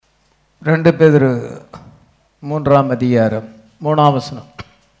2 பேதுரு 3ஆம் அதிகாரம் 3ஆம் வசனம்.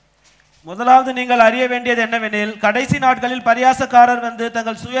 முதலாவது நீங்கள் அறிய வேண்டியது என்னவெனில், கடைசி நாட்களில் பரியாசக்காரர் வந்து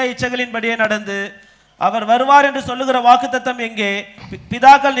தங்கள் சுய இச்சைகளின்படியே நடந்து அவர் வருவார் என்று சொல்லுகிற வாக்குத்தத்தம் எங்கே?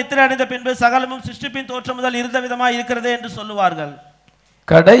 பிதாக்கள் நித்திரை அடைந்த பின்பு சகலமும் சிருஷ்டிப்பின் தோற்றம் முதல் இருந்த விதமாய் இருக்கிறது என்று சொல்லுவார்கள்.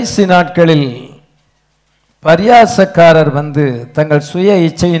 கடைசி நாட்களில் பரியாசக்காரர் வந்து தங்கள் சுய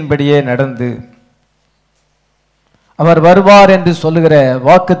இச்சையின்படியே நடந்து அவர் வருவார் என்று சொல்லுகிற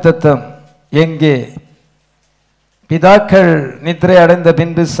வாக்குத்தத்தம் எங்கே? பிதாக்கள் நித்திரை அடைந்த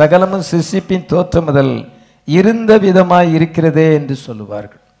பின்பு சகலமும் சிருஷ்டிப்பின் தோற்றம் முதல் இருந்த விதமாய் இருக்கிறதே என்று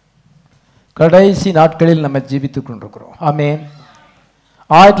சொல்லுவார்கள். கடைசி நாட்களில் நம்ம ஜீவித்துக் கொண்டிருக்கிறோம். ஆமென்.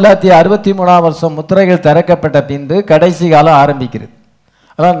 1963ஆம் வருஷம் முத்திரைகள் திறக்கப்பட்ட பின்பு கடைசி காலம் ஆரம்பிக்கிறது.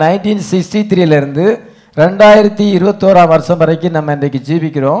 அதான் 1963 2021ஆம் வருஷம் வரைக்கும் நம்ம இன்றைக்கு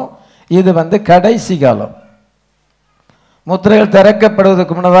ஜீவிக்கிறோம். இது கடைசி காலம். முத்திரைகள்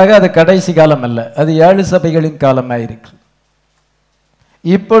திறக்கப்படுவதற்கு முன்னதாக அது கடைசி காலம் அல்ல, அது 7 சபைகளின் காலமாக இருக்கு.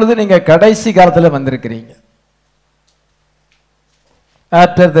 இப்பொழுது நீங்க கடைசி காலத்தில் வந்திருக்கிறீங்க.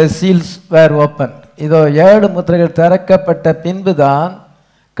 After the seals were opened, இதோ 7 முத்திரைகள் திறக்கப்பட்ட பின்புதான்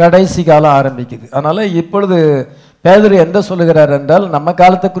கடைசி காலம் ஆரம்பிக்குது. அதனால இப்பொழுது பேதுரு என்ன சொல்லுகிறார் என்றால், நம்ம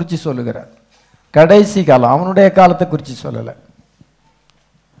காலத்தை குறித்து சொல்லுகிறார். கடைசி காலம், அவனுடைய காலத்தை குறித்து சொல்லலை.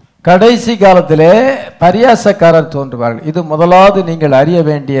 கடைசி காலத்திலே பரியாசக்காரர் தோன்றுவார்கள். இது முதலாவது நீங்கள் அறிய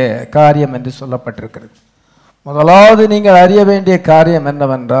வேண்டிய காரியம் என்று சொல்லப்பட்டிருக்கிறது. முதலாவது நீங்கள் அறிய வேண்டிய காரியம்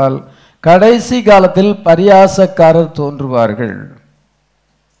என்னவென்றால், கடைசி காலத்தில் பரியாசக்காரர் தோன்றுவார்கள்.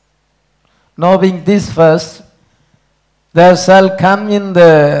 Knowing this first, there shall come in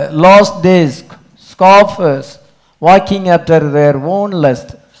the last days scoffers walking after their own lust.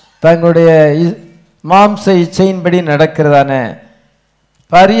 தங்களுடைய மாம்ச இச்சையின்படி நடக்கிறதான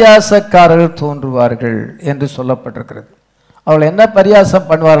பரியாசக்காரர்கள் தோன்றுவார்கள் என்று சொல்லப்பட்டிருக்கிறது. அவள் என்ன பரியாசம்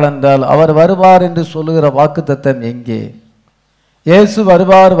பண்ணுவார்கள் என்றால், அவர் வருவார் என்று சொல்லுகிற வாக்குத்தத்தம் எங்கே? இயேசு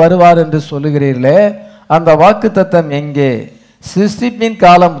வருவார் வருவார் என்று சொல்லுகிறீர்களே, அந்த வாக்குத்தத்தம் எங்கே? சிருஷ்டிப்பின்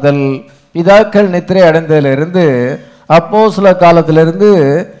காலம் முதல் பிதாக்கள் நித்திரை அடைந்ததிலிருந்து அப்போஸ்தலர் காலத்திலிருந்து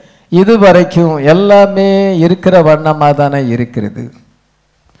இதுவரைக்கும் எல்லாமே இருக்கிற வண்ணமாக தானே இருக்கிறது.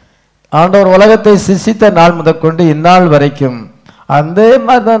 ஆண்டவர் உலகத்தை சிருஷ்டித்த நாள் முதற்கொண்டு இந்நாள் வரைக்கும் அதே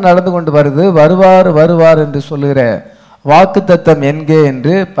மாதிரி தான் நடந்து கொண்டு வருது. வருவார் வருவார் என்று சொல்லுகிற வாக்குத்தத்தம் எங்கே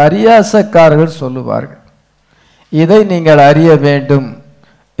என்று பரியாசக்காரர்கள் சொல்லுவார்கள். இதை நீங்கள் அறிய வேண்டும்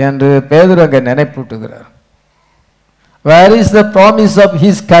என்று பேதுரு அங்கே நினைப்பூட்டுகிறார். Where is the promise of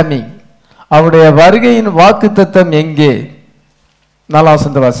his coming? அவருடைய வருகையின் வாக்குத்தத்தம் எங்கே? 4ஆம்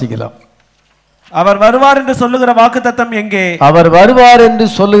வசனத்தை வாசிக்கலாம். அவர் வருவார் என்று சொல்லுகிற வாக்குத்தத்தம் எங்கே? அவர் வருவார் என்று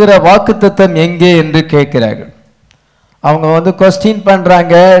சொல்லுகிற வாக்குத்தத்தம் எங்கே என்று கேட்கிறார்கள். அவங்க கொஸ்டின்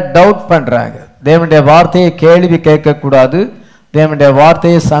பண்றாங்க, டவுட் பண்றாங்க. தேவனுடைய வார்த்தையை கேள்வி கேட்கக்கூடாது, தேவனுடைய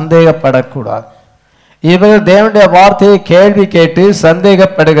வார்த்தையை சந்தேகப்படக்கூடாது. இவர்கள் தேவனுடைய வார்த்தையை கேள்வி கேட்டு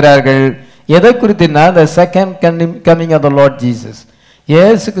சந்தேகப்படுகிறார்கள். எதை குறித்துனா, the second coming of the Lord Jesus,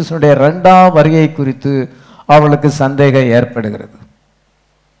 இயேசு கிறிஸ்துவினுடைய 2ஆம் வருகை குறித்து அவளுக்கு சந்தேகம் ஏற்படுகிறது.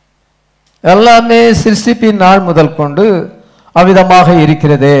 எல்லாமே சிருஷ்டிப்பின் நாள் முதல் கொண்டு அவ்விதமாக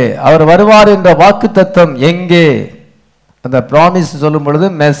இருக்கிறதே. அவர் வருவார் என்ற வாக்குத்தத்தம் எங்கே? அந்த ப்ராமிஸ் சொல்லும் பொழுது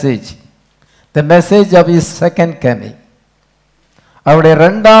message, the message of is second coming, அவருடைய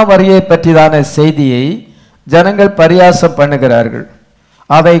 2ஆம் வருகையை பற்றிதான செய்தியை ஜனங்கள் பரியாசம் பண்ணுகிறார்கள்,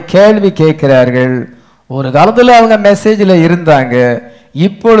 அதை கேள்வி கேட்கிறார்கள். ஒரு காலத்தில் அவங்க மெசேஜில் இருந்தாங்க,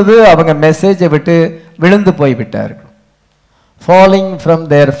 இப்பொழுது அவங்க மெசேஜை விட்டு விழுந்து போய்விட்டார்கள். Falling from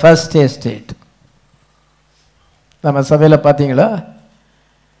their first estate. நம்ம சபையில் பார்த்தீங்களா,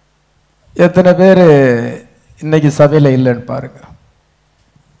 எத்தனை பேர் இன்னைக்கு சபையில் இல்லைன்னு பாருங்க.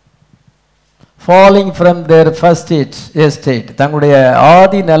 Falling from their first estate, தங்களுடைய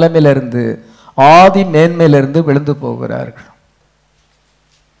ஆதி நிலைமையிலிருந்து ஆதி மேன்மையிலிருந்து விழுந்து போகிறார்கள்.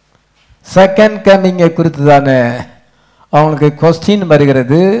 செகண்ட் கம்மிங்கை குறித்து தானே அவங்களுக்கு கொஸ்டின்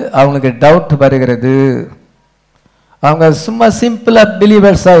வருகிறது, அவங்களுக்கு டவுட் வருகிறது. அவங்க சும்மா சிம்பிளாக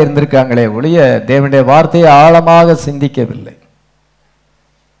பிலீவர்ஸாக இருந்திருக்காங்களே ஒழிய தேவனுடைய வார்த்தையை ஆழமாக சிந்திக்கவில்லை.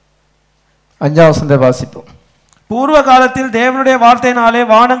 5ஆம் வசனத்தை வாசிப்போம். பூர்வ காலத்தில் தேவனுடைய வார்த்தையினாலே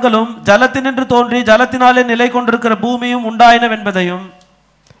வானங்களும் ஜலத்தினின்று தோன்றி ஜலத்தினாலே நிலை கொண்டிருக்கிற பூமியும் உண்டாயினவென்பதையும்.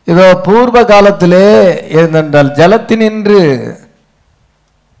 இதோ பூர்வ காலத்திலே இருந்தால் ஜலத்தினின்று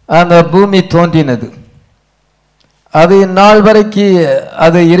அந்த பூமி தோன்றினது, அது இந்நாள் வரைக்கு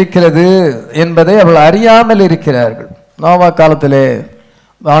அது இருக்கிறது என்பதை அவள் அறியாமல் இருக்கிறார்கள். நோவா காலத்திலே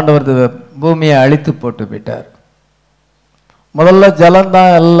ஆண்டவர் பூமியை அழித்து போட்டு விட்டார். முதல்ல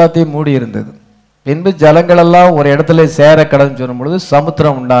ஜலம்தான் எல்லாத்தையும் மூடி இருந்தது. பின்பு ஜலங்களெல்லாம் ஒரு இடத்துல சேர கடந்து சொல்லும் பொழுது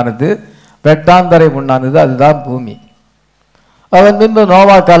சமுத்திரம் உண்டானது, வெட்டாந்தரை உண்டானது, அதுதான் பூமி. அவன் பின்பு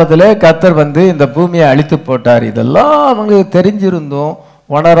நோவா காலத்திலே கர்த்தர் வந்து இந்த பூமியை அழித்து போட்டார். இதெல்லாம் அவங்களுக்கு தெரிஞ்சிருந்தும்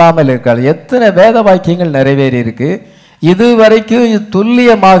உணராமல் இருக்காது. எத்தனை வேத வாக்கியங்கள் நிறைவேறி இருக்கு. இதுவரைக்கும்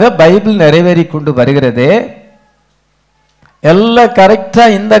துல்லியமாக பைபிள் நிறைவேறி கொண்டு வருகிறதே. எல்லாம் கரெக்டா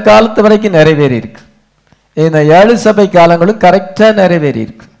இந்த காலத்து வரைக்கும் நிறைவேறி இருக்கு. இந்த 7 சபை காலங்களும் கரெக்டா நிறைவேறி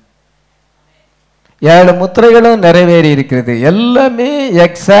இருக்கு. 7 முத்திரைகளும் நிறைவேறி இருக்கிறது. எல்லாமே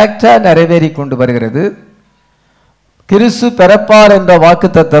எக்ஸாக்டா நிறைவேறி கொண்டு வருகிறது. கிறிஸ்து பிறப்பார் என்ற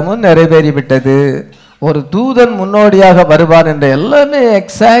வாக்குத்தத்தமும் நிறைவேறிவிட்டது. ஒரு தூதன் முன்னோடியாக வருவார் என்ற எல்லாமே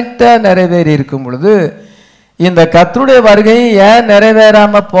எக்ஸாக்டா நிறைவேறி இருக்கும் பொழுது இந்த கர்த்தருடைய வருகை ஏன்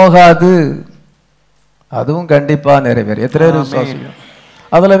நிறைவேறாம போகாது? அதுவும் கண்டிப்பா நிறைவேறும். எத்தனை பேர் விசுவாசம்?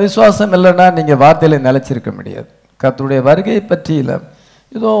 அதுல விசுவாசம் இல்லைன்னா நீங்க வார்த்தையில நிலைச்சிருக்க முடியாது. கர்த்தருடைய வருகை பற்றி இல்லை.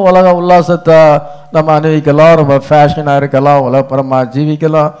 ஏதோ உலக உல்லாசத்தை நம்ம அனுபவிக்கலாம், ரொம்ப ஃபேஷனாக இருக்கலாம், உலகப்புறமாக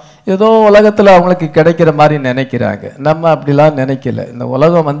ஜீவிக்கலாம், ஏதோ உலகத்தில் அவங்களுக்கு கிடைக்கிற மாதிரி நினைக்கிறாங்க. நம்ம அப்படிலாம் நினைக்கல. இந்த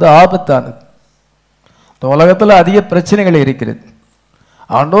உலகம் வந்து ஆபத்தானது. இந்த உலகத்தில் அதிக பிரச்சனைகள் இருக்கிறது.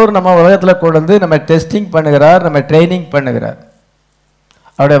 ஆண்டவர் நம்ம உலகத்தில் கொண்டு வந்து நம்ம டெஸ்டிங் பண்ணுகிறார், நம்ம ட்ரைனிங் பண்ணுகிறார்.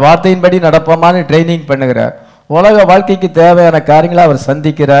 அவருடைய வார்த்தையின்படி நடப்போமான்னு ட்ரைனிங் பண்ணுகிறார். உலக வாழ்க்கைக்கு தேவையான காரியங்களை அவர்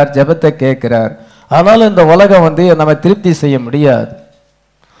சந்திக்கிறார், ஜெபத்தை கேட்கிறார். ஆனாலும் இந்த உலகம் வந்து நம்ம திருப்தி செய்ய முடியாது.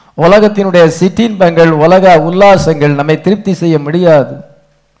 உலகத்தினுடைய சிற்றின்பங்கள், உலக உல்லாசங்கள் நம்மை திருப்தி செய்ய முடியாது.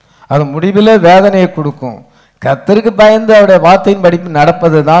 அது முடிவில் வேதனையை கொடுக்கும். கர்த்தருக்கு பயந்து அவருடைய வார்த்தையின் படி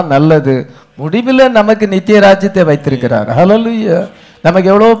நடப்பது தான் நல்லது. முடிவில் நமக்கு நித்திய ராஜ்யத்தை வைத்திருக்கிறார். ஹல்லேலூயா. நமக்கு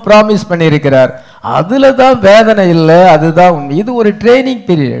எவ்வளோ ப்ராமிஸ் பண்ணியிருக்கிறார். அதுல தான் வேதனை இல்லை. அதுதான் உண்மை. இது ஒரு ட்ரைனிங்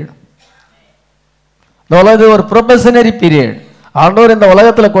பீரியட். இந்த உலகம் ஒரு ப்ரொபஷனரி பீரியட். ஆண்டவர் இந்த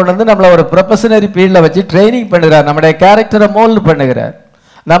உலகத்தில் கொண்டு வந்து நம்மளை ஒரு ப்ரொபஷனரி பீரியடில் வச்சு ட்ரைனிங் பண்ணுகிறார். நம்முடைய கேரக்டரை மோல்டு பண்ணுகிறார்.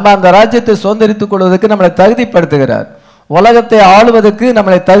 நம்ம அந்த ராஜ்யத்தை சுதந்திரித்துக் கொள்வதற்கு நம்மளை தகுதிப்படுத்துகிறார். உலகத்தை ஆளுவதற்கு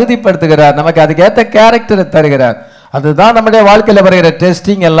நம்மளை தகுதிப்படுத்துகிறார். நமக்கு அதுக்கேற்ற கேரக்டரை தருகிறார். அதுதான் நம்முடைய வாழ்க்கையில் வருகிற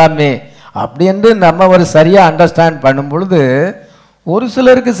டெஸ்டிங் எல்லாமே. அப்படி என்று நம்ம ஒரு சரியா அண்டர்ஸ்டாண்ட் பண்ணும் பொழுது ஒரு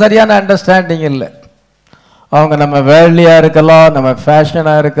சிலருக்கு சரியான அண்டர்ஸ்டாண்டிங் இல்லை. அவங்க நம்ம வேர்ல்டியா இருக்கலாம், நம்ம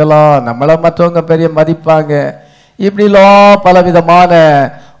ஃபேஷனா இருக்கலாம், நம்மளை மற்றவங்க பெரிய மதிப்பாங்க, இப்படிலாம் பலவிதமான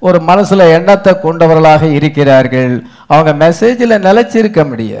ஒரு மனசுல எண்ணத்தை கொண்டவர்களாக இருக்கிறார்கள். அவங்க மெசேஜில் நிலைச்சிருக்க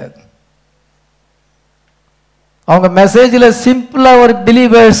முடியாது. அவங்க மெசேஜில் சிம்பிளா ஒரு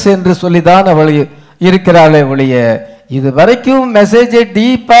பிலீவர்ஸ் என்று சொல்லிதான் அவள் இருக்கிறாளே ஒழிய இது வரைக்கும் மெசேஜை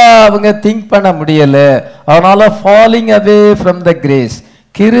டீப்பா அவங்க திங்க் பண்ண முடியல. அதனால falling away from the grace,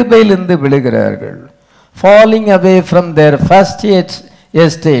 கிருபையிலிருந்து விழுகிறார்கள். Falling away from their first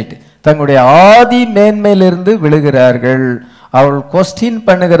estate, தங்களுடைய ஆதி மேன்மையிலிருந்து விழுகிறார்கள். அவள் கொஸ்டின்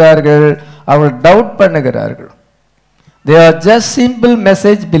பண்ணுகிறார்கள், அவள் டவுட் பண்ணுகிறார்கள். They are just simple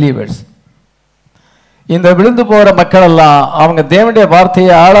message believers. இந்த விழுந்து போகிற மக்கள் எல்லாம் அவங்க தேவனுடைய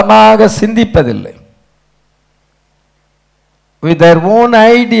வார்த்தையை ஆழமாக சிந்திப்பதில்லை. with their own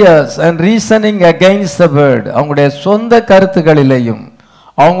ideas and reasoning against the word, அவங்களுடைய சொந்த கருத்துக்களிலேயும்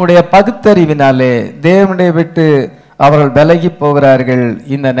அவங்களுடைய பகுத்தறிவினாலே தேவனை விட்டு அவர்கள் விலகி போகிறார்கள்.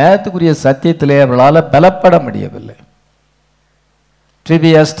 இந்த நேரத்துக்குரிய சத்தியத்திலே அவர்களால் பலப்பட முடியவில்லை. to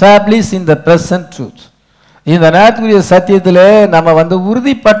be established in the present truth, இந்த நேரத்துக்குரிய சத்தியத்திலே நம்ம வந்து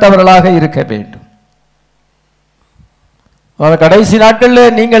உறுதிப்பட்டவர்களாக இருக்க வேண்டும். கடைசி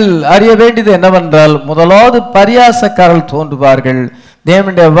நாட்களில் நீங்கள் அறிய வேண்டியது என்னவென்றால், முதலாவது பரியாசக்காரர்கள் தோன்றுவார்கள்.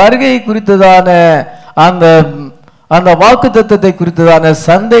 தேவனுடைய வருகை குறித்ததான அந்த அந்த வாக்கு தத்துவத்தை குறித்ததான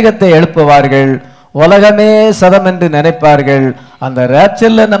சந்தேகத்தை எழுப்புவார்கள். உலகமே சதம் என்று நினைப்பார்கள். அந்த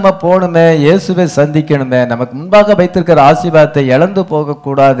ரேப்சர்ல நம்ம போகணுமே, இயேசுவை சந்திக்கணுமே, நமக்கு முன்பாக வைத்திருக்கிற ஆசீர்வாதத்தை இழந்து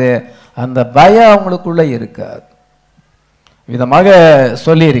போகக்கூடாது, அந்த பயம் அவங்களுக்குள்ள இருக்காது. விதமாக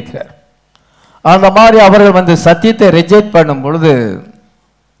சொல்லி இருக்கிறார். அந்த மாதிரி அவர்கள் வந்து சத்தியத்தை ரிஜெக்ட் பண்ணும் பொழுது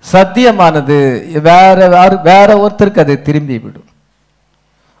சத்தியமானது வேற ஒருத்தருக்கு அது திரும்பி விடும்.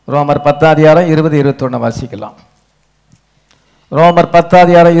 ரோமர் 10:20-21 வாசிக்கலாம். ரோமர்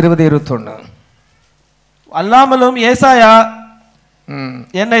 10:20-21. அல்லாமலும் ஏசாயா,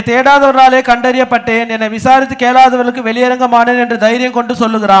 என்னை தேடாதவர்களாலே கண்டறியப்பட்டேன், என்னை விசாரித்து கேளாதவர்களுக்கு வெளியரங்கமானேன் என்று தைரியம் கொண்டு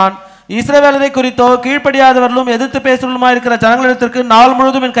சொல்லுகிறான். இஸ்ரவேலரை குறித்தோ கீழ்ப்படியாதவர்களும் எதிர்த்து பேசுவதுமா இருக்கிற ஜனங்களிடத்திற்கு நாள்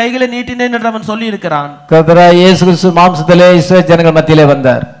முழுவதும் என் கைகளை நீட்டினேன் என்று அவன் சொல்லி இருக்கிறான். கர்த்தராகிய இயேசு கிறிஸ்து மாம்சத்திலே இஸ்ரவேல் ஜனங்கள் மத்தியிலே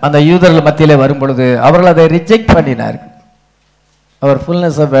வந்தார். அந்த யூதர்கள் மத்தியிலே வரும் பொழுது அவர்கள் அதை ரிஜெக்ட் பண்ணினார்கள். அவர்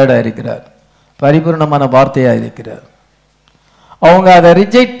ஃபுல்னஸ் ஆஃப் வேர்டா இருக்கிறார், பரிபூர்ணமான வார்த்தையா இருக்கிறார். அவங்க அதை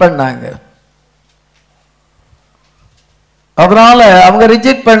ரிஜெக்ட் பண்ணாங்க. அதனால அவங்க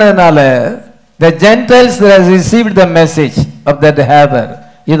ரிஜெக்ட் பண்ணதுனால the Gentiles received the message of that haver,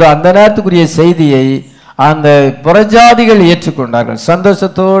 இது அந்த நேரத்துக்குரிய செய்தியை அந்த புறஜாதிகள் ஏற்றுக்கொண்டார்கள்,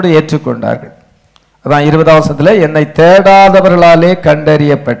 சந்தோஷத்தோடு ஏற்றுக்கொண்டார்கள். அதான் 20வது வசனத்துல என்னை தேடாதவர்களாலே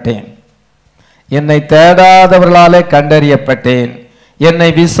கண்டறியப்பட்டேன். என்னை தேடாதவர்களாலே கண்டறியப்பட்டேன், என்னை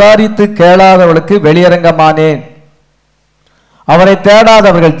விசாரித்து கேளாதவர்களுக்கு வெளியரங்கமானேன். அவரை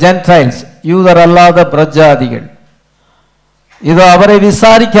தேடாதவர்கள் ஜென்டைல்ஸ், யூதர் அல்லாத பிரஜாதிகள். இதோ அவரை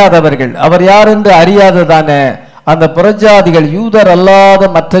விசாரிக்காதவர்கள், அவர் யார் என்று அறியாததான அந்த புறஜாதிகள், யூதர் அல்லாத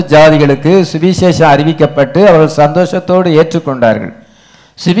மற்ற ஜாதிகளுக்கு சுவிசேஷம் அறிவிக்கப்பட்டு அவர்கள் சந்தோஷத்தோடு ஏற்றுக்கொண்டார்கள்.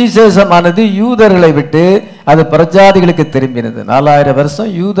 சுவிசேஷமானது யூதர்களை விட்டு அது பிரஜாதிகளுக்கு திரும்பினது. 4000 வருஷம்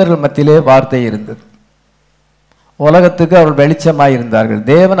யூதர்கள் மத்தியிலே வார்த்தை இருந்தது. உலகத்துக்கு அவர்கள் வெளிச்சமாய் இருந்தார்கள்.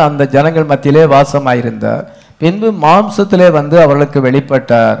 தேவன் அந்த ஜனங்கள் மத்தியிலே வாசமாயிருந்தார். பின்பு மாம்சத்திலே வந்து அவர்களுக்கு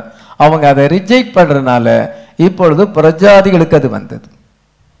வெளிப்பட்டார். அவங்க அதை ரிஜெக்ட் பண்றதுனால இப்பொழுது பிரஜாதிகளுக்கு அது வந்தது.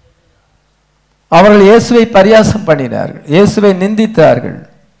 அவர்கள் இயேசுவை பரியாசம் பண்ணினார்கள், இயேசுவை நிந்தித்தார்கள்.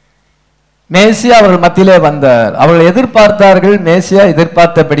 மேசியா அவர்கள் மத்தியிலே வந்தார். அவர்கள் எதிர்பார்த்தார்கள், மேசியா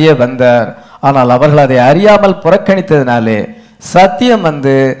எதிர்பார்த்தபடியே வந்தார். ஆனால் அவர்கள் அதை அறியாமல் புறக்கணித்ததினாலே சத்தியம்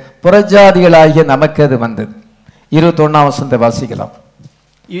வந்து புறஜாதிகளாகிய நமக்கு அது வந்தது. 21ஆம் வசனத்தை வாசிக்கலாம்.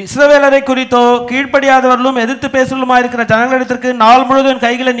 இஸ்ரவேலரை குறித்தோ கீழ்ப்படியாதவர்களும் எதிர்த்து பேசுவதுமாயிருக்கிற ஜனங்களிடத்திற்கு நாள் முழுவதும்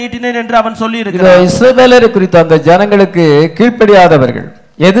கைகளை நீட்டினேன் என்று அவன் சொல்லி இருக்கிறார். இஸ்ரவேலரை குறித்து அந்த ஜனங்களுக்கு கீழ்ப்படியாதவர்கள்,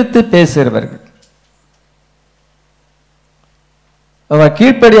 எதிர்த்து பேசுகிறவர்கள்,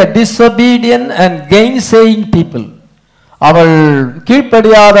 கீழ்ப்படிய disobedient and gainsaying people, அவள்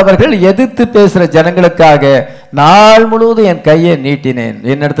கீழ்ப்படியாதவர்கள் எதிர்த்து பேசுகிற ஜனங்களுக்காக நாள் முழுவதும் என் கையை நீட்டினேன்,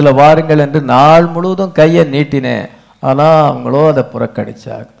 என்னிடத்துல வாருங்கள் என்று நாள் முழுவதும் கையை நீட்டினேன். ஆனால் அவங்களோ அதை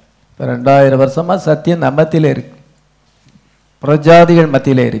புறக்கணிச்சாங்க. இப்போ 2000 வருஷமா சத்தியம் நம்ம மத்தியிலே இருக்கு, பிரஜாதிகள்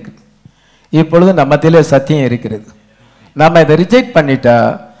மத்தியிலே இருக்கு. இப்பொழுது நம்ம மத்தியிலே சத்தியம் இருக்கிறது. நம்ம இதை ரிஜெக்ட் பண்ணிட்டா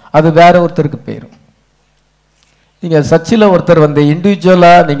அது வேற ஒருத்தருக்கு போயிடும். நீங்கள் சர்ச்சில் ஒருத்தர் வந்து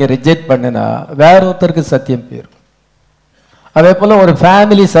இண்டிவிஜுவலாக நீங்கள் ரிஜெக்ட் பண்ணினா வேற ஒருத்தருக்கு சத்தியம் போயிடும். அதே போல் ஒரு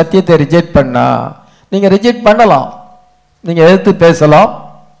ஃபேமிலி சத்தியத்தை ரிஜெக்ட் பண்ணால் நீங்கள் ரிஜெக்ட் பண்ணலாம், நீங்கள் எதிர்த்து பேசலாம்.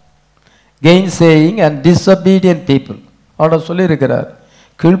 gainsaying and disobedient people அவட சொல்லியிருக்கிறார்.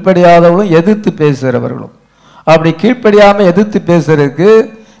 கீழ்ப்படியாதவர்களும் எதிர்த்து பேசுகிறவர்களும். அப்படி கீழ்ப்படியாமல் எதிர்த்து பேசுறதுக்கு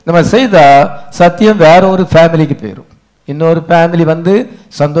நம்ம செய்தால் சத்தியம் வேற ஒரு ஃபேமிலிக்கு போயிடும். இன்னொரு ஃபேமிலி வந்து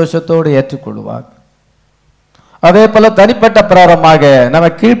சந்தோஷத்தோடு ஏற்றுக்கொள்வாங்க. அதே போல தனிப்பட்ட பிராரமாக நம்ம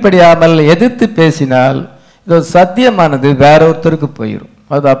கீழ்ப்படியாமல் எதிர்த்து பேசினால் இந்த சத்தியமானது வேற ஒருத்தருக்கு போயிடும்.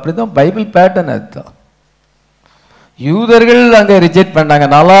 அது அப்படிதான் பைபிள் பேட்டர்ன். அதுதான் யூதர்கள் அங்கே ரிஜெக்ட் பண்ணாங்க.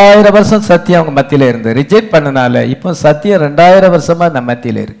 4000 வருஷம் சத்தியம் அவங்க மத்தியில இருந்து ரிஜெக்ட் பண்ணனால இப்போ சத்தியம் 2000 வருஷமா நம்ம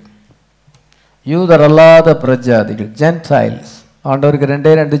மத்தியில இருக்கு. யூதர் அல்லாத பிரஜாதிகள், ஜென்டைல்ஸ். ஆண்டவருக்கு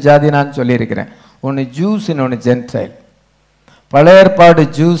 2 ஜாதி நான் சொல்லியிருக்கிறேன், ஒன்று ஜூஸ், இன்னொன்று ஜென்டைல். பழைய ஏற்பாடு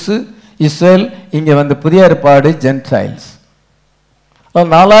ஜூஸ், இஸ்ரேல். இங்கே வந்து புதிய ஏற்பாடு ஜென்டைல்ஸ்.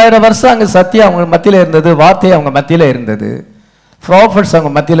 4000 வருஷம் அங்கே சத்தியம் அவங்க மத்தியில இருந்தது, வார்த்தை அவங்க மத்தியில இருந்தது, ப்ராஃபட்ஸ்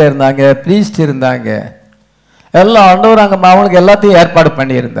அவங்க மத்தியில இருந்தாங்க, பிரீஸ்ட் இருந்தாங்க, எல்லாம் ஆண்டவர் அங்கே அவங்களுக்கு எல்லாத்தையும் ஏற்பாடு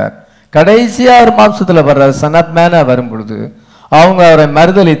பண்ணியிருந்தார். கடைசியாக ஒரு மாம்சத்தில் வர்ற சன் ஆஃப் மேனாக வரும் பொழுது அவங்க அவரை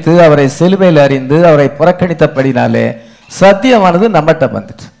மறுதலித்து அவரை சிலுவையில் அறிந்து அவரை புறக்கணித்தபடினாலே சத்தியமானது நம்மகிட்ட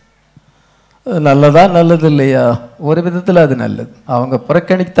வந்துட்டு. நல்லதா நல்லது இல்லையா? ஒரு விதத்தில் அது நல்லது. அவங்க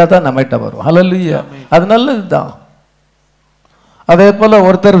புறக்கணித்தா தான் நம்மகிட்ட வரும். ஹல்லேலூயா, அது நல்லது தான். அதே போல்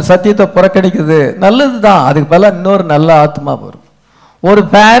ஒருத்தர் சத்தியத்தை புறக்கணிக்குது, நல்லது தான். அதுக்கு பல இன்னொரு நல்ல ஆத்மா வரும். ஒரு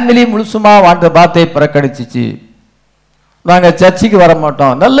ஃபேமிலி முழுசுமா வாழ்ந்த வார்த்தையை புறக்கணிச்சிச்சு, நாங்கள் சர்ச்சுக்கு வர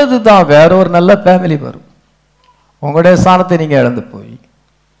மாட்டோம், நல்லது தான். வேற ஒரு நல்ல ஃபேமிலி வரும். உங்களுடைய ஸ்தானத்தை நீங்கள் இழந்து போய்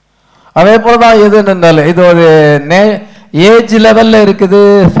அதே போல தான் எது நின்றாலும் இது ஒரு ஏஜ் லெவலில் இருக்குது,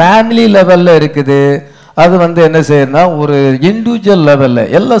 ஃபேமிலி லெவலில் இருக்குது. அது வந்து என்ன செய்யணும்னா ஒரு இண்டிவிஜுவல்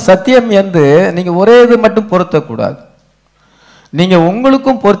லெவலில் எல்லாம் சத்தியம் வந்து நீங்கள் ஒரே இது மட்டும் பொருத்தக்கூடாது. நீங்கள்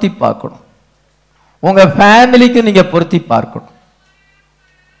உங்களுக்கும் பொருத்தி பார்க்கணும், உங்கள் ஃபேமிலிக்கும் நீங்கள் பொருத்தி பார்க்கணும்.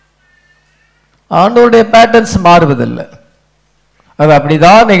 ஆண்டவருடைய பேட்டர்ன்ஸ் மாறுவதில்லை, அது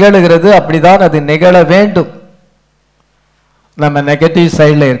அப்படிதான் நிகழுகிறது, அப்படிதான் அது நிகழ வேண்டும். நம்ம நெகட்டிவ்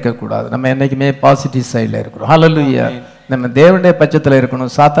சைடில் இருக்கக்கூடாது, நம்ம என்னைக்குமே பாசிட்டிவ் சைடில் இருக்கிறோம். ஹல்லேலூயா. நம்ம தேவனுடைய பட்சத்தில்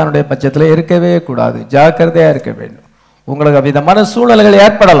இருக்கணும், சாத்தானுடைய பட்சத்தில் இருக்கவே கூடாது. ஜாக்கிரதையாக இருக்க வேண்டும். உங்களுக்கு விதமான சூழல்கள்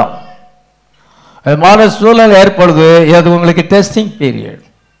ஏற்படலாம். விதமான சூழல் ஏற்படுது, அது உங்களுக்கு டெஸ்டிங் பீரியட்.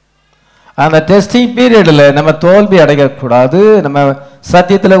 அந்த டெஸ்டிங் பீரியடில் நம்ம தோல்வி அடையக்கூடாது, நம்ம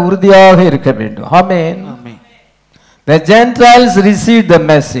சத்தியத்தில் உறுதியாக இருக்க வேண்டும். ஆமென். The Gentiles received the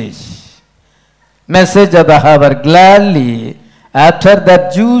message of the hour gladly after that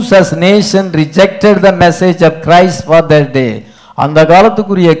Jews as nation rejected the message of Christ for that day. அந்த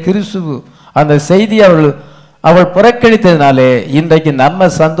காலத்துக்குரிய கிறிஸ்து அந்த செய்தி அவள் புறக்கணித்ததினாலே இன்றைக்கு நம்ம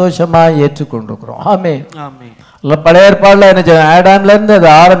சந்தோஷமா ஏற்றுக்கொண்டிருக்கிறோம். ஆமென். பழைய ஏற்பாடுல என்ன ஆடாம்ல இருந்து அது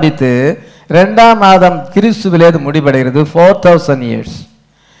ஆரம்பித்து 2ஆம் ஆதம் கிறிஸ்துவிலே அது முடிவடைகிறது. 4000 years.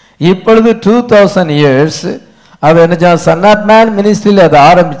 இப்பொழுது 2000 years அது என்ன சன் ஆஃப் மேன் மினிஸ்ட்ரியில் அது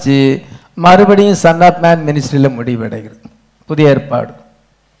ஆரம்பிச்சு மறுபடியும் சன் ஆஃப் மேன் மினிஸ்ட்ரியில் முடிவடைகிறது. புதிய ஏற்பாடு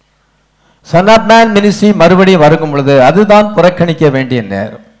சன் ஆஃப் மேன் மினிஸ்ட்ரி மறுபடியும் வருகும் பொழுது அதுதான் புறக்கணிக்க வேண்டிய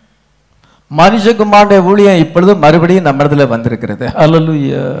நேரம். மனுஷகுமாரனுடைய ஊழியம் இப்பொழுது மறுபடியும் நம்மிடத்துல வந்திருக்கிறது.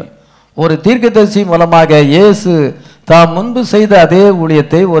 அல்லேலூயா. ஒரு தீர்க்கதரிசி மூலமாக இயேசு தாம் முன்பு செய்த அதே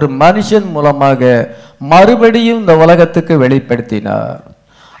ஊழியத்தை ஒரு மனுஷன் மூலமாக மறுபடியும் இந்த உலகத்துக்கு வெளிப்படுத்தினார்.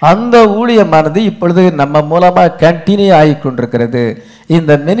 அந்த ஊழியமானது இப்பொழுது நம்ம மூலமா கண்டினியூ ஆகி கொண்டிருக்கிறது.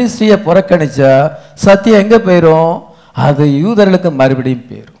 இந்த மினிஸ்ட்ரியை புறக்கணிச்சா சத்தியம் எங்க போயிரும்? அது யூதர்களுக்கு மறுபடியும்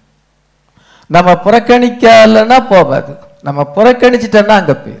போயிரும். நம்ம புறக்கணிக்கலன்னா போகாது, நம்ம புறக்கணிச்சிட்டோன்னா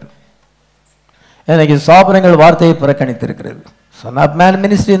அங்க போயிரும். எனக்கு சாபனங்கள் வார்த்தையை புறக்கணித்திருக்கிறது. சன் ஆஃப் மேன்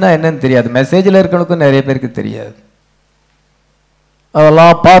மினிஸ்ட்ரினா என்னன்னு தெரியாது, மெசேஜில் இருக்கிறவங்களுக்கும் நிறைய பேருக்கு தெரியாது.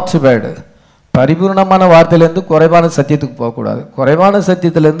 அதெல்லாம் பார்ட்ஸ் வேர்டு. பரிபூர்ணமான வார்த்தையிலேருந்து குறைவான சத்தியத்துக்கு போகக்கூடாது, குறைவான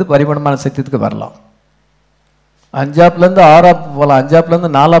சத்தியத்திலேருந்து பரிபூர்ணமான சத்தியத்துக்கு வரலாம். 5ஆப்புலேருந்து 6ஆப்பு போகலாம்,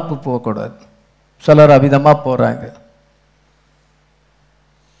 5ஆப்புலேருந்து 4ஆப்பு போகக்கூடாது. சிலர் அவிதமாக போகிறாங்க.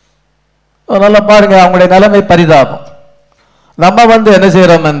 அதனால் பாருங்க, அவங்களுடைய நிலைமை பரிதாபம். நம்ம என்ன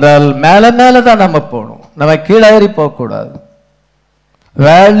செய்கிறோம் என்றால் மேலே மேலே தான் நம்ம போகணும், நம்ம கீழேறி போகக்கூடாது,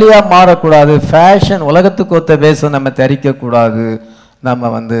 வேல்யூவாக மாறக்கூடாது, ஃபேஷன் உலகத்துக்கு ஒத்த வேஷம் நம்ம தரிக்கக்கூடாது. நம்ம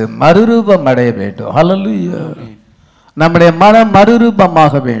மறுரூபம் அடைய வேண்டும். ஹல்லேலூயா. நம்முடைய மனம்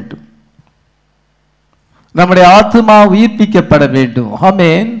மறுரூபமாக வேண்டும், நம்முடைய ஆத்மா உயிர்ப்பிக்கப்பட வேண்டும்.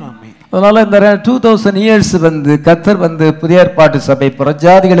 ஆமென். அதனால இந்த 2000 இயர்ஸ் கர்த்தர் புதிய ஏற்பாட்டு சபை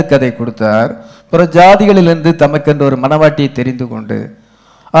புறஜாதிகளுக்கு அதை கொடுத்தார். புறஜாதிகளிலிருந்து தமக்கென்று ஒரு மனவாட்டியை தெரிந்து கொண்டு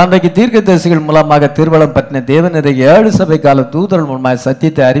அன்றைக்கு தீர்க்கதரிசிகள் மூலமாக திருவளம் பற்றின தேவனுடைய 7 சபை கால தூதர்கள் மூலமாக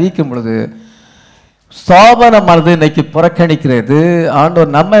சத்தியத்தை அறிவிக்கும் பொழுது ஸ்தாபனமானது இன்னைக்கு புறக்கணிக்கிறது.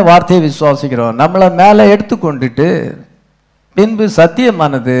 ஆண்டவர் நம்மை வார்த்தையை விசுவாசிக்கிறோம், நம்மளை மேலே எடுத்துக்கொண்டுட்டு பின்பு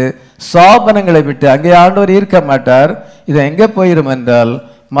சத்தியமானது ஸ்தாபனங்களை விட்டு அங்கே ஆண்டவர் இருக்க மாட்டார். இது எங்கே போயிடும் என்றால்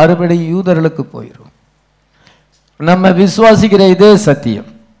மறுபடியும் யூதர்களுக்கு போயிடும். நம்ம விசுவாசிக்கிற இதே சத்தியம்,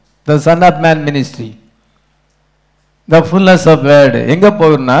 த son of man ministry, the fullness of word எங்க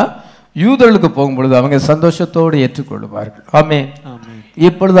போகும்னா யூதர்களுக்கு போகும்பொழுது அவங்க சந்தோஷத்தோடு ஏற்றுக்கொள்வார்கள். ஆமென்.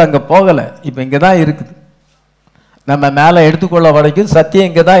 இப்பொழுது அங்க போகல, இப்ப இங்க தான் இருக்குது. நம்ம மேல எடுத்துக்கொள்ள வரைக்கும் சத்தியம்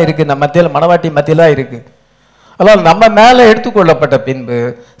இங்க தான் இருக்கு, நம்ம மத்தியில் மனவாட்டி மத்தியில தான் இருக்கு. அதனால் நம்ம மேல எடுத்துக்கொள்ளப்பட்ட பின்பு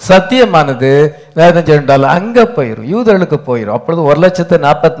சத்தியமானது என்றால் அங்க போயிடும், யூதர்களுக்கு போயிடும். அப்பொழுது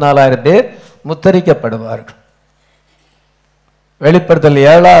 1,44,000 பேர் முத்தரிக்கப்படுவார்கள். வெளிப்படுத்தல்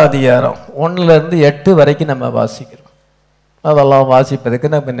 7ஆம் அதிகாரம் 1 to 8 வரைக்கும் நம்ம வாசிக்கிறோம். அதெல்லாம்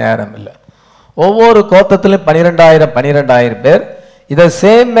வாசிப்பதுக்கு நமக்கு நேரம் இல்லை. ஒவ்வொரு கோத்தத்திலும் 12,000 பேர் இதை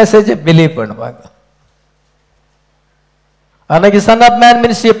சேம் மெசேஜை பிலீவ் பண்ணுவாங்க. அன்னைக்கு சன் ஆஃப் மேன்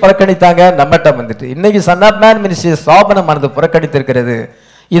மினிஸ்ட்ரியை புறக்கணித்தாங்க, நம்மகிட்ட இன்னைக்கு சன் ஆஃப் மேன் மினிஸ்ட்ரியை ஸ்தாபனமானது புறக்கணித்திருக்கிறது.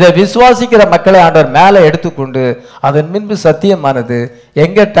 இதை விசுவாசிக்கிற மக்களை ஆண்டவர் மேலே எடுத்துக்கொண்டு அதன் முன்பு சத்தியமானது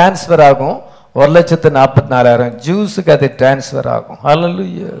எங்க டிரான்ஸ்பர் ஆகும்? 1,44,000 ஜூஸுக்கு அது டிரான்ஸ்பர் ஆகும்.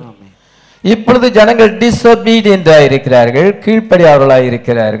 ஹல்லேலூயா. இப்பொழுது ஜனங்கள் டிஸ்ஒபீடியன்டாக இருக்கிறார்கள், கீழ்ப்படியாளர்களாக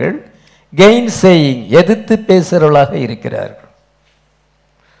இருக்கிறார்கள், கெயின் சேயிங் எதிர்த்து பேசுகிறவர்களாக இருக்கிறார்கள்.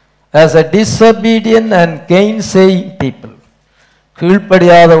 as a disobedient and gain saying people,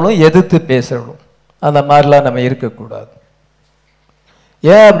 கீழ்ப்படியாதவளும் எதிர்த்து பேசுறவளும் அந்த மாதிரிலாம் நம்ம இருக்கக்கூடாது.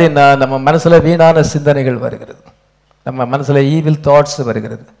 ஏன் அப்படின்னா நம்ம மனசுல வீணான சிந்தனைகள் வருகிறது, நம்ம மனசுல ஈவில் தாட்ஸ்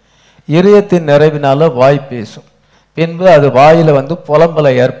வருகிறது. இதயத்தின் நிறைவினால வாய் பேசும், பின்பு அது வாயில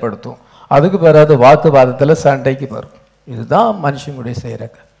புலம்பலை ஏற்படுத்தும், அதுக்கு பிறகு வாக்குவாதத்தில் சண்டைக்கு வரும். இதுதான் மனுஷனுடைய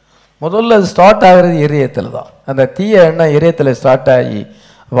செய்யறாங்க. முதல்ல ஸ்டார்ட் ஆகிறது இதயத்தில் தான். அந்த தீய எண்ணம் இதயத்தில் ஸ்டார்ட் ஆகி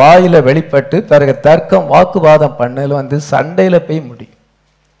வாயில வெளிப்பட்டு பிறகு தர்க்கம் வாக்குவாதம் பண்ணல சண்டையில போய் முடியும்.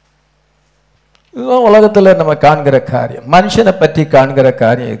 இதுதான் உலகத்தில் நம்ம காண்கிற காரியம், மனுஷனை பற்றி காண்கிற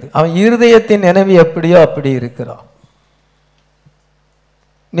காரியம் இது. அவன் இருதயத்தின் நினைவு எப்படியோ அப்படி இருக்கிறான்.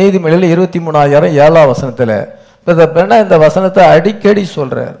 நீதிமொழியில் 23,000 வசனத்துல இந்த வசனத்தை அடிக்கடி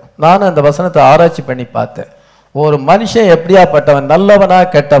சொல்றார். நானும் அந்த வசனத்தை ஆராய்ச்சி பண்ணி பார்த்தேன். ஒரு மனுஷன் எப்படியாப்பட்டவன், நல்லவனா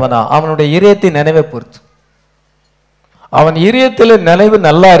கெட்டவனா, அவனுடைய இதயத்தின் நினைவை பொறுத்து. அவன் இதயத்தில் நினைவு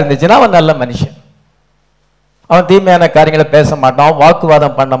நல்லா இருந்துச்சுன்னா அவன் நல்ல மனுஷன். அவன் தீமையான காரியங்களை பேச மாட்டான்,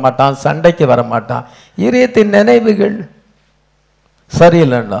 வாக்குவாதம் பண்ண மாட்டான், சண்டைக்கு வர மாட்டான். இதயத்தின் நினைவுகள்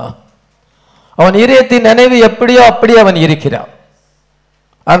சரியில்லைன்னா அவன் இதயத்தின் நினைவு எப்படியோ அப்படி அவன் இருக்கிறான்.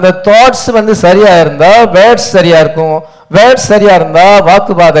 அந்த தாட்ஸ் சரியா இருந்தா வேர்ட்ஸ் சரியா இருக்கும், வேர்ட்ஸ் சரியா இருந்தா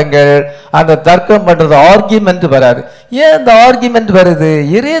வாக்குவாதங்கள், அந்த தர்க்கம் பண்றது ஆர்கியூமெண்ட் வராது. ஏன் அந்த ஆர்கியூமெண்ட் வருது?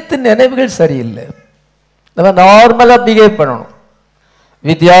 இதயத்தின் நினைவுகள் சரியில்லை. நம்ம நார்மலா பிஹேவ் பண்ணணும்,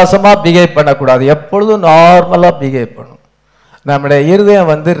 வித்தியாசமா பிஹேவ் பண்ணக்கூடாது, எப்பொழுதும் நார்மலா பிஹேவ் பண்ணணும். நம்முடைய இருதயம்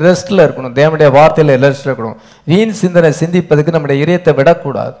ரெஸ்ட்ல இருக்கணும், தேவனுடைய வார்த்தையில ரெஸ்ட்ல இருக்கணும். வீண் சிந்தனை சிந்திப்பதுக்கு நம்முடைய இதயத்தை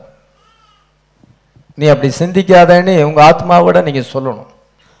விடக்கூடாது. நீ அப்படி சிந்திக்காதேன்னு உங்க ஆத்மாவோட நீங்க சொல்லணும்.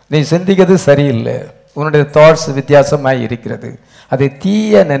 நீ சிந்திக்கிறது சரியில்லை, உன்னுடைய தாட்ஸ் வித்தியாசமாய் இருக்கிறது, அது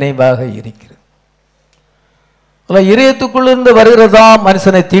தீய நினைவாக இருக்கிறது. இதயத்துக்குள்ளிருந்து வருகிறதா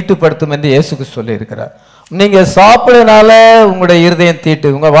மனுஷனை தீட்டுப்படுத்தும் என்று இயேசுக்கு சொல்லி இருக்கிறார். நீங்க சாப்பிடனால உங்களுடைய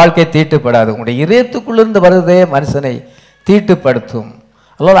இருதயம் உங்க வாழ்க்கை தீட்டுப்படாது, உங்களுடைய இதயத்துக்குள்ளிருந்து வருவதே மனுஷனை தீட்டுப்படுத்தும்.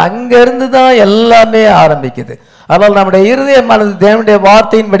 அதனால அங்கிருந்து தான் எல்லாமே ஆரம்பிக்குது. அதனால் நம்முடைய இருதயமானது தேவனுடைய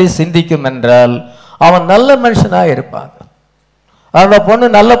வார்த்தையின்படி சிந்திக்கும் என்றால் அவன் நல்ல மனுஷனாக இருப்பாங்க. அந்த பொண்ணு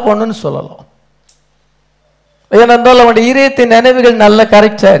நல்ல பொண்ணுன்னு சொல்லலாம். ஏனென்றால் அவனுடைய இதயத்தின் நினைவுகள் நல்ல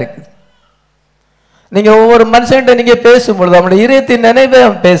கரெக்டா இருக்கு. நீங்க ஒவ்வொரு மனுஷன்கிட்ட நீங்க பேசும்பொழுது அவனுடைய இதயத்தின் நினைவை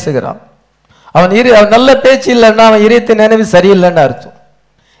அவன் பேசுகிறான். அவன் நல்ல பேச்சு இல்லைன்னா அவன் இதயத்தின் நினைவு சரியில்லைன்னு அர்த்தம்.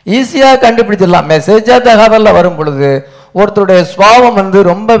 ஈஸியா கண்டுபிடிச்சிடலாம். மெசேஜா தகவல்ல வரும் பொழுது ஒருத்தருடைய சுபாவம்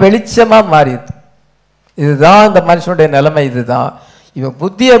ரொம்ப வெளிச்சமா மாறிடுது. இதுதான் இந்த மனுஷனுடைய நிலைமை, இதுதான் இவன்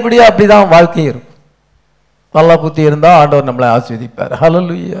புத்தி எப்படியோ அப்படிதான் வாழ்க்கை இருக்கும். நல்ல புத்தி இருந்தா ஆண்டவர் நம்மளை ஆசீர்வதிப்பார்.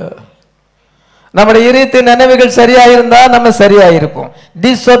 ஹல்லேலூயா. நம்முடைய இதயத்தின் நினைவுகள் சரியா இருந்தா நம்ம சரியா இருப்போம்.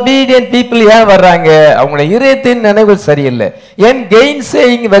 டிஸ்ஒபீடியன்ட் பீப்புள் ஏன் வர்றாங்க? அவங்களுடைய இதயத்தின் நினைவுகள் சரியில்லை. ஏன் கெயின்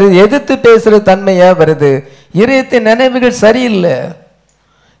சேயிங் வருது, எதிர்த்து பேசுற தன்மையா வருது? இதயத்தின் நினைவுகள் சரியில்லை.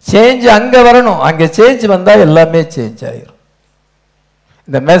 சேஞ்ச் அங்க வரணும், அங்க சேஞ்ச் வந்தா எல்லாமே சேஞ்ச் ஆயிரும்.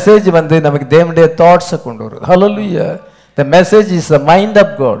 இந்த மெசேஜ் நமக்கு தேவனுடைய தாட்ஸை கொண்டு வருது. ஹல்லேலூயா. The message is the mind of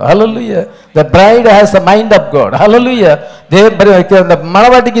God. Hallelujah. The bride has the mind of God. Hallelujah. அந்த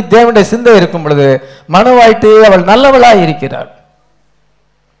மணவாட்டிக்கு தேவனுடைய சிந்தை இருக்கும் பொழுது மணவாட்டி அவள் நல்லவளாய் இருக்கிறாள்.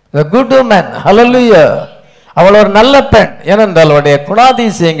 The good woman. Hallelujah. அவள் ஒரு நல்ல பெண். ஏனென்றால் அவளுடைய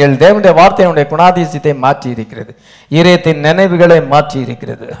குணாதிசயங்கள் தேவனுடைய வார்த்தையினுடைய குணாதிசயத்தை மாற்றி இருக்கிறது, இதயத்தின் நினைவுகளை மாற்றி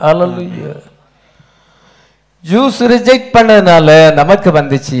இருக்கிறது. Hallelujah. ஜூஸ் ரிஜெக்ட் பண்ணதுனால நமக்கு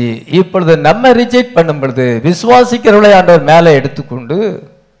வந்துச்சு. இப்பொழுது நம்ம ரிஜெக்ட் பண்ணும் பொழுது விசுவாசிக்கிறவளை ஆண்டவர் மேலே எடுத்துக்கொண்டு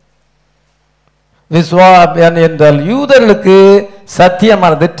என்றால் யூதர்களுக்கு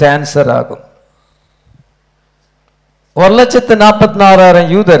சத்தியமானது டிரான்ஸ்ஃபர் ஆகும். 1,44,000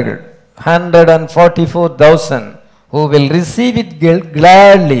 யூதர்கள், 144,000 who will receive it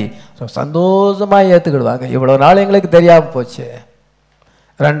gladly, சந்தோஷமா ஏத்துக்கிடுவாங்க. இவ்வளவு நாள் எங்களுக்கு தெரியாம போச்சு,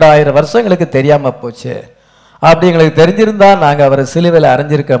 2000 வருஷங்களுக்கு தெரியாம போச்சு. அப்படி எங்களுக்கு தெரிஞ்சிருந்தா நாங்கள் அவரை சிலுவையில்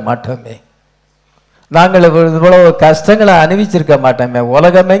அறைஞ்சிருக்க மாட்டோமே, நாங்கள் இவ்வளவு கஷ்டங்களை அனுபவிச்சிருக்க மாட்டோமே.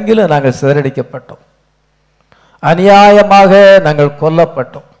 உலகமெங்கிலும் நாங்கள் சிதறடிக்கப்பட்டோம், அநியாயமாக நாங்கள்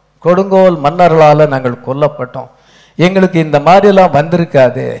கொல்லப்பட்டோம், கொடுங்கோல் மன்னர்களால் நாங்கள் கொல்லப்பட்டோம். எங்களுக்கு இந்த மாதிரிலாம்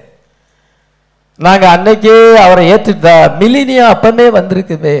வந்திருக்காது. நாங்கள் அன்னைக்கே அவரை ஏற்றுட்டா மில்லினியா அப்பமே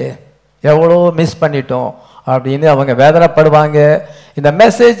வந்திருக்குமே, எவ்வளோ மிஸ் பண்ணிட்டோம் அப்படின்னு அவங்க வேதனைப்படுவாங்க. இந்த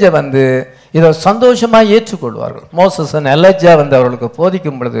மெசேஜை இதை சந்தோஷமாக ஏற்றுக்கொள்வார்கள். மோசஸ் எலஜா அவர்களுக்கு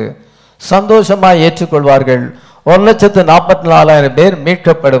போதிக்கும் பொழுது சந்தோஷமாக ஏற்றுக்கொள்வார்கள். 1,44,000 பேர்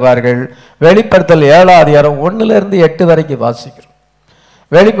மீட்கப்படுவார்கள். வெளிப்படுத்தல் 7ஆம் அதிகாரம் 1-8 வரைக்கும் வாசிக்கிறோம்.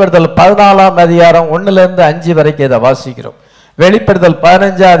 வெளிப்படுத்தல் 14ஆம் அதிகாரம் 1-5 வரைக்கும் இதை வாசிக்கிறோம். வெளிப்படுத்தல்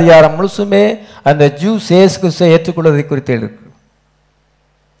 15ஆம் அதிகாரம் முழுசுமே அந்த ஜூஸ் இயேசு கிறிஸ்துவை ஏற்றுக்கொள்வதை குறித்து இருக்கு.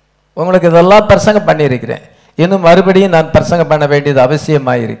 உங்களுக்கு இதெல்லாம் பிரசங்கம் பண்ணியிருக்கிறேன், இன்னும் மறுபடியும் நான் பிரசங்கம் பண்ண வேண்டியது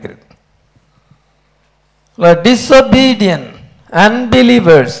அவசியமாக இருக்கிறது. disobedient,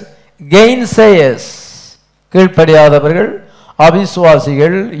 unbelievers, gainsayers, கீழ்ப்படியாதவர்கள்,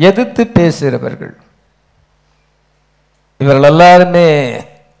 அவிசுவாசிகள், எதிர்த்து பேசுகிறவர்கள், இவர்கள் எல்லாருமே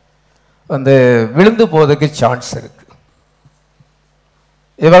விழுந்து போவதற்கு சான்ஸ் இருக்கு.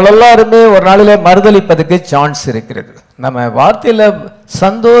 இவர்கள் எல்லாருமே ஒரு நாளிலே மறுதளிப்பதற்கு சான்ஸ் இருக்கிறது. நம்ம வார்த்தையில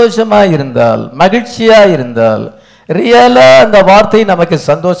சந்தோஷமா இருந்தால், மகிழ்ச்சியா இருந்தால், ரியலா அந்த வார்த்தை நமக்கு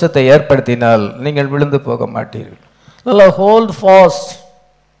சந்தோஷத்தை ஏற்படுத்தினால் நீங்கள் விழுந்து போக மாட்டீர்கள். நல்லா hold fast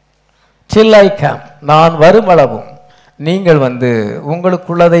till I come, நான் வருமளவும் நீங்கள்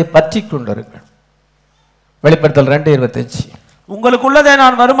உங்களுக்குள்ளதை பற்றி கொண்டிருங்கள். வெளிப்படுத்தல் 2:25, உங்களுக்குள்ளதை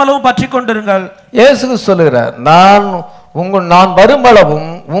நான் வருமளவும் பற்றி கொண்டிருங்கள். இயேசு சொல்லுகிறார், நான் வருமளவும்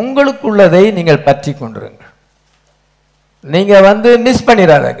உங்களுக்குள்ளதை நீங்கள் பற்றி கொண்டிருங்கள். நீங்க மிஸ்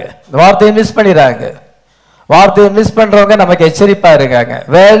பண்ணிடாதீங்க, வார்த்தையை மிஸ் பண்ணிடாங்க. வார்த்தையை மிஸ் பண்றவங்க நமக்கு எச்சரிப்பா இருக்காங்க,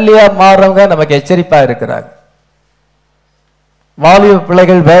 வேலையா மாறுறவங்க நமக்கு எச்சரிப்பா இருக்கிறாங்க. வாலிப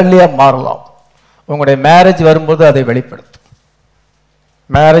பிள்ளைகள் வேலையா மாறலாம். உங்களுடைய மேரேஜ் வரும்போது அதை வெளிப்படுத்தும்.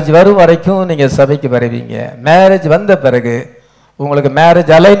 மேரேஜ் வரும் வரைக்கும் நீங்க சபைக்கு வருவீங்க. மேரேஜ் வந்த பிறகு உங்களுக்கு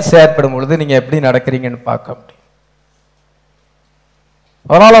மேரேஜ் அலைன்ஸ் ஏற்படும் பொழுது நீங்க எப்படி நடக்கிறீங்கன்னு பார்க்க முடியும்.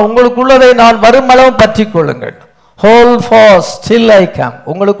 அதனால உங்களுக்குள்ளதை நான் வருமளவும் பற்றி கொள்ளுங்கள். Hold fast till I come,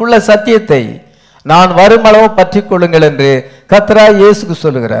 உங்களுக்குள்ள சத்தியத்தை நான் வருமளவு பற்றி கொள்ளுங்கள் என்று கர்த்தராகிய இயேசு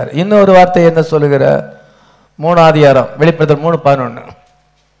சொல்லுகிறார். இன்னொரு வார்த்தை என்ன சொல்லுகிறார்? 3ஆம் அதிகாரம் வெளிப்படுத்தல் 3:11,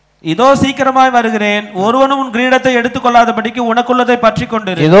 இதோ சீக்கிரமாய் வருகிறேன், ஒருவனும் உன் கிரீடத்தை எடுத்துக்கொள்ளாதபடிக்கு உனக்குள்ளதை பற்றி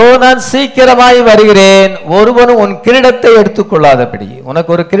கொண்டிரு. இதோ நான் சீக்கிரமாய் வருகிறேன், ஒருவனும் உன் கிரீடத்தை எடுத்துக்கொள்ளாதபடி.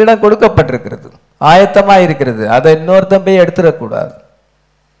 உனக்கு ஒரு கிரீடம் கொடுக்கப்பட்டிருக்கிறது, ஆயத்தமாய் இருக்கிறது. அதை இன்னொருத்தன் போய் எடுத்துடக்கூடாது.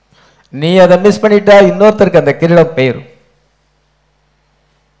 நீ அதை மிஸ் பண்ணிட்டா இன்னொருத்தருக்கு அந்த கிரீடம் பெயரும்.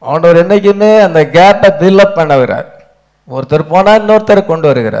 ஆண்டவர் என்னைக்குமே அந்த கேப்பை பில்அப் பண்ண வர்றார். ஒருத்தர் போனா இன்னொருத்தரை கொண்டு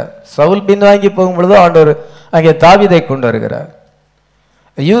வருகிறார். சவுல் பின்வாங்கி போகும் பொழுது ஆண்டவர் அங்கே தாவீதை கொண்டு வருகிறார்.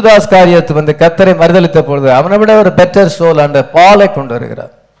 யூதாஸ் காரியத்து வந்து கர்த்தரை மறுதலித்த பொழுது அவனை விட ஒரு பெட்டர் சோல் அந்த பாலை கொண்டு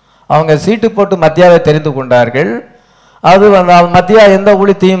வருகிறார். அவங்க சீட்டு போட்டு மத்தியாவை தெரிந்து கொண்டார்கள். அது வந்து மத்தியா எந்த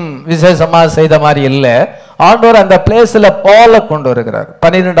ஊழியத்தையும் விசேஷமாக செய்த மாதிரி இல்லை. ஆண்டவர் அந்த பிளேஸில் பாலை கொண்டு வருகிறார்.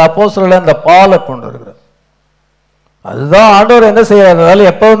 12 அப்போஸ்தலர்களை அந்த பாலை கொண்டு வருகிறார். அதுதான் ஆண்டவர் என்ன செய்யறாரு,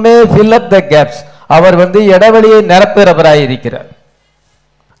 எப்பவுமே fill up the gaps. அவர் வந்து இடைவெளியை நிரப்புகிறவராய் இருக்கிறார்.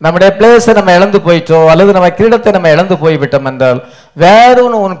 நம்முடைய பிளேஸை நம்ம இழந்து போயிட்டோம், அல்லது நம்ம கிரீடத்தை நம்ம இழந்து போய்விட்டோம் என்றால்,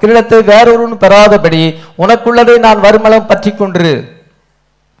 வேறொன்று உன் கிரீடத்தை வேறொரு பெறாதபடி உனக்குள்ளதை நான் வருமளம் பற்றி கொண்டு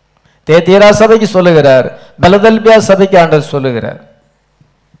தேத்தியரா சபைக்கு சொல்லுகிறார், பெலதெல்பியா சபைக்கு ஆண்டவர் சொல்லுகிறார்,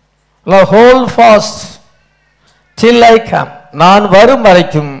 whole fast till I come. நான் வரும்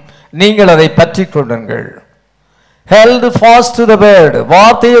வரைக்கும் நீங்கள் அதை பற்றி கொள்ளுங்கள். held fast to the word.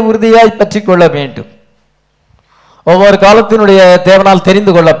 வார்த்தையை உறுதியாய் பற்றி கொள்ள வேண்டும். ஒவ்வொரு காலத்தினுடைய தேவனால்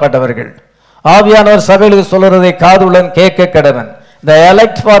தெரிந்து கொள்ளப்பட்டவர்கள். ஆவியானவர் சபைகளுக்கு சொல்றதை காதுடன் கேட்க கடவன். the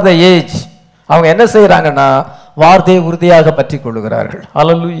elect for the age. அவங்க என்ன செய்யறாங்கன்னா வார்த்தையை உறுதியாக பற்றி கொள்ளுகிறார்கள்.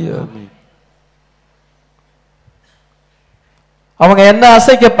 ஹல்லேலூயா. அவங்க என்ன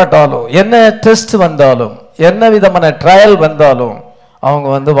அசைக்கப்பட்டாலும், என்ன டெஸ்ட் வந்தாலும், என்ன விதமான ட்ரையல் வந்தாலும் அவங்க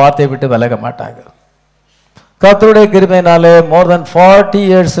வந்து வார்த்தையை விட்டு விலக மாட்டாங்க. கர்த்தருடைய கிருபையினாலே more than 40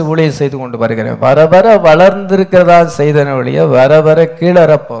 years ஊழியம் செய்து கொண்டு வருகிறேன். வர வர வளர்ந்திருக்கிறதா செய்தன வழிய வர வர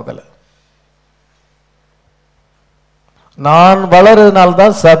கீழற போகல. நான்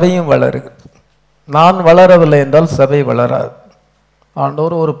வளருனால்தான் சபையும் வளருகிறது. நான் வளரவில்லை என்றால் சபை வளராது.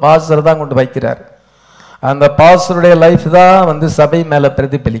 ஆண்டவர் ஒரு பாஸ்டர் தான் கொண்டு வைக்கிறார். அந்த பாஸ்டருடைய லைஃப் தான் வந்து சபை மேல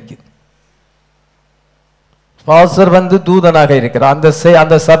பிரதிபலிக்குது. பாஸ்டர் வந்து தூதனாக இருக்கிறார்,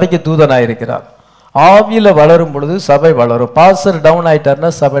 அந்த சபைக்கு தூதனாக இருக்கிறார். ஆவியில வளரும் பொழுது சபை வளரும். பாஸ்டர் டவுன் ஆயிட்டார்னா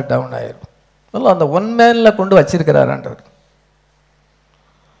சபை டவுன் ஆயிரும். அந்த ஒன்மேன்ல கொண்டு வச்சிருக்கிறார் ஆண்டவர்.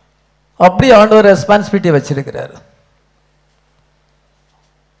 அப்படி ஆண்டவர் ரெஸ்பான்சிபிலிட்டி வச்சிருக்கிறார்.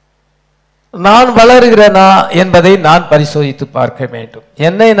 நான் வளருகிறேனா என்பதை நான் பரிசோதித்து பார்க்க வேண்டும்.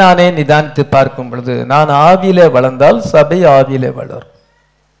 என்னை நானே நிதானித்து பார்க்கும் பொழுது நான் ஆவியிலே வளர்ந்தால் சபை ஆவியிலே வளரும்.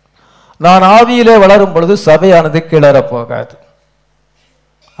 நான் ஆவியிலே வளரும் பொழுது சபையானது கிளற போகாது.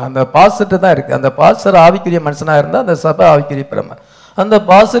 அந்த பாஸ்டர் தான் இருக்கு. அந்த பாஸ்டர் ஆவிக்குரிய மனுஷனா இருந்தா அந்த சபை ஆவிக்குரிய பிரம. அந்த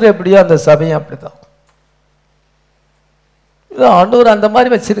பாஸ்டர் எப்படியோ அந்த சபையும் அப்படிதான். ஆண்டவர் அந்த மாதிரி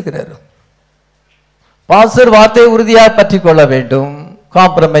வச்சிருக்கிறாரு. பாஸ்டர் வார்த்தையை உறுதியாக பற்றி கொள்ள வேண்டும்.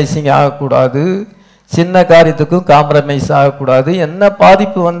 காம்ப்ரமைசிங் ஆகக்கூடாது. சின்ன காரியத்துக்கும் காம்ப்ரமைஸ் ஆகக்கூடாது. என்ன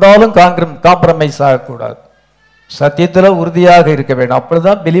பாதிப்பு வந்தாலும் காம்ப்ரமைஸ் ஆகக்கூடாது. சத்தியத்தில் உறுதியாக இருக்க வேண்டும்.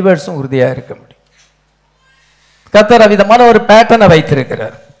 அப்படிதான் பிலீவர்ஸும் உறுதியாக இருக்க முடியும். கர்த்தர் விதமான ஒரு பேட்டர்னை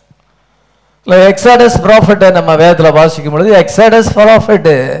வைத்திருக்கிறார். எக்ஸாடஸ் ப்ராஃபட் நம்ம வேதத்தில் வாசிக்கும் பொழுது எக்ஸாடஸ் ப்ராஃபட்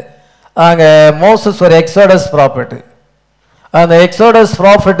அங்கே மோசஸ் ஒரு எக்ஸாடஸ் ப்ராஃபட். அந்த எக்ஸாடஸ்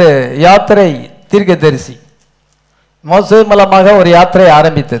ப்ராஃபட் யாத்திரை தீர்க்கதரிசி மோசே மூலமாக ஒரு யாத்திரை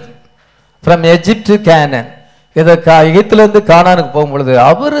ஆரம்பித்தது. From Egypt to Canaan. இதை எகிப்திலிருந்து கானானுக்கு போகும் பொழுது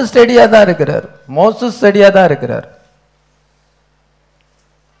அவர் ஸ்டடியாக தான் இருக்கிறார். மோசஸ் ஸ்டடியாக தான் இருக்கிறார்.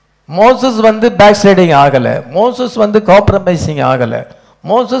 மோசஸ் வந்து பேக் ஸ்லைடிங் ஆகல. மோசஸ் வந்து காம்ப்ரமைசிங் ஆகல.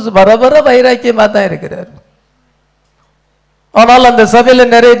 மோசஸ் வர வர வைராக்கியமா தான் இருக்கிறார். ஆனால் அந்த சபையில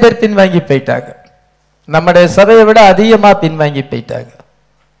நிறைய பேர் பின்வாங்கி போயிட்டாங்க. நம்முடைய சபையை விட அதிகமா பின்வாங்கி போயிட்டாங்க.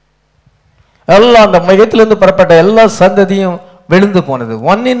 எல்லாம் அந்த மையத்திலிருந்து புறப்பட்ட எல்லா சந்ததியும் விழுந்து போனது.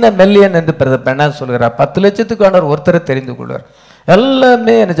 1 in a million என்று என்ன சொல்கிறார். 10 லட்சத்துக்கான ஒருத்தரை தெரிந்து கொள்வார்.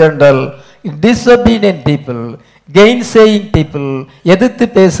 எல்லாமே என்ன சொன்னால் disobedient people, gainsaying people, எதிர்த்து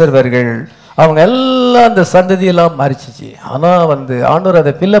பேசுறவர்கள், அவங்க எல்லாம் அந்த சந்ததியெல்லாம் மாறிச்சிச்சு. ஆனால் வந்து ஆண்டவர்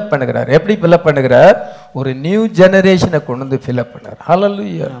அதை ஃபில்அப் பண்ணுகிறார். எப்படி ஃபில்அப் பண்ணுகிறார்? ஒரு நியூ ஜெனரேஷனை கொண்டு வந்து ஃபில்அப் பண்ணார்.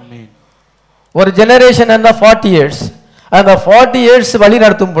 ஹல்லேலூயா. ஒரு ஜெனரேஷன் என்ன 40 years. அந்த 40 years வழி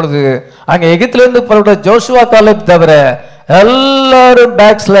நடத்தும் பொழுது அங்கே எகிப்திலிருந்து புறப்பட்ட ஜோஷுவா காலேப் தவிர எல்லாரும்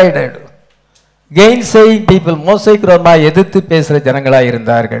backslided gainsaying people, மோசேக்கு ரொம்ப எதிர்த்து பேசுகிற ஜனங்களாக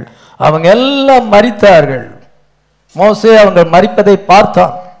இருந்தார்கள். அவங்க எல்லாம் மரித்தார்கள். மோசே அவங்க மரிப்பதை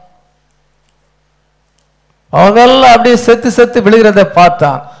பார்த்தான். அவங்க எல்லாம் அப்படியே செத்து செத்து விழுகிறத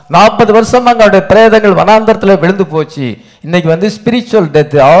பார்த்தான். 40 வருஷம் அவங்களுடைய பிரேதங்கள் வனாந்தரத்தில் விழுந்து போச்சு. இன்னைக்கு வந்து ஸ்பிரிச்சுவல்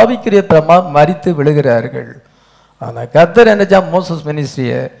டெத், ஆவிக்குரிய பிரமா மரித்து விழுகிறார்கள். ஆனால் கர்த்தர் என்னச்சா மோசஸ்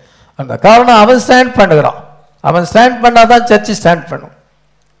மினிஸ்ட்ரியை அந்த காரணம் அவன் ஸ்டாண்ட் பண்ணுகிறான். அவன் ஸ்டாண்ட் பண்ணாதான் சர்ச்சு ஸ்டாண்ட் பண்ணும்.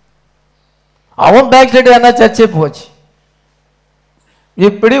 அவன் பேக் சைடு என்ன சர்ச்சே போச்சு.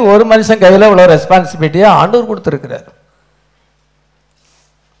 இப்படி ஒரு மனுஷன் கையில் இவ்வளோ ரெஸ்பான்சிபிலிட்டியை ஆண்டவர் கொடுத்துருக்கிறார்.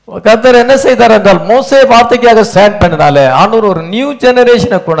 கர்த்தர் என்ன செய்தார் என்றால் மோசே வார்த்தைக்காக ஸ்டாண்ட் பண்ணினால ஆண்டவர் ஒரு நியூ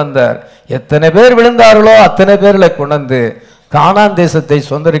ஜெனரேஷனை கொண்டார். எத்தனை பேர் விழுந்தார்களோ அத்தனை பேர்களை கொண்டு கானான் தேசத்தை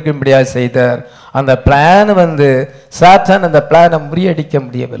சொந்தரிக்கும்படியாக செய்தார். அந்த பிளான் சாத்தான் அந்த பிளானை முறியடிக்க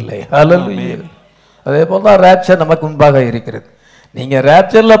முடியவில்லை. ஹல்லேலூயா. அதே போல தான் ரேப்சர் நமக்கு முன்பாக இருக்கிறது. நீங்க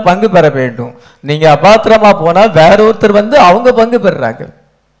ரேப்சர்ல பங்கு பெற வேண்டும். நீங்க அபாத்திரமா போனா வேற ஒருத்தர் அவங்க பங்கு பெறுறாங்க,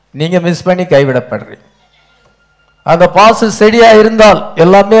 நீங்க மிஸ் பண்ணி கைவிடப்படுறீங்க. அந்த பாசு செடியா இருந்தால்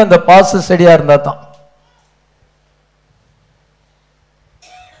எல்லாமே அந்த பாசு செடியா இருந்தா தான்.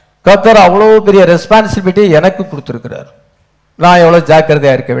 கர்த்தர் அவ்வளவு பெரிய ரெஸ்பான்சிபிலிட்டி எனக்கு கொடுத்திருக்கிறார். நான் எவ்வளவு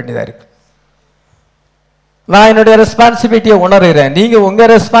ஜாக்கிரதையா இருக்க வேண்டியதா இருக்கு. நான் என்னுடைய ரெஸ்பான்சிபிலிட்டியை உணர்கிறேன். நீங்க உங்க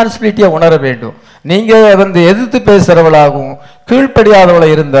ரெஸ்பான்சிபிலிட்டியை உணர வேண்டும். நீங்க எதிர்த்து பேசுறவளாகவும் கீழ்ப்படியாதவளை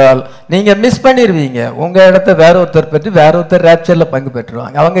இருந்தால் நீங்க மிஸ் பண்ணிடுவீங்க. உங்க இடத்த வேற ஒருத்தர் பெற்று வேற ஒருத்தர் ரேப்சர்ல பங்கு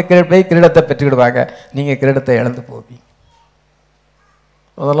பெற்றுவாங்க. அவங்க போய் கிரீடத்தை பெற்றுக்கிடுவாங்க, நீங்க கிரீடத்தை இழந்து போவீங்க.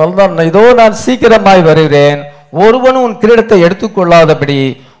 அதனால்தான் இதோ நான் சீக்கிரமாய் வருகிறேன், ஒருவனும் உன் கிரீடத்தை எடுத்துக்கொள்ளாதபடி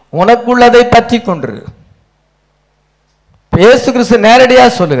உனக்குள்ளதை பற்றி கொண்டு. இயேசு கிறிஸ்து நேரடியா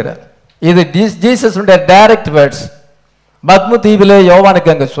சொல்லுகிறார். இது ஜீசஸ் டைரக்ட் வேர்ட்ஸ். பத்மு தீவிலே யோவானுக்கு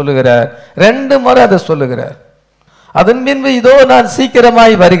அங்க சொல்லுகிறார், 2 முறை அதை சொல்லுகிறார். அதன் பின்பு இதோ நான்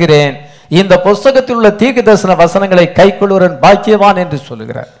சீக்கிரமாய் வருகிறேன், இந்த புஸ்தகத்தில் உள்ள தீர்க்க தரிசன வசனங்களை கைக்கொள்ளுவன் பாக்கியவான் என்று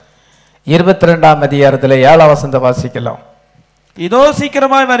சொல்லுகிறார். 22ஆம் அதிகாரத்தில் 7ஆம் வசனத்தை வாசிக்கலாம். இதோ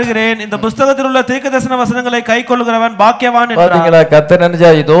சீக்கிரமாய் வருகிறேன், இந்த புஸ்தகத்தில் உள்ள தீர்க்க தரிசன வசனங்களை கைக்கொள்ளுகிறவன் பாக்கியவான் என்றார். கர்த்தர்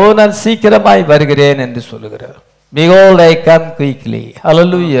நினைச்சா இதோ நான் சீக்கிரமாய் வருகிறேன் என்று சொல்லுகிறார். Behold, I come quickly.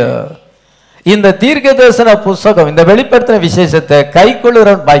 Hallelujah. இந்த தீர்க்க தரிசன புஸ்தகம், இந்த வெளிப்படுத்தின விசேஷத்தை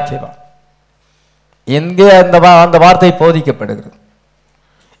கைக்கொள்ளுகிறவன் பாக்கியவான். எங்கே அந்த வார்த்தை போதிக்கப்படுகிறது.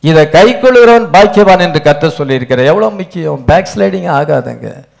 இதை கைக்கொள்ளுகிறவன் பாக்கியவான் என்று கர்த்தர் சொல்லி இருக்கிறார். எவ்வளவு முக்கியம். பேக் ஸ்லைடிங் ஆகாதங்க,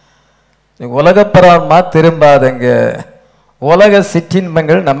 உலகப்பிரமா திரும்பாதங்க. உலக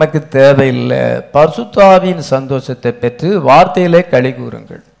சிற்றின்பங்கள் நமக்கு தேவையில்லை. பரிசுத்த ஆவியின் சந்தோஷத்தை பெற்று வார்த்தையிலே களி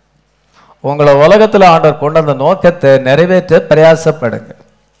கூறுங்கள். உங்களை உலகத்தில் ஆண்டவர் கொண்ட அந்த நோக்கத்தை நிறைவேற்ற பிரயாசப்படுங்க.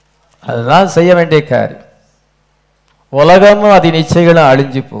 அதுதான் செய்ய வேண்டிய காரியம். உலகமும் அதன் இச்சைகளும்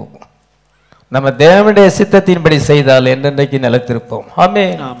அழிஞ்சு போகும். நம்ம தேவனுடைய சித்தத்தின்படி செய்தால் என்னென்றைக்கு நிலைத்திருப்போம்.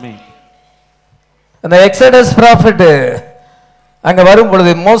 ஆமென். அந்த எக்ஸடஸ் ப்ராஃபிட் அங்க வரும்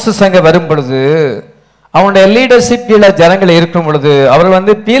பொழுது, மோசஸ் அங்க வரும் பொழுது, அவனுடைய லீடர்ஷிப் கீழே ஜனங்கள் இருக்கும் பொழுது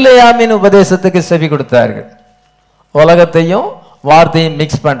அவர்கள் பீலையாமின் உபதேசத்துக்கு செவி கொடுத்தார்கள். உலகத்தையும் வார்த்தையும்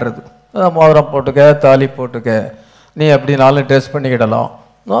மிக்ஸ் பண்றது. மோதிரம் போட்டுக்க, தாலி போட்டுக்க, நீ அப்படினாலும் ட்ரெஸ் பண்ணிக்கிடலாம்.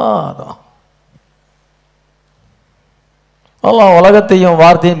 உலகத்தையும்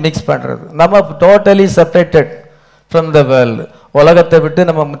வார்த்தையும் மிக்ஸ் பண்றது. நம்ம totally separated from the world. உலகத்தை விட்டு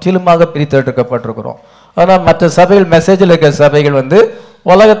நம்ம முற்றிலுமாக பிரித்தெடுக்கப்பட்டிருக்கிறோம். ஆனால் மற்ற சபைகள், மெசேஜில் இருக்கிற சபைகள்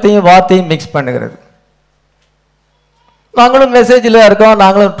உலகத்தையும் வார்த்தையும் மிக்ஸ் பண்ணுகிறது. நாங்களும் மெசேஜில் இருக்கோம்,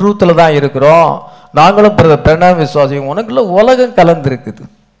 நாங்களும் ட்ரூத்தில் தான் இருக்கிறோம், நாங்களும் பிரணாம விசுவாசிக்கும். உனக்குள்ள உலகம் கலந்துருக்குது,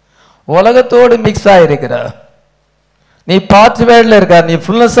 உலகத்தோடு மிக்ஸ் ஆகிருக்கிற. நீ பார்ட் வேர்டில் இருக்க, நீ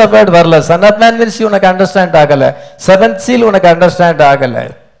ஃபுல்னஸ் ஆஃப் வேர்ட் வரல. சன் ஆஃப் மேன் மினிஸ்ட்ரி உனக்கு அண்டர்ஸ்டாண்ட் ஆகலை, 7th seal உனக்கு அண்டர்ஸ்டாண்ட் ஆகலை.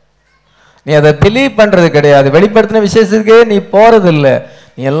 நீ அதை பிலீவ் பண்றது கிடையாது. வெளிப்படுத்தின விசேஷத்துக்கே நீ போறது இல்லை.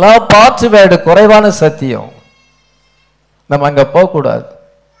 நீ எல்லா பார்ட் வேர்டு குறைவான சத்தியம். நம்ம அங்க போகக்கூடாது.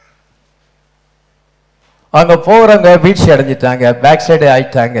 அங்க போறவங்க வீழ்ச்சி அடைஞ்சிட்டாங்க, பேக் சைடு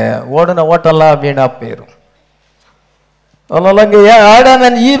ஆயிட்டாங்க, ஓடுன ஓட்டெல்லாம் வீணா போயிடும். அதனால அங்க ஆடம்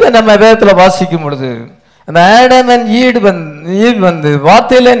அண்ட் ஈவ் நம்ம வேதத்துல வாசிக்கும் பொழுது, அந்த ஆடம் அண்ட் ஈவ்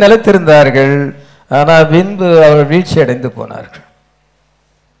வார்த்தையிலே நிலைத்திருந்தார்கள். ஆனா பின்பு அவர்கள் வீழ்ச்சி அடைந்து போனார்கள்.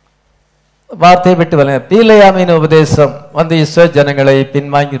 வார்த்தையை விட்டு பீலையாமின் உபதேசம் இஸ்ரவேல் ஜனங்களை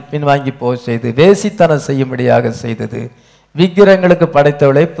பின்வாங்கி போக செய்து வேசித்தனம் செய்யும்படியாக செய்தது. விக்கிரங்களுக்கு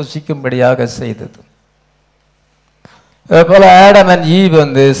படைத்தவளை புசிக்கும்படியாக செய்தது. போல ஆடம் அண்ட் ஈவ்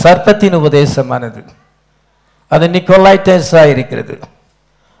சர்ப்பத்தின் உபதேசமானது. அது நிக்கோலாய்டஸா இருக்கிறது.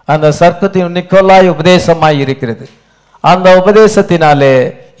 அந்த சர்ப்பத்தின் நிக்கோலாய் உபதேசமாய் இருக்கிறது. அந்த உபதேசத்தினாலே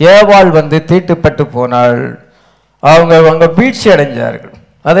ஏவாள் தீட்டுப்பட்டு போனாள். அவங்க வீழ்ச்சி அடைஞ்சார்கள்.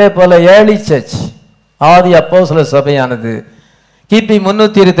 அதே போல ஏர்லி சர்ச், ஆதி அப்போஸ்தலர் சபையானது கிபி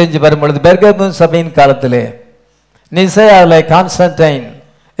 325 வரும்பொழுது பெர்கமு சபையின் காலத்திலே நிசையாவிலே கான்ஸ்டன்டைன்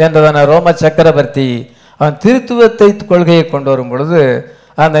என்றதான ரோம சக்கரவர்த்தி அவன் திருத்துவத்தை கொள்கையை கொண்டு வரும் பொழுது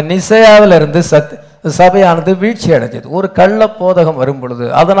அந்த நிசையாவில் இருந்து சபையானது வீழ்ச்சி அடைஞ்சது. ஒரு கள்ள போதகம் வரும் பொழுது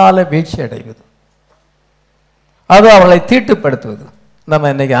அதனால வீழ்ச்சி அடைவது, அது அவளை தீட்டுப்படுத்துவது. நம்ம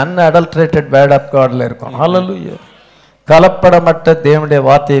இன்னைக்கு அன்அடல்ட்ரேட்டட் வேர்ட் ஆஃப் காட்ல இருக்கோம். ஹல்லேலூயா. கலப்படமற்ற தேவனுடைய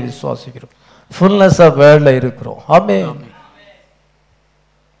வார்த்தையை விசுவாசிக்கிறோம். ஃபுல்னஸ் ஆஃப் வேர்ட்ல இருக்கிறோம். ஆமென்.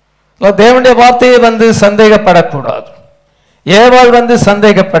 தேவனுடைய வார்த்தையை சந்தேகப்படக்கூடாது. ஏவாள்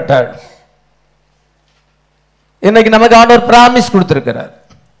சந்தேகப்பட்டாள். இன்னைக்கு நமக்கு ஆண்டவர் பிராமிஸ் கொடுத்திருக்கிறார்.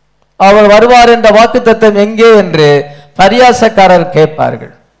 அவர் வருவார் என்ற வாக்குத்தத்தம் எங்கே என்று பரியாசக்காரர்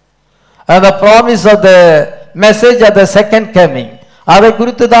கேட்பார்கள். அந்த promise of the message of the second coming, அதை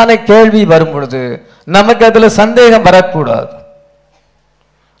குறித்து தானே கேள்வி வரும் பொழுது நமக்கு அதுல சந்தேகம் வரக்கூடாது.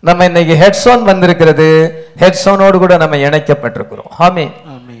 நம்ம இன்னைக்கு ஹெட்ஸோன் வந்திருக்கிறது, ஹெட்ஸோனோடு கூட நம்ம இணைக்கப்பட்டிருக்கிறோம். ஆமென்.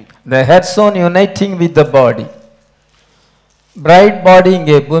 the headstone uniting with the body, bride body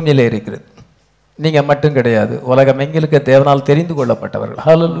இங்கே பூமியில இருக்கிறது. நீங்க மட்டும் கிடையாது, உலகம் எங்கிலுக்கு தேவனால் தெரிந்து கொள்ளப்பட்டவர்கள்.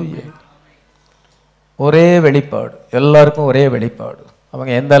 ஹல்லேலூயா. ஒரே வெளிப்பாடு, எல்லாருக்கும் ஒரே வெளிப்பாடு.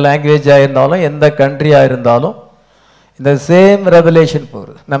 அவங்க எந்த லாங்குவேஜா இருந்தாலும் எந்த கண்ட்ரியா இருந்தாலும் இந்த சேம் ரெவலேஷன்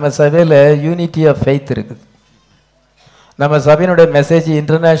போகுது. நம்ம சபையில் யூனிட்டி ஆஃப் ஃபெய்த் இருக்குது. நம்ம சபையினுடைய மெசேஜ்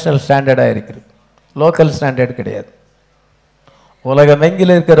இன்டர்நேஷ்னல் ஸ்டாண்டர்டாக இருக்குது, லோக்கல் ஸ்டாண்டர்ட் கிடையாது. உலகம்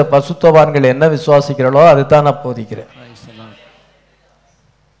எங்கில் இருக்கிற பசுத்தவான்கள் என்ன விசுவாசிக்கிறாளோ அதுதான் நான் போதிக்கிறேன்.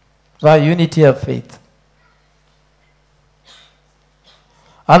 யூனிட்டி ஆஃப் ஃபெய்த்,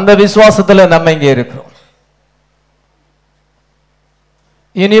 அந்த விசுவாசத்தில் நம்ம இங்கே இருக்கிறோம்.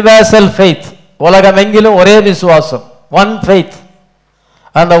 யூனிவர்சல் ஃபெய்த், உலகம் எங்கிலும் ஒரே விசுவாசம், ஒன் ஃபெய்த்.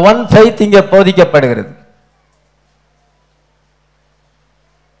 அந்த ஒன் ஃபெய்த் இங்கே போதிக்கப்படுகிறது.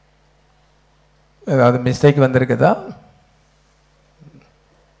 ஏதாவது மிஸ்டேக் வந்திருக்குதா?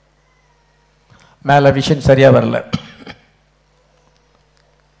 மேல விஷன் சரியா வரல.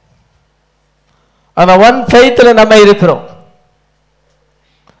 அந்த ஒன் ஃபெய்த்ல நம்ம இருக்கிறோம்.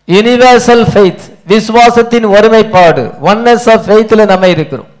 யுனிவர்சல் ஃபெய்த், விசுவாசத்தின் ஒருமைப்பாடு, ஒன்னஸ் ஆஃப் ஃபெய்த்ல நம்ம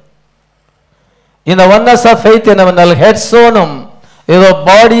இருக்கிறோம். இந்த ஒன்னஸ் ஆஃப் ஃபெய்த் என்னவென்றால் ஹெட்ஸோனும் ஏதோ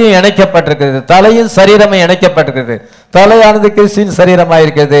பாடியும் இணைக்கப்பட்டிருக்கிறது, தலையும் சரீரமும் இணைக்கப்பட்டிருக்கிறது. தலையானது கிறிஸ்துவின் சரீரமாக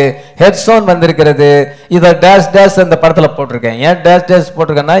இருக்கிறது, ஹெட்ஸோன் வந்திருக்கிறது. இதை டேஷ் டேஷ் அந்த படத்தில் போட்டிருக்கேன். ஏன் டேஷ் டேஷ்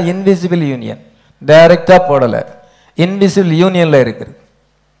போட்டிருக்கேன்னா இன்விசிபிள் யூனியன், டைரக்டா போடல, இன்விசிபிள் யூனியன்ல இருக்குது.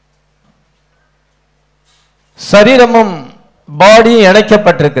 சரீரமும் பாடியும்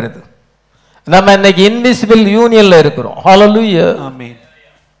இணைக்கப்பட்டிருக்கிறது. நம்ம இன்னைக்கு இன்விசிபிள் யூனியன்ல இருக்கிறோம். ஹல்லேலூயா. ஆமென்.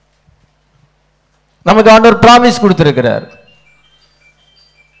 நமக்கு ஆண்டவர் பிராமிஸ் கொடுத்திருக்கிறார்.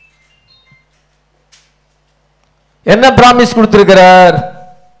 என்ன பிராமிஸ் கொடுத்திருக்கிறார்?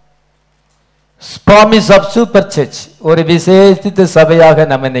 பிராமிஸ் ஆஃப் சூப்பர் சர்ச், ஒரு விசேஷித்த சபையாக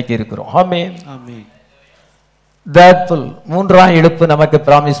நம்ம இன்னைக்கு இருக்கிறோம். ஆமென். ஆமென். தட்ஃபுல், மூன்றாம் இழுப்பு நமக்கு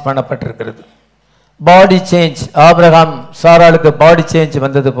பிராமிஸ் பண்ணப்பட்டிருக்கிறது. பாடி சேஞ்ச், ஆபிரகாம் சாராளுக்கு பாடி சேஞ்ச்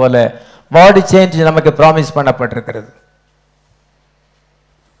வந்தது போல பாடி சேஞ்ச் நமக்கு பிராமிஸ் பண்ணப்பட்டிருக்கிறது.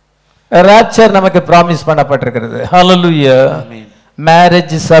 ராப்சர் நமக்கு பிராமிஸ் பண்ணப்பட்டிருக்கிறது. ஹல்லேலூயா.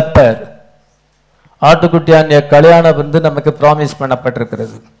 மேரேஜ் சப்பர், ஆட்டுக்குட்டியானிய கல்யாண விருந்து நமக்கு பிராமிஸ்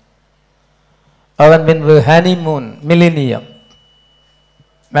பண்ணப்பட்டிருக்கிறது. அதன் பின்பு ஹனிமூன், மில்லினியம்,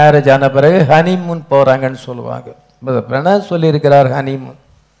 மேரேஜ் ஆன பிறகு ஹனிமூன் போறாங்கன்னு சொல்லுவாங்க. சொல்லி இருக்கிறார் ஹனிமூன்.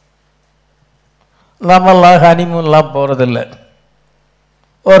 நம்மெல்லாம் ஹனிமூன்லாம் போறதில்லை.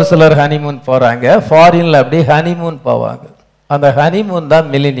 ஒரு சிலர் ஹனிமூன் போறாங்க, ஃபாரின்ல அப்படி ஹனிமூன் போவாங்க. அந்த ஹனிமூன் தான்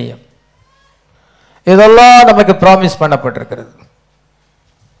மில்லினியம். இதெல்லாம் நமக்கு ப்ராமிஸ் பண்ணப்பட்டிருக்கிறது.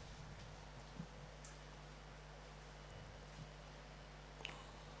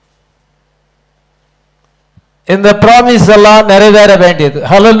 இந்த ப்ராமிஸ் எல்லாம் நிறைவேற வேண்டியது.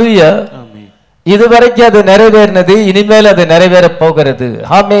 ஹல்லேலூயா. இதுவரைக்கும் அது நிறைவேறினது, இனிமேல் அது நிறைவேற போகிறது.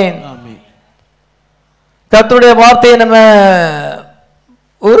 ஆமென். கர்த்தருடைய வார்த்தையை நம்ம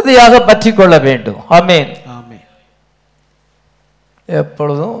உறுதியாக பற்றி கொள்ள வேண்டும். ஆமென்.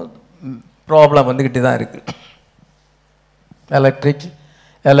 எப்பொழுதும் ப்ராப்ளம் வந்துக்கிட்டு தான் இருக்கு.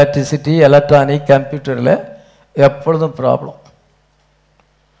 எலக்ட்ரிசிட்டி, எலக்ட்ரானிக், கம்ப்யூட்டரில் எப்பொழுதும் ப்ராப்ளம்.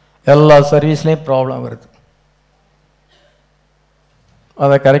 எல்லா சர்வீஸ்லையும் ப்ராப்ளம் வருது.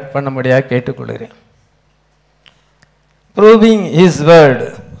 அதை கரெக்ட் பண்ண முடியாது கேட்டுக்கொள்கிறேன். ப்ரூவிங் ஹிஸ் வேர்டு,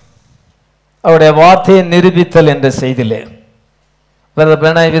 அவருடைய வார்த்தையை நிரூபித்தல் என்ற செய்தியிலே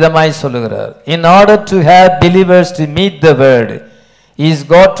விதமாய் சொல்லுகிறார். In order to have believers to meet the word, is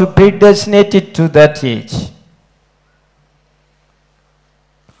God to predestinate it to that age.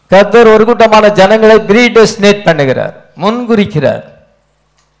 கர்த்தர் ஒரு கூட்டமான ஜனங்களை predestinate பண்ணுகிறார், முன்குறிக்கிறார்.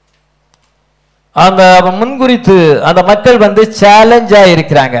 அந்த முன்குறித்து அந்த மக்கள் சேலஞ்சா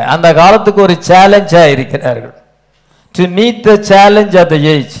இருக்கிறாங்க, அந்த காலத்துக்கு ஒரு சேலஞ்சா இருக்கிறார்கள். To meet the challenge of the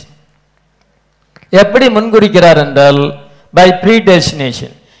age. எப்படி முன்குறிக்கிறார் என்றால் by predestination.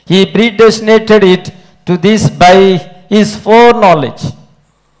 He predestinated it to this by his foreknowledge.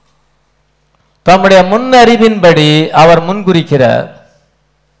 தம்முடைய முன் அறிவின்படி அவர் முன்குறிக்கிறார்.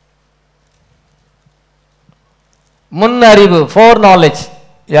 முன் அறிவு, foreknowledge.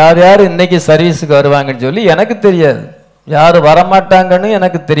 யார் யார் இன்னைக்கு சர்வீஸுக்கு வருவாங்கன்னு சொல்லி எனக்கு தெரியாது.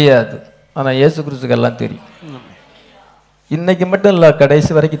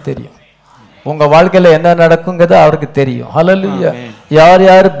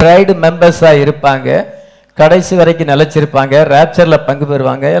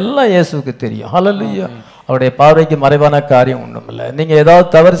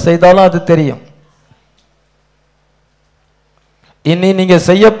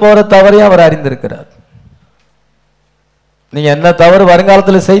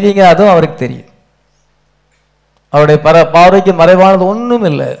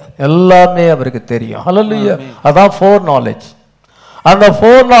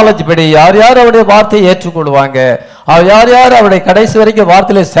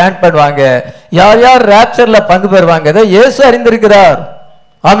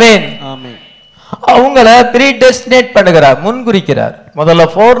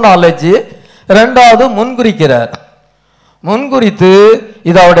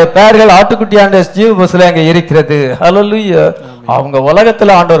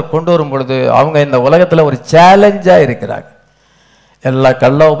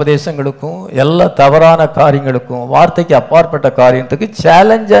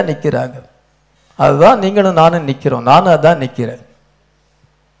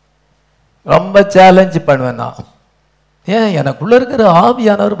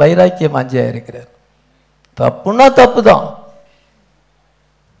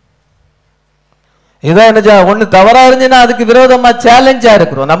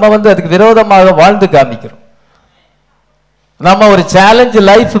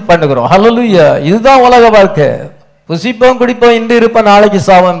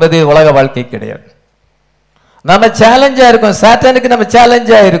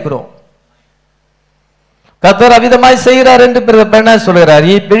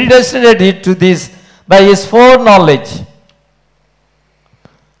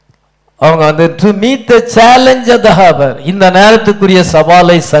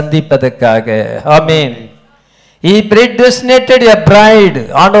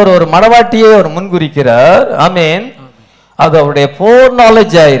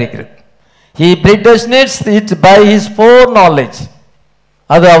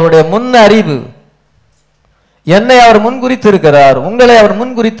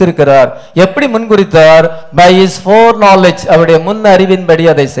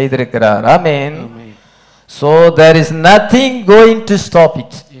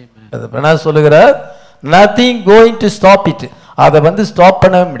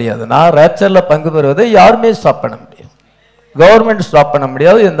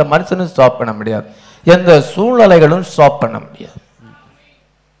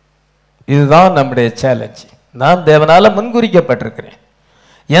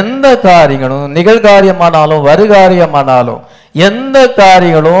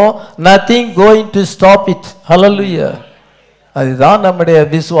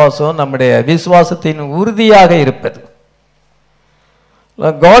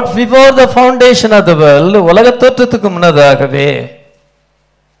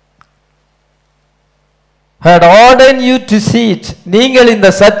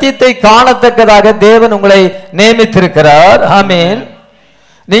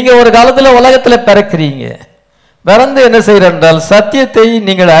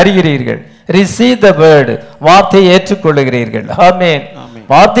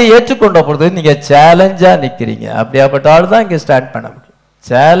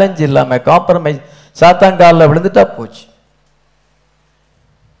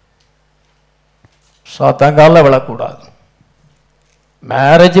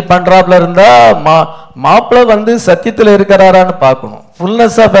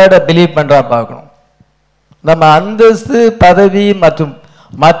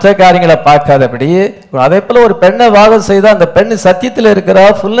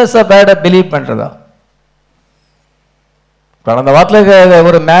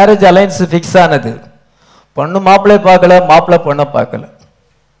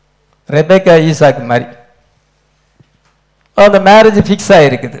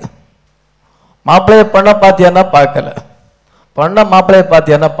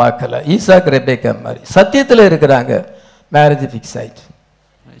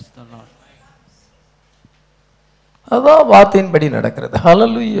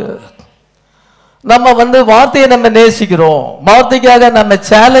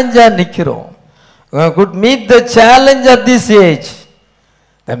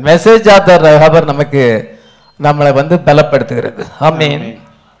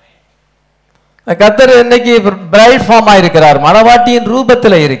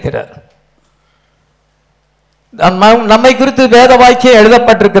 நம்மை குறித்து வேத வாக்கியம்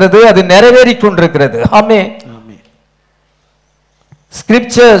எழுதப்பட்டிருக்கிறது, அது நிறைவேறிக் கொண்டிருக்கிறது. ஆமென்.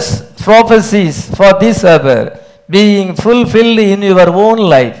 Scriptures, prophecies for this hour being fulfilled in your own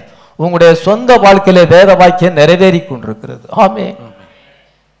life. உங்களுடைய சொந்த வாழ்க்கையிலே வேத வாக்கியம் நிறைவேறிக் கொண்டிருக்கிறது. ஆமென்.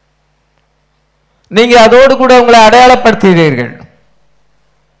 நீங்க அதோடு கூட உங்களை அடையாளப்படுத்துகிறீர்கள்.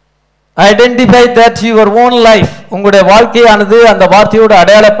 Identify that your own life. உங்களுடைய வாழ்க்கையானது அந்த வார்த்தையோடு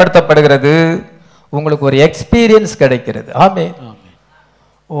அடையாளப்படுத்தப்படுகிறது. உங்களுக்கு ஒரு எக்ஸ்பீரியன்ஸ் கிடைக்கிறது. ஆமென்.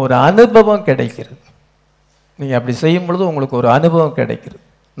 ஒரு அனுபவம் கிடைக்கிறது. நீங்க அப்படி செய்யும் பொழுது உங்களுக்கு ஒரு அனுபவம் கிடைக்கிறது.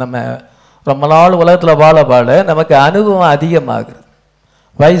 நம்ம ரொம்ப நாள் உலகத்தில் வாழ வாழ நமக்கு அனுபவம் அதிகமாகிறது.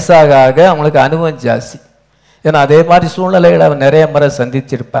 வயசாக ஆக அவங்களுக்கு அனுபவம் ஜாஸ்தி. ஏன்னா அதே மாதிரி சூழ்நிலைகளை அவன் நிறைய முறை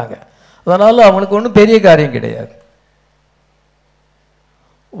சந்திச்சிருப்பாங்க. அதனால அவனுக்கு ஒன்றும் பெரிய காரியம் கிடையாது.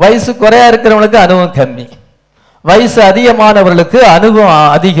 வயசு குறையா இருக்கிறவங்களுக்கு அனுபவம் கம்மி, வயசு அதிகமானவர்களுக்கு அனுபவம்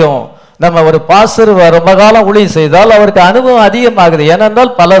அதிகம். நம்ம ஒரு பாஸ்டர் ரொம்ப காலம் ஊழியம் செய்தால் அவருக்கு அனுபவம் அதிகமாகுது.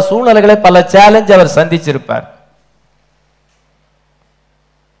 ஏனென்றால் பல சூழ்நிலைகளை பல சேலஞ்ச் அவர் சந்திச்சிருப்பார்.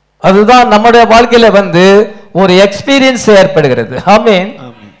 அதுதான் நம்முடைய வாழ்க்கையில ஒரு எக்ஸ்பீரியன்ஸ் ஏற்படுகிறது. ஆமென்.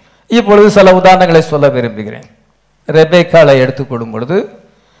 இப்பொழுது சில உதாரணங்களை சொல்ல விரும்புகிறேன். ரெபேக்காளை எடுத்துக்கொள்ளும் பொழுது,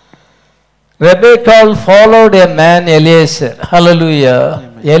 ரெபேக்காள் followed a man Eliezer. Hallelujah.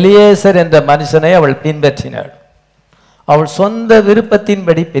 Eliezer என்ற மனுஷனை அவள் பின்பற்றினாள். அவள் சொந்த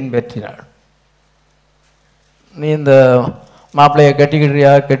விருப்பத்தின்படி பின்பற்றினாள். நீ இந்த மாப்பிள்ளைய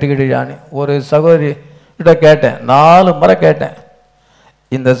கட்டிக்கிறியான்னு ஒரு சகோதரி கிட்ட கேட்டேன். 4 முறை கேட்டேன்.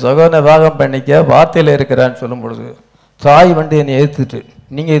 இந்த சகோதரனை விவாகம் பண்ணிக்க வார்த்தையில் இருக்கிறான்னு சொல்லும் பொழுது தாய் என்னை ஏற்றுட்டு,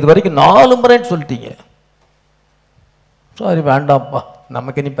 நீங்கள் இது வரைக்கும் 4 முறைன்னு சொல்லிட்டீங்க. சாரி, வேண்டாம்ப்பா,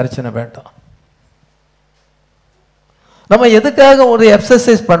 நமக்கு இனி பிரச்சனை வேண்டாம். நம்ம எதுக்காக ஒரு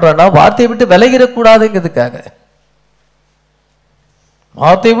எக்ஸசைஸ் பண்றோம்னா வார்த்தையை விட்டு விலகிடக்கூடாதுங்கிறதுக்காக.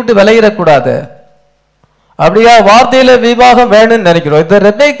 வார்த்தையை விட்டு விலகிடக்கூடாது. அப்படியா வார்த்தையில விவாகம் வேணும்னு நினைக்கிறோம். இந்த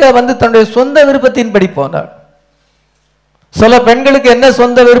ரெபேக்கா தன்னுடைய சொந்த விருப்பத்தின்படி போனாள். சில பெண்களுக்கு என்ன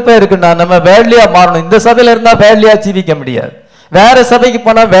சொந்த விருப்பம் இருக்குன்னா, நம்ம வேலையா மாறணும். இந்த சபையில இருந்தா வேலையா ஜீவிக்க முடியாது, வேற சபைக்கு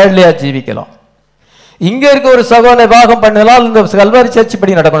போனா வேலையா ஜீவிக்கலாம். இங்க இருக்க ஒரு சகோதரனை விவாகம் பண்ணலாம், இந்த கல்வாரி சர்ச்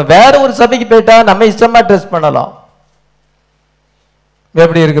படி நடக்கணும். வேற ஒரு சபைக்கு போயிட்டா நம்ம இஷ்டமா ட்ரெஸ் பண்ணலாம்.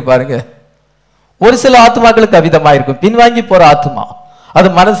 எப்படி இருக்கு பாருங்க. ஒரு சில ஆத்மாக்களுக்கு அவிதமா இருக்கும், பின்வாங்கி போற ஆத்மா, அது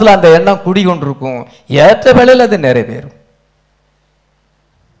மனசுல அந்த எண்ணம் குடிகொண்டிருக்கும். ஏற்ற வேளையில் அது நிறைவேறும்.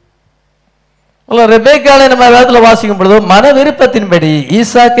 ரெபேக்காளை நம்ம வேதத்துல வாசிக்கும் பொழுது மன விருப்பத்தின்படி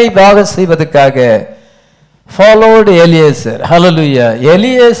ஈசாக்கை விவாகம் செய்வதற்காக followed Eliezer. Hallelujah.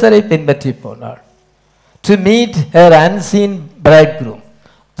 எலியேசரை பின்பற்றி போனாள். to meet her unseen bridegroom.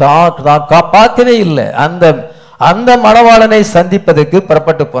 பார்க்கவே இல்லை அந்த மணவாளனை சந்திப்பதற்கு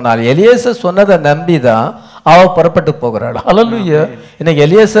புறப்பட்டு போனாள். எலியேசர் சொன்னதை நம்பிதான் அவ புறப்பட்டு போகிறாள். ஹல்லேலூயா. இன்னைக்கு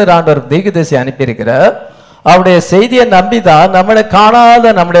எலியேசர் ஆண்டவர் தீர்க்கதரிசி அனுப்பியிருக்கிறார். அவருடைய செய்தியை நம்பிதான் நம்மளை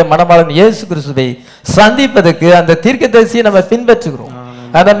காணாத நம்முடைய மணவாளன் இயேசு கிறிஸ்துவை சந்திப்பதற்கு அந்த தீர்க்கதரிசியை நம்ம பின்பற்றுகிறோம்,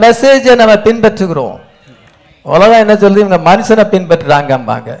 அந்த மெசேஜை நம்ம பின்பற்றுகிறோம். உலகம் என்ன சொல்லுது, இவங்க மனுஷனை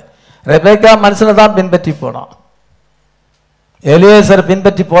பின்பற்றுறாங்கம்பாங்க. ரெபேக்கா மனுஷனை தான் பின்பற்றி போனான். எலியேசர்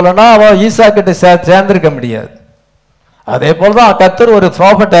பின்பற்றி போலன்னா அவன் ஈசா கிட்ட சேர்ந்திருக்க முடியாது. அதே போலதான் கர்த்தர் ஒரு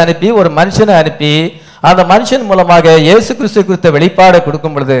ப்ராஃபட் அனுப்பி, ஒரு மனுஷனை அனுப்பி, அந்த மனுஷன் மூலமாக இயேசு கிறிஸ்து குறித்த வெளிப்பாடை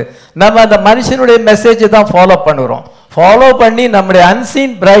கொடுக்கும் பொழுது நம்ம அந்த மனுஷனுடைய மெசேஜை தான் ஃபாலோ பண்ணுறோம். ஃபாலோ பண்ணி நம்முடைய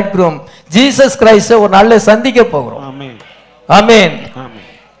அன்சீன் பிரைட் க்ரூம் ஜீசஸ் கிரைஸ்ட ஒரு நாள்ல சந்திக்க போகிறோம். ஆமென்.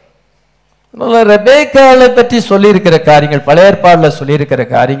 ரெபேக்காளை பற்றி சொல்லியிருக்கிற காரியங்கள், பழைய ஏற்பாடுல சொல்லியிருக்கிற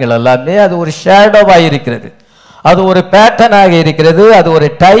காரியங்கள் எல்லாமே அது ஒரு ஷேடோவா இருக்கிறது, அது ஒரு பேட்டர்னாக இருக்கிறது, அது ஒரு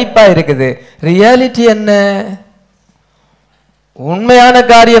டைப்பா இருக்குது. ரியாலிட்டி என்ன, உண்மையான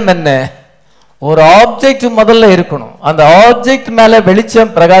காரியம் என்ன? ஒரு ஆப்ஜெக்ட் முதல்ல இருக்கணும். அந்த ஆப்ஜெக்ட் மேல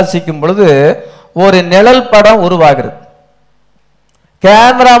வெளிச்சம் பிரகாசிக்கும் பொழுது ஒரு நிழல் படம் உருவாகிறது.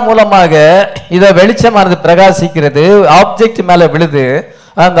 கேமரா மூலமாக இத வெளிச்சமானது பிரகாசிக்கிறது, ஆப்ஜெக்ட் மேல விழுது,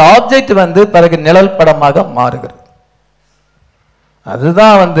 அந்த ஆப்ஜெக்ட் பிறகு நிழல் படமாக மாறுகிறது.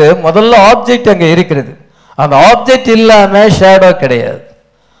 அதுதான் முதல்ல ஆப்ஜெக்ட் அங்க இருக்கிறது. அந்த ஆப்ஜெக்ட் இல்லாம ஷேடோ கிடையாது.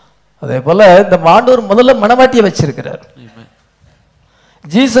 அதே போல இந்த ஆண்டவர் முதல்ல மணவாட்டியை வச்சிருக்கிறார்.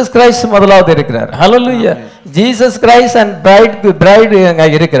 ஜீசஸ் கிரைஸ்ட் முதலாவது இருக்கிறார். ஹல்லேலூயா. ஜீசஸ் கிரைஸ்ட் அண்ட் பிரைட் அங்க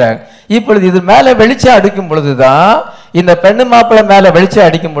இருக்கிறார். இப்பொழுது இது மேல வெளிச்சம் அடிக்கும் பொழுதுதான், இந்த பெண்ணு மாப்பிள்ளை மேல வெளிச்சம்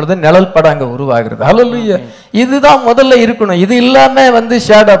அடிக்கும் பொழுது நிழல் படம் அங்க உருவாகிறது. ஹல்லேலூயா. இதுதான் முதல்ல இருக்கணும். இது இல்லாம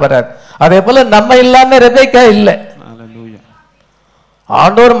ஷேடோ வராது. அதே போல நம்ம இல்லாம ரெபேக்கா இல்லை.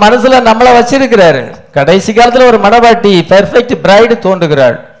 ஆண்டவர் மனசுல நம்மளை வச்சிருக்கிறாரு. கடைசி காலத்துல ஒரு மணவாட்டி பெர்ஃபெக்ட் பிரைடு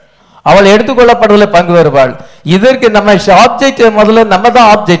தோன்றுகிறாள். அவள் எடுத்துக்கொள்ளப்படுவதில் பங்கு வருவாள். இதற்கு நம்ம ஆப்ஜெக்ட் முதல்ல நம்ம தான்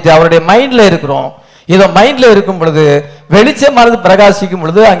ஆப்ஜெக்ட், அவருடைய மைண்ட்ல இருக்கிறோம். இதை மைண்ட்ல இருக்கும் பொழுது வெளிச்சமானது பிரகாசிக்கும்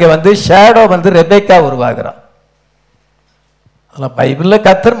பொழுது அங்க ஷேடோ ரெபேக்கா உருவாகிறான். ஆனால் பைபிளில்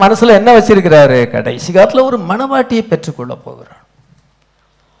கர்த்தர் மனசுல என்ன வச்சிருக்கிறாரு? கடைசி காலத்தில் ஒரு மணவாட்டியை பெற்றுக்கொள்ள போகிறார்.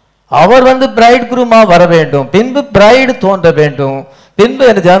 அவர் பிரைட் குரூமா வர வேண்டும், பின்பு பிரைடு தோன்ற வேண்டும், பின்பு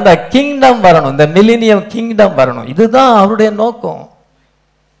அந்த கிங்டம் வரணும், இந்த மில்லினியம் கிங்டம் வரணும். இதுதான் அவருடைய நோக்கம்.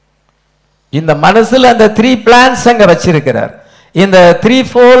 இந்த மனசுல அந்த 3 பிளான்ஸ் அங்க வச்சிருக்கிறார். இந்த 3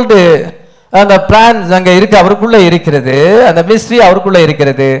 ஃபோல்டு அந்த பிளான்ஸ் அங்க இருக்கு, அவருக்குள்ள இருக்கிறது. அந்த மிஸ்ட்ரி அவருக்குள்ள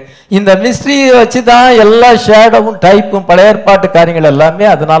இருக்கிறது. இந்த மிஸ்ட்ரியை வச்சுதான் எல்லா ஷேடோவும் டைப்பும் பழைய ஏற்பாட்டு காரியங்கள் எல்லாமே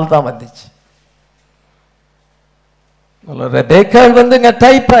அதனால தான் வந்துச்சு. ரெபேக்காள் இங்க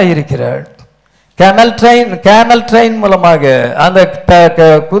டைப்பா இருக்கிறாள். கேமல் ட்ரெயின் மூலமாக, அந்த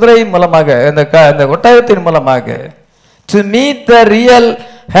குதிரை மூலமாக, அந்த ஒட்டகத்தின் மூலமாக, to meet the real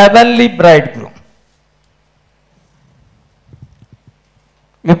heavenly பிரைட்க்ரூம்.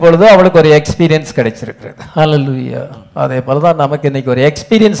 இப்பொழுது அவளுக்கு ஒரு எக்ஸ்பீரியன்ஸ் கிடைச்சிருக்கிறது. ஹல்லேலூயா. அதே போலதான் நமக்கு இன்னைக்கு ஒரு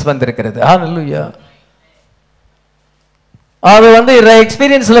எக்ஸ்பீரியன்ஸ் வந்திருக்கிறது. ஹல்லேலூயா. அது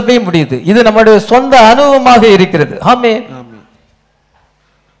எக்ஸ்பீரியன்ஸ்ல போய் முடியுது. இது நம்முடைய சொந்த அனுபவமாக இருக்கிறது. ஆமென்.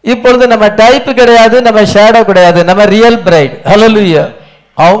 இப்பொழுது நம்ம டைப் கிடையாது, நம்ம ஷேடோ கிடையாது, நம்ம ரியல் பிரைட். ஹல்லேலூயா.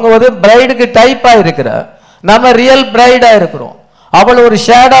 அவங்க பிரைடுக்கு டைப்பா இருக்கிறா, நம்ம ரியல் பிரைடா இருக்கிறோம். அவள் ஒரு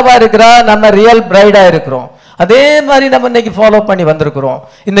ஷேடோவா இருக்கிறா, நம்ம ரியல் பிரைடா இருக்கிறோம். அதே மாதிரி நம்ம இன்னைக்கு ஃபாலோ பண்ணி வந்திருக்கிறோம்.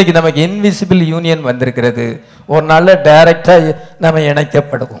 இன்னைக்கு நமக்கு இன்விசிபிள் யூனியன் வந்திருக்கிறது. ஒரு நாள்ல டைரக்டா நம்ம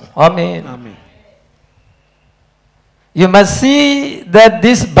இணைக்கப்படுவோம். ஆமென். You must see that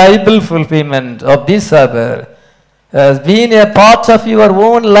this Bible fulfillment of this hour has been a part of your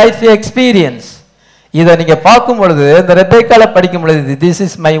own life experience. இதை நீங்க பார்க்கும் பொழுது, இந்த ரெபேக்கால படிக்கும் பொழுது, this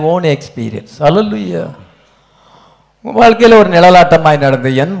is my own experience. Hallelujah. உங்க வாழ்க்கையில ஒரு நிழலாட்டமாய் நடந்து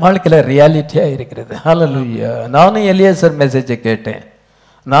என் வாழ்க்கையில ரியாலிட்டியா இருக்கிறது. ஹல்லேலூயா. நானும் எலியேசர் மெசேஜை கேட்டேன்.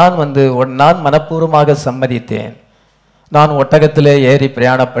 நான் மனப்பூர்வமாக சம்மதித்தேன். நான் ஒட்டகத்திலே ஏறி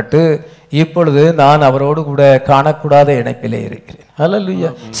பிரயாணப்பட்டு இப்பொழுது நான் அவரோடு கூட காணக்கூடாத இணைப்பிலே இருக்கிறேன். ஹல்லேலூயா.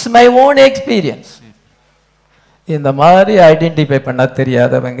 It's my own experience. இந்த மாதிரி ஐடென்டிஃபை பண்ண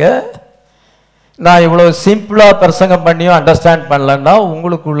தெரியாதவங்க, நான் இவ்வளவு சிம்பிளா பிரசங்கம் பண்ணியும் அண்டர்ஸ்டாண்ட் பண்ணலன்னா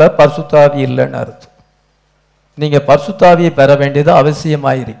உங்களுக்குள்ள பரிசுத்த ஆவி இல்லைன்னு அர்த்தம். நீங்க பரிசுத்த ஆவியை பெற வேண்டியது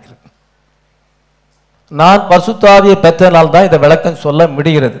அவசியமாயிருக்கிறது. நான் பரிசுத்த ஆவியை பெற்றனால் தான் இதை விளக்கம் சொல்ல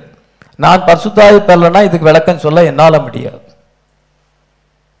முடிகிறது. நான் பரிசுத்த ஆவி பெறலன்னா இதுக்கு விளக்கம் சொல்ல என்னால முடியாது.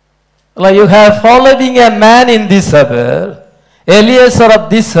 You have following a man in this hour, Eliezer of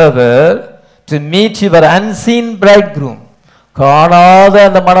this hour, to meet your unseen bridegroom. காணாத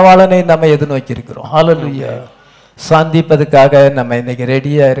அந்த மணவாளனை நம்ம எதிர்நோக்கி இருக்கிறோம். ஹல்லேலூயா. சந்திப்பதுக்காக நம்ம இன்னைக்கு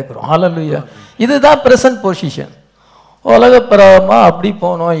ரெடியா இருக்கிறோம். ஹல்லேலூயா. இதுதான் பிரசன்ட் பொசிஷன். உலக பிரமா அப்படி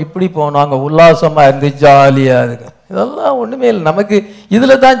போனோம், இப்படி போனோம், அங்கே உல்லாசமா இருந்து ஜாலியா இருக்கு. இதெல்லாம் ஒண்ணுமே இல்லை. நமக்கு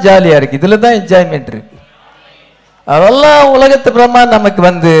இதுல தான் ஜாலியா இருக்கு, இதுல தான் என்ஜாய்மெண்ட் இருக்கு. அதெல்லாம் உலகத்து பிரமா நமக்கு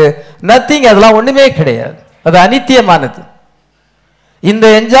நத்திங், அதெல்லாம் ஒண்ணுமே கிடையாது. அது அனித்தியமானது. இந்த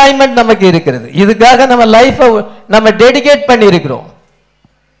என்ஜாய்மெண்ட் நமக்கு இருக்கிறது. இதுக்காக நம்ம லைஃப நம்ம டெடிகேட் பண்ணி இருக்கிறோம்.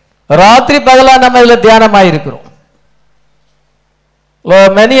 ராத்திரி பகலா நம்ம இதுல தியானமா இருக்கிறோம்.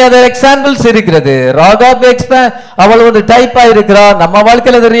 many other examples இருக்கிறது. ராகாப் அவள் டைப்பா இருக்கிறா, நம்ம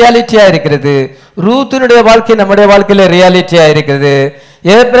வாழ்க்கையில அது ரியாலிட்டியா இருக்கிறது. ரூத்தினுடைய வாழ்க்கை நம்முடைய வாழ்க்கையில ரியாலிட்டியா இருக்கிறது.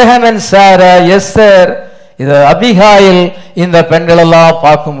 ஏப்ரஹாம் அண்ட் சாரா, எஸ்தர், இது அபிகாயில், இந்த பெண்கள் எல்லாம்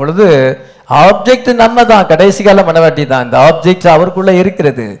பார்க்கும் பொழுது ஆப்ஜெக்ட் நம்ம தான், கடைசி கால மனவாட்டி தான். இந்த ஆப்ஜெக்ட் அவருக்குள்ள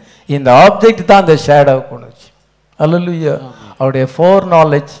இருக்கிறது. இந்த ஆப்ஜெக்ட் தான் அந்த ஷேடோ கொண்டுச்சு. ஹல்லேலூயா. அவருடைய ஃபோர்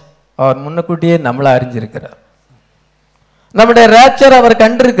நாலேஜ், அவர் முன்னக்கூட்டியே நம்மளை அறிஞ்சிருக்கிறார். நம்முடைய ரேப்சர் அவர்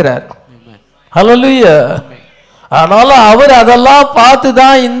கண்டிருக்கிறார். ஹல்லேலூயா. அதனால அவர் அதெல்லாம் பார்த்து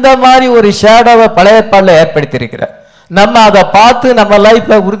தான் இந்த மாதிரி ஒரு ஷேடோவை பழைய ஏற்பாடுல ஏற்படுத்தி இருக்கிறார். நம்ம அதை பார்த்து நம்ம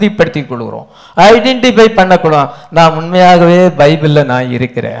லைஃப்ல உறுதிப்படுத்திக் கொள்கிறோம், ஐடென்டிஃபை பண்ணக்கூடாது. நான் உண்மையாகவே பைபிள்ல நான்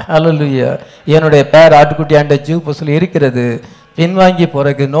இருக்கிறேன். ஹல்லேலூயா. என்னுடைய பேர் ஆட்டுக்குட்டி ஆண்ட ஜூ புஸ்ல இருக்கிறது. பின்வாங்கி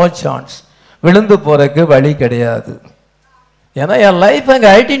போறதுக்கு நோ சான்ஸ், விழுந்து போறதுக்கு வழி கிடையாது. ஏன்னா என் லைஃப் அங்க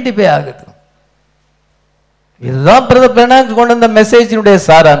ஐடென்டிஃபை ஆகுது. இதுதான் பிரதர் பிரணாங் கொண்டு வந்த மெசேஜினுடைய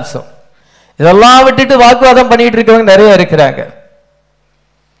சாராம்சம். இதெல்லாம் விட்டுட்டு வாக்குவாதம் பண்ணிட்டு இருக்கவங்க நிறைய இருக்கிறாங்க.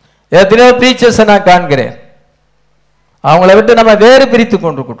 எத்தனையோ பிரீச்சர்ஸ் நான் காண்கிறேன். அவங்கள விட்டு நம்ம வேறு பிரித்து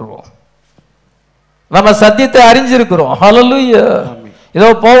கொண்டு கொடுத்துருவோம். நம்ம சத்தியத்தை அறிஞ்சிருக்கிறோம். ஹல்லேலூயா. இதோ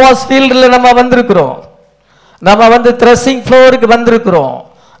போவாஸ் ஃபீல்ட்ல நம்ம வந்திருக்கிறோம். நம்ம த்ரெஷிங் ஃப்ளோருக்கு வந்திருக்கிறோம்.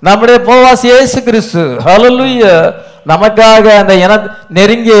 நம்முடைய போவாஸ் இயேசு கிறிஸ்து. ஹல்லேலூயா. நமக்காக அந்த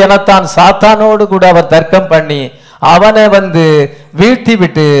நெருங்கிய இனத்தான் சாத்தானோடு கூட அவர் தர்க்கம் பண்ணி அவனை வீழ்த்தி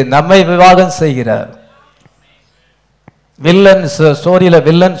விட்டு நம்மை விவாகம் செய்கிறார். வில்லன் ஸ்டோரியில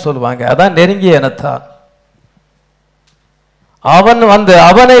வில்லன் சொல்லுவாங்க, அதான் நெருங்கிய இனத்தான். அவன்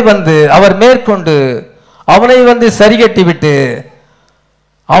அவனை அவர் மேற்கொண்டு அவனை சரிகட்டி விட்டு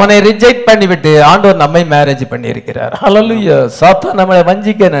அவனை ரிஜெக்ட் பண்ணிவிட்டு ஆண்டவர் நம்மை மேரேஜ் பண்ணி இருக்கிறார். ஹல்லேலூயா. சாத்தான் நம்மளை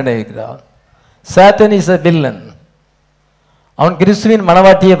வஞ்சிக்க நினைக்கிறான். சாத்தான் இஸ் a villain. அவன் கிறிஸ்துவின்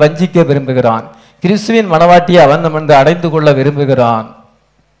மனவாட்டியை வஞ்சிக்க விரும்புகிறான். கிறிஸ்துவின் மனவாட்டியை அவன் வந்து அடைந்து கொள்ள விரும்புகிறான்.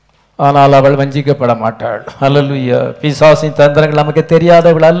 ஆனால் அவள் வஞ்சிக்கப்பட மாட்டாள். ஹல்லேலூயா. பிசாசின் தந்திரங்கள் நமக்கு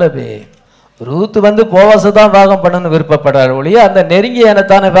தெரியாதவள் அல்லவே. ரூத் வந்து போவாச தான் விவாகம் பண்ணணும்னு விருப்பப்படாள் ஒழிய அந்த நெருங்கிய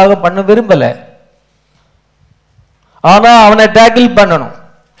தானே விவாகம் பண்ண விரும்பல. ஆனா அவனை டேக்கிள் பண்ணணும்.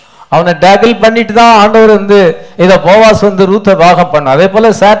 அவனை டேக்கிள் பண்ணிட்டு தான் ஆண்டவர் வந்து இதை போவாஸ் வந்து ரூத்தை விவாகம் பண்ண. அதே போல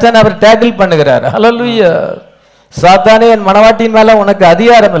சாத்தான் அவர் டேக்கிள் பண்ணுகிறார். ஹல்லேலூயா. சாத்தானே, என் மனவாட்டியின் மேல உனக்கு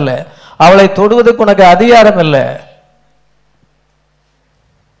அதிகாரம் இல்லை, அவளை தொடுவதற்கு உனக்கு அதிகாரம் இல்லை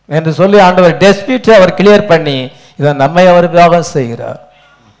என்று சொல்லி ஆண்டவர் டெஸ்பியூட் அவர் கிளியர் பண்ணி இதை நம்மை அவர் விவாகம் செய்கிறார்.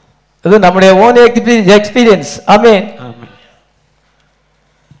 இது நம்முடைய ஓன் எக்ஸ்பீரியன்ஸ். ஆமென்.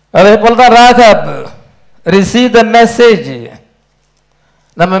 அதே போலதான் ராகாப் ரிசீவ் த மெசேஜ்.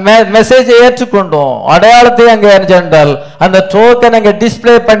 நம்ம மெசேஜை ஏற்றுக்கொண்டோம், அடையாளத்தை அங்க என்றால் அந்த டோக்கன் அங்க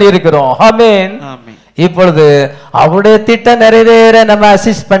டிஸ்பிளே பண்ணி இருக்கிறோம். ஆமென். இப்பொழுது அவருடைய திட்டம் நிறைவேற நம்ம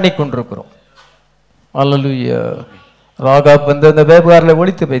அசிஸ்ட் பண்ணி கொண்டிருக்கிறோம். அல்லேலூயா. ராகாப் வந்து அந்த வேபுகாரில்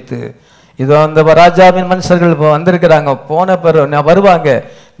ஒழித்து வைத்து இதோ அந்த ராஜாவின் மனுஷர்கள் வந்திருக்கிறாங்க, போன வருவாங்க,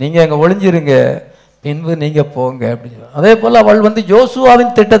 நீங்க அங்க ஒளிஞ்சிருங்க, பின்பு நீங்க போங்க அப்படின்னு. அதே போல அவள் வந்து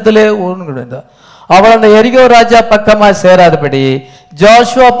யோசுவாவின் திட்டத்திலே ஒன்று, அவள் அந்த எரிகோ ராஜா பக்கமா சேராதபடி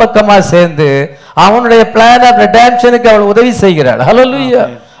ஜோஷுவா பக்கமா சேர்ந்து அவனுடைய பிளான் ஆஃப் ரெடெம்ப்ஷனுக்கு அவள் உதவி செய்கிறாள். ஹல்லேலூயா.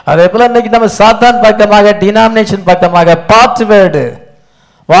 அதே போல இன்னைக்கு நம்ம சாத்தான் பக்கமாக, டினாமினேஷன் பக்கமாக, பார்ட் வேர்டு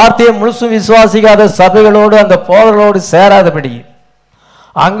வார்த்தையை முழுசும் விசுவாசிக்காத சபைகளோடு அந்த போர்களோடு சேராதபடி,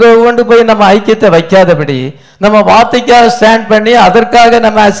 அங்க கொண்டு போய் நம்ம ஐக்கியத்தை வைக்காதபடி, நம்ம வார்த்தைக்காக ஸ்டாண்ட் பண்ணி அதற்காக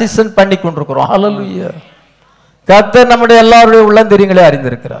நம்ம அசிஸ்டன்ட் பண்ணி கொண்டிருக்கிறோம். ஹல்லேலூயா. கர்த்தர் நம்முடைய எல்லாருடைய உள்ளந்தெரியங்களை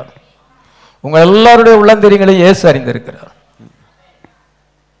அறிந்திருக்கிறார். உங்க எல்லாருடைய உள்ளந்தெரியங்களை இயேசு அறிந்திருக்கிறார்.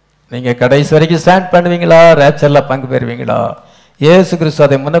 நீங்க கடைசி வரைக்கும் ஸ்டாண்ட் பண்ணுவீங்களா, ரேப்சர்ல பங்கு பெறுவீங்களா, இயேசு கிறிஸ்து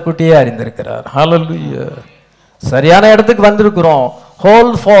அதை முன்னக்கூட்டியே அறிந்திருக்கிறார். ஹல்லேலூயா. சரியான இடத்துக்கு வந்திருக்கிறோம்.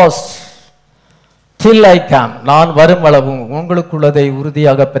 Hold fast till I come. நான் வரும் அளவும் உங்களுக்குள்ளதை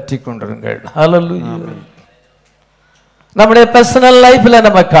உறுதியாக பற்றி கொண்டிருங்கள். ஹல்லேலூயா. நம்முடைய பர்சனல் லைஃப்ல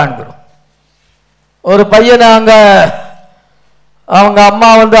நம்ம காண்கிறோம். ஒரு பையனை அங்க அவங்க அம்மா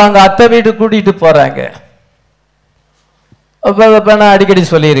வந்து அங்க அத்தை வீட்டு கூட்டிட்டு போறாங்க. அடிக்கடி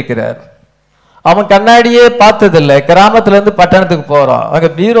சொல்லி இருக்கிறார், அவன் கண்ணாடியே பார்த்ததில்லை. கிராமத்துல இருந்து பட்டணத்துக்கு போறான், அங்க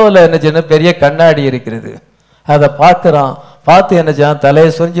பீரோல என்ன செய்ய பெரிய கண்ணாடி இருக்கிறது, அதை பார்க்கறான். பார்த்து என்ன செய்யான், தலையை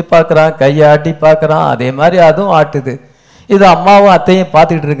சொரிஞ்சு பார்க்கறான், கையை ஆட்டி பார்க்கறான், அதே மாதிரி அதுவும் ஆட்டுது. இது அம்மாவும் அத்தையும்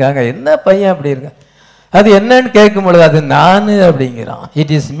பார்த்துக்கிட்டு இருக்காங்க, என்ன பையன் அப்படி இருக்க, அது என்னன்னு கேட்கும் பொழுது அது நானு அப்படிங்கிறான்.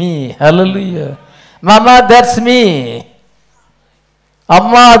 It is me. ஹல்லேலூயா. மாமா தட்ஸ் மீ.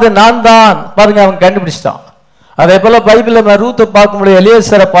 அம்மா அது நான் தான். பாருங்க, அவன் கண்டுபிடிச்சிட்டான். அதே போல பைபிள்ல ரூத்தை பார்க்கும் பொழுது,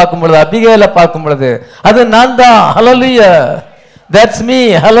 எலியேசரை பார்க்கும் பொழுது, அபிகேலை பார்க்கும் பொழுது அது நான் தான். ஹல்லேலூயா. That's me.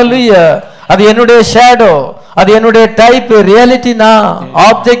 ஹல்லேலூயா. அது என்னுடைய ஷேடோ, அது என்னுடைய டைப், ரியாலிட்டி நான்,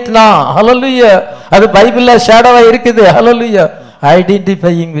 ஆப்ஜெக்ட் நான். ஹல்லேலூயா. அது பைபிள்ல ஷேடோவா இருக்குது. ஹல்லேலூயா.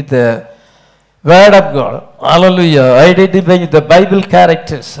 Identifying with the word of God. Hallelujah. Identifying with the Bible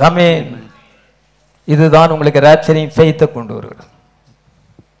characters. ஆமென். இதுதான் உங்களுக்கு ராப்சரிங் ஃபெய்த்தை கொண்டு வருகிறது.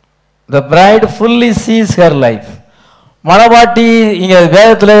 The bride fully sees her life. மணவாட்டி இங்க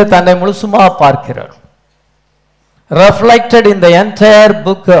வேதத்திலே தன்னை முழுசுமா பார்க்கிறார். Reflected in the entire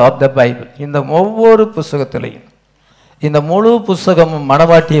book of the Bible. இந்த ஒவ்வொரு புத்தகத்திலையும் இந்த முழு புத்தகமும்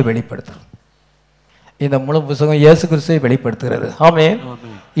மணவாட்டியை வெளிப்படுத்தும். இந்த முழு புத்தகம் இயேசு கிறிஸ்துவை வெளிப்படுத்துகிறது. ஆமென்.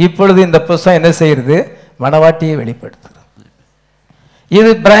 இப்பொழுது இந்த புத்தகம் என்ன செய்கிறது, மணவாட்டியை வெளிப்படுத்துகிறது.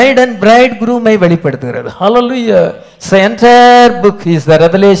 இது பிரைட் அண்ட் பிரைட் குரூமை வெளிப்படுத்துகிறது. ஹல்லேலூயா. The entire book is the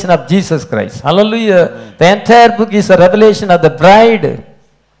revelation of Jesus Christ. Hallelujah. The entire book is a revelation of the bride.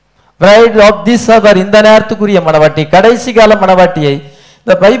 Bride of this hour. இந்த நேரத்துக்குரிய மணவாட்டி, கடைசி கால மணவாட்டியை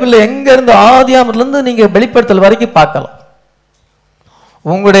இந்த பைபிள்ல எங்க இருந்து ஆதியாகமத்துல இருந்து நீங்க வெளிப்படுத்தல் வரைக்கும் பார்க்கலாம்.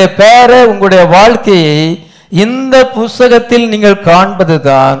 உங்களுடைய பேரை, உங்களுடைய வாழ்க்கையை இந்த புத்தகத்தில் நீங்கள்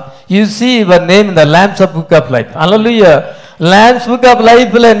காண்பதுதான். You see your name in the Lamb's book of life. Hallelujah. Lamb's book of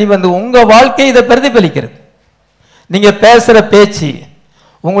lifeல நீ வந்து உங்க வாழ்க்கை இதை பிரதிபலிக்கிறது. நீங்க பேசுற பேச்சு,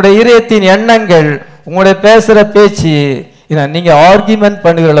 உங்களுடைய இதயத்தின் எண்ணங்கள், உங்களுடைய பேசுற பேச்சு, நீங்க ஆர்கியூமெண்ட்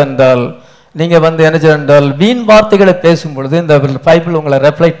பண்ணுகிறீர்கள் என்றால், நீங்க வந்து என்ன செய்தால் வீண் வார்த்தைகளை பேசும் பொழுது இந்த பைபிள் உங்களை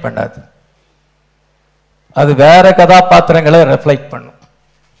ரெஃப்ளெக்ட் பண்ணாது. அது வேற கதாபாத்திரங்களை ரெஃப்ளெக்ட் பண்ணும்.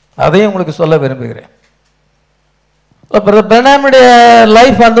 அதையும் உங்களுக்கு சொல்ல விரும்புகிறேன். பிரணாமுடைய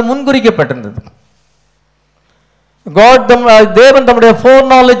லைஃப் வந்து முன்குறிக்கப்பட்டிருந்தது. தேவன் தம்முடைய ஃபோர்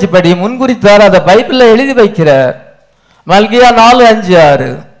நாலேஜ் படி முன்குறித்தார். அதை பைபிள்ல எழுதி வைக்கிறார். மல்கியா 4:5-6,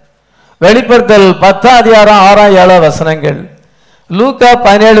 வெளிப்படுத்தல் 10 அதிகாரம் 6-7 வசனங்கள், லூக்கா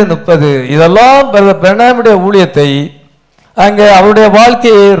 17:30 இதெல்லாம் பிரணாமுடைய ஊழியத்தை அங்கே அவருடைய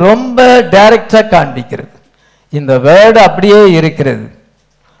வாழ்க்கையை ரொம்ப டைரக்டா காண்பிக்கிறது. இந்த வேர்டு அப்படியே இருக்கிறது,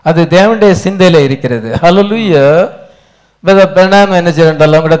 அது தேவனுடைய சிந்தையில இருக்கிறது. ஹல்லேலூயா. பிரதர் பிரணாம் என்ன செய்யறாங்க,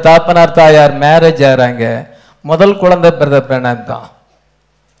 அவங்களோட தாப்பனார் தாயார் மேரேஜ் ஆகிறாங்க. முதல் குழந்தை பிரதர் பிரணாம் தான்.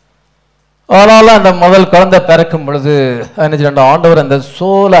 ஆனாலும் அந்த முதல் குழந்தை பிறக்கும் பொழுது என்ன செய்யறாங்க, ஆண்டவர் அந்த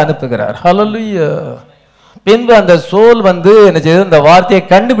சோலை அனுப்புகிறார். ஹல்லேலூயா. பின்பு அந்த சோல் என்ன செய்யுது, இந்த வார்த்தையை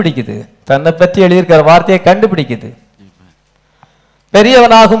கண்டுபிடிக்குது, தன்னை பற்றி எழுதியிருக்கிற வார்த்தையை கண்டுபிடிக்குது.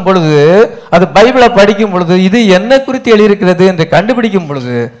 பெரியவனாகும் பொழுது அது பைபிளை படிக்கும் பொழுது இது என்ன குறித்து எழுதியிருக்கிறது என்று கண்டுபிடிக்கும்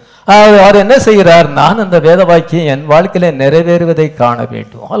பொழுது அவர் என்ன செய்கிறார், நான் அந்த வேத வாக்கியம் என் வாழ்க்கையில நிறைவேறுவதை காண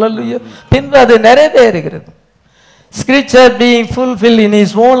வேண்டும். ஹல்லேலூயா. பின்பு அது நிறைவேறுகிறது. Scripture being fulfil in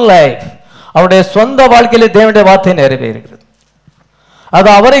his own life, அவருடைய சொந்த வாழ்க்கையில தேவனுடைய வார்த்தை நிறைவேறுகிறது. அது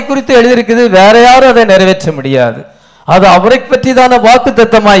அவரை குறித்து எழுதியிருக்கிறது, வேற யாரும் அதை நிறைவேற்ற முடியாது. அது அவரை பற்றி தான வாக்கு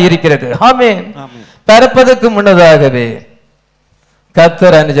தத்தமாய் இருக்கிறது. ஆமென். பிறப்பதற்கு முன்னதாகவே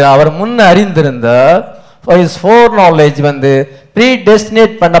கர்த்தர் அவர் முன் அறிந்திருந்தார். his foreknowledge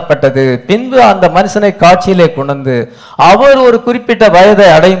predestinate பண்ணப்பட்டது. பின்பு அந்த மனுஷனை காட்சியிலே கொண்டு அவர் ஒரு குறிப்பிட்ட வயதை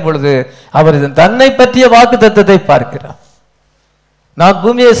அடையும் பொழுது அவர் தன்னை பற்றிய வாக்கு தத்தத்தை பார்க்கிறார். நான்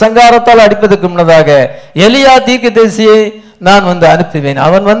பூமியை சங்காரத்தால் அடிப்பதற்கு முன்னதாக எலியா தீர்க்கதரிசியை நான் அனுப்புவேன்.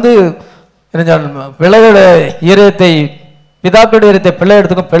 அவன் பிள்ளைகளுடைய இதயத்தை பிதாக்களுடைய இதயத்தை பிள்ளை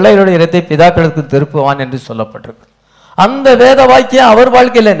எடுத்துக்கும், பிள்ளைகளுடைய இதயத்தை பிதாக்களுக்கு திருப்புவான் என்று சொல்லப்பட்டிருக்கு. அந்த வேத வாக்கியம் அவர்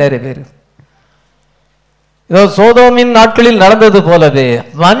வாழ்க்கையில நிறைவேறு. சோதோமின் நாட்களில் நடந்தது போலவே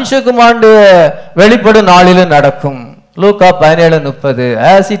மனுஷகுமாரனுடைய வெளிப்படும் நாளிலும் நடக்கும். லூக்கா 17:30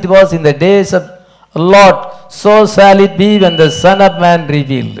 as it was in the days of Lot so shall it be when the son of man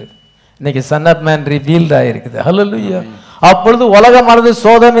revealed. இன்னைக்கு son of man revealed ஆயிருக்குது. ஹல்லேலூயா. அப்பொழுது உலகமானது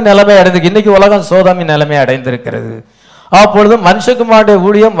சோதோமின் நிலைமை அடைந்தது. இன்னைக்கு உலகம் சோதோமின் நிலைமை அடைந்திருக்கிறது. அப்பொழுது மனுஷகுமாரனுடைய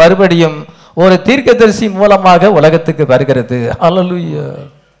ஊழியம் மறுபடியும் ஒரு தீர்க்கதரிசி மூலமாக உலகத்துக்கு வருகிறது. ஹல்லேலூயா.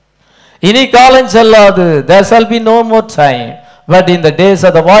 இனி காலம் செல்லாது. there shall be no more time but in the days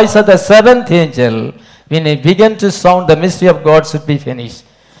of the voice of the seventh angel when he began to sound the mystery of God should be finished.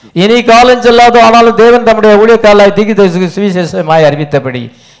 இனி காலம் செல்லாது, ஆனாலும் தேவன் தம்முடைய ஊழியக்காரராய் தீர்க்கதரிசிக்கு சுவிசேஷமாய் அறிவித்தபடி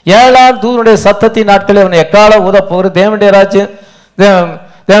ஏழாம் தூதனுடைய சத்தத்தின் நாட்களில் அவன் எக்கால ஊதப்போகிற தேவனுடைய ராஜ்யம்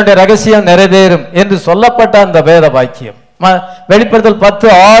தேவனுடைய ரகசியம் நிறைவேறும் என்று சொல்லப்பட்ட அந்த வேத வாக்கியம், வெளிப்படுத்தல்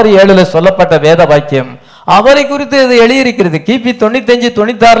 10:6-7 சொல்லப்பட்ட வேத வாக்கியம் அவரை குறித்து இது எழுதியிருக்கிறது. கிபி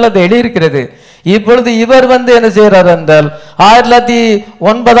 95-96 அது எழுதியிருக்கிறது. இப்பொழுது இவர் என்ன செய்யறார் என்றால்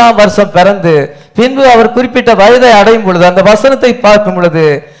 1909 வருஷம் பிறந்து பின்பு அவர் குறிப்பிட்ட வயதை அடையும் பொழுது அந்த வசனத்தை பார்க்கும் பொழுது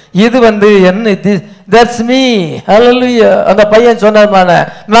இது என்ன, that's me. Hallelujah. அந்த பையன் சொன்னான்,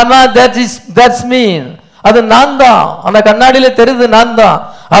 மாமா that's me, அது நான் தான், அந்த கண்ணாடியில தெரியுது நான் தான்.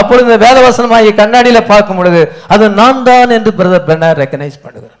 அப்பொழுது இந்த வேதவசனமாகிய கண்ணாடியில பார்க்கும் பொழுது அது நான் தான் என்று பிரதர் பெண்ணார் ரெக்கனைஸ்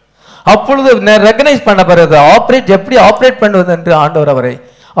பண்ணுகிறார். அப்பொழுது ரெக்கனைஸ் பண்ண பிறகு எப்படி ஆப்ரேட் பண்ணுவது என்று ஆண்டவர்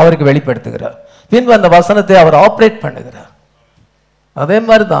அவருக்கு வெளிப்படுத்துகிறார். பின்பு அந்த வசனத்தை அவர் ஆப்ரேட் பண்ணுகிறார். அதே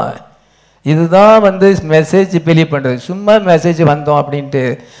மாதிரி தான் இதுதான் மெசேஜ் பிலீவ் பண்ணுறது. சும்மா மெசேஜ் வந்தோம் அப்படின்ட்டு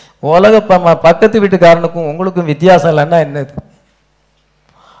உலக பக்கத்து வீட்டுக்காரனுக்கும் உங்களுக்கும் வித்தியாசம் இல்லைன்னா என்னது?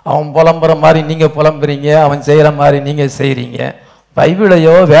 அவன் புலம்புற மாதிரி நீங்கள் புலம்புறீங்க, அவன் செய்கிற மாதிரி நீங்கள் செய்கிறீங்க.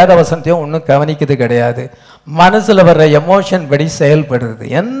 பைபிளையோ வேத வசனத்தையோ ஒன்றும் கவனிக்கிறது கிடையாது. மனசில் வர்ற எமோஷன் படி செயல்படுறது.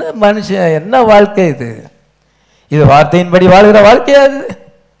 என்ன மனுஷன், என்ன வாழ்க்கை இது? இது வார்த்தையின்படி வாழ்கிற வாழ்க்கையாது?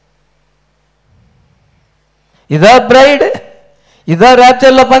 இதா பிரைடு, இதா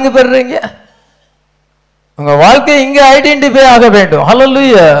ராப்சர்ல பங்கு பெறுறீங்க? உங்க வாழ்க்கை இங்க ஐடென்டிஃபை ஆக வேண்டும்.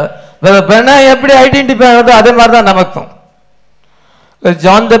 ஹல்லேலூயா. பெண்ணா எப்படி ஐடென்டிஃபை ஆகுதோ அதே மாதிரி தான் நமக்கும்.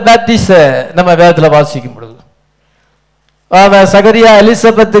 ஜான் தி பேப்டிஸ்ட் நம்ம வேதத்தில் வாசிக்கும் பொழுது சகரியா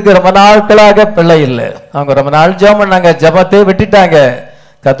எலிசபெத்துக்கு ரொம்ப நாட்களாக பிள்ளை இல்லை. அவங்க ரொம்ப நாள் ஜெபம் பண்ணாங்க, ஜெபத்தை விட்டுட்டாங்க.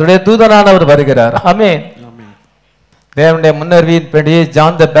 கர்த்தருடைய தூதனானவர் வருகிறார். ஆமென். தேவனுடைய முன்னறிவின்படி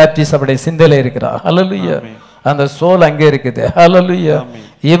ஜான் தி பேப்டிஸ்ட் அப்படி சிந்தையில இருக்கிறார். ஹல்லேலூயா. அந்த சோல் அங்கே இருக்குது. ஹல்லேலூயா.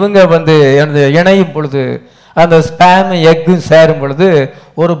 இவங்க இணையும் பொழுது அந்த ஸ்பேம் எக்கும் சேரும் பொழுது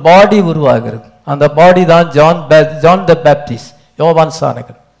ஒரு பாடி உருவாகிறது. அந்த பாடி தான் ஜான் தி பேப்டிஸ்ட், யோவான்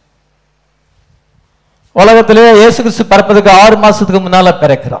சானகன். உலகத்திலே இயேசு கிறிஸ்து பிறப்பதுக்கு 6 மாசத்துக்கு முன்னால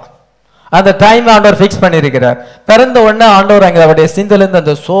பிறக்கிறான். அந்த டைம் ஆண்டவர் ஃபிக்ஸ் பண்ணியிருக்கிறார். பிறந்த உடனே ஆண்டவர் அங்கே அவருடைய சிந்தையிலிருந்து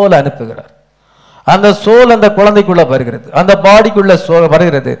அந்த சோலை அனுப்புகிறார். அந்த சோல் அந்த குழந்தைக்குள்ள வருகிறது, அந்த பாடிக்குள்ள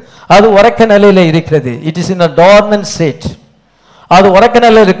வருகிறது. அது உறக்க நிலையில இருக்கிறது. It is in a dormant state. அது உறக்க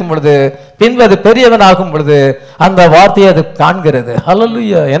நிலையில் இருக்கும் பொழுது பின்பு அது பெரியவன் ஆகும் பொழுது அந்த வார்த்தையை அது காண்கிறது.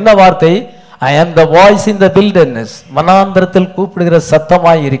 ஹல்லேலூயா. என்ன வார்த்தை? ஐ am the voice in the wilderness. வனாந்தரத்தில் கூப்பிடுகிற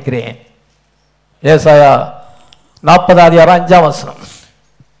சத்தமாய் இருக்கிறேன். ஏசாயா 40 அதிகாரம் 5 வசனம்.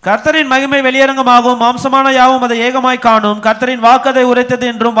 கர்த்தரின் மகிமை வெளியரங்கமாகும், மாம்சமான யாவும் அதை ஏகமாய் காணும். கர்த்தரின் வாக்கதை உரைத்தது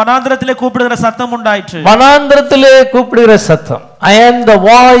என்றும் வனாந்திரத்திலே கூப்பிடுகிற சத்தம் உண்டாயிற்று. வனாந்திரத்திலே கூப்பிடுகிற சத்தம். I am the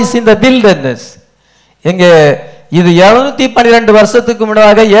voice in the wilderness. இங்க இது 712 வருஷத்துக்கு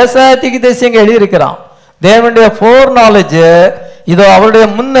முன்னதாக ஏசாயா தீர்க்கதரிசி இங்க எழுதி இருக்கிறான். தேவனுடைய ஃபோர் நாலேஜ், இதோ அவருடைய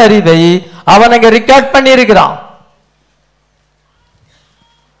முன் அறிவை அவன் அங்க ரெக்கார்ட் பண்ணி இருக்கிறான்.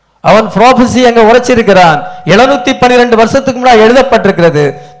 அவன் ப்ராபசி அங்க உரைச்சிருக்கிறான். 712 வருஷத்துக்கு முன்னாடி எழுதப்பட்டிருக்கிறது.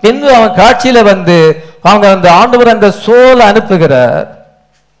 பின்பு அவன் காட்சியில வந்து அவங்க அந்த ஆண்டவர் அந்த சோல் அனுப்புகிறார்.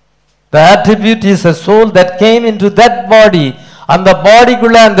 The attribute is a soul that came into that body. அந்த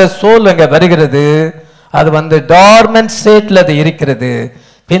பாடிக்குள்ள அந்த சோல் அங்க வருகிறது. அது வந்து டார்மென்ட் ஸ்டேட்ல அது இருக்கிறது.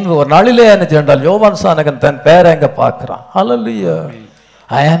 பின்பு ஒரு நாளிலே என்ன சொன்னால் யோவான் சானகன் தன் பேரை அங்க பார்க்கிறான். ஹல்லேலூயா.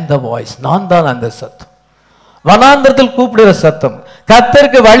 I am the voice. நான் தான் அந்த சத்தம். வனாந்திரத்தில் கூப்பிடுகிற சத்தம்,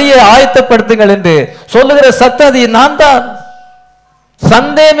 கர்த்தருக்கு வழியை ஆயத்தப்படுத்துங்கள் என்று சொல்லுகிற சத்தம், அது நான் தான்,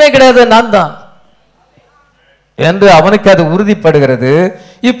 சந்தேகமே கிடையாது, நான் தான் என்று அவனுக்கு அது உறுதிப்படுகிறது.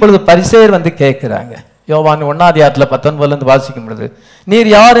 இப்பொழுது பரிசேயர் வந்து கேட்கிறாங்க. யோவான் 1:19 வாசிக்கும் பொழுது, நீர்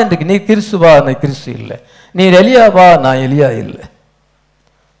யார் என்று, நீர் கிறிஸ்துவா? நான் கிறிஸ்து இல்லை. நீர் எலியாவா? நான் எலியா இல்லை.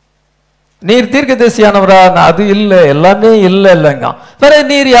 நீர் தீர்க்கதரிசியானவரா? நான் அது இல்லை, எல்லாமே இல்லைங்க. பிறகு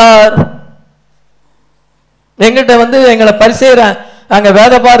நீர் யார்? எங்கிட்ட வந்து எங்களை பரிசேயர் அங்க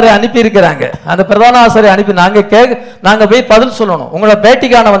வேதபாரரை அனுப்பி இருக்கிறாங்க, அந்த பிரதான ஆசிரியரை அனுப்பி நாங்க போய் பதில் சொல்லணும். உங்களை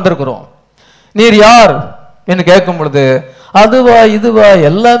பேட்டிக்கான வந்திருக்கிறோம், நீர் யார் என்று கேட்கும் பொழுது, அதுவா இதுவா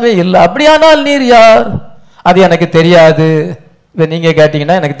எல்லாமே இல்லை. அப்படியானால் நீர் யார்? அது எனக்கு தெரியாது. இப்ப நீங்க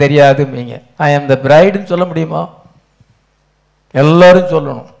கேட்டீங்கன்னா எனக்கு தெரியாது. நீங்க ஐ ஆம் த பிரைடுன்னு சொல்ல முடியுமா? எல்லாரும்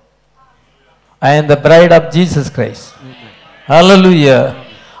சொல்லணும், I am the bride of Jesus Christ. Hallelujah.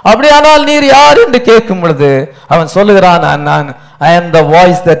 அப்படியானால் நீர் யார் என்று கேட்கும் பொழுது அவன் சொல்லுகிறான், நான் I am the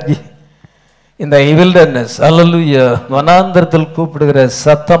voice that in the wilderness. Hallelujah. வனாந்திரத்தில் கூப்பிடுகிற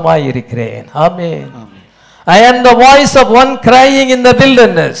சத்தமாய் இருக்கிறேன். ஆமென். I am the voice of one crying in the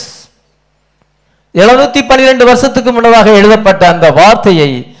wilderness. 712 வருஷத்துக்கு முன்னதாக எழுதப்பட்ட அந்த வார்த்தையை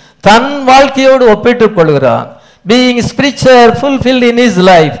தன் வாழ்க்கையோடு ஒப்பிட்டுக் கொள்கிறான். being scripture fulfilled in his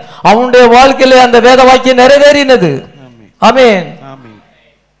life. அவனுடைய வாழ்க்கையிலே அந்த வேத வாக்கியம் நிறைவேறினது. ஆமென்.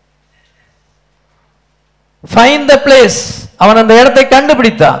 find the place. அவன் அந்த இடத்தை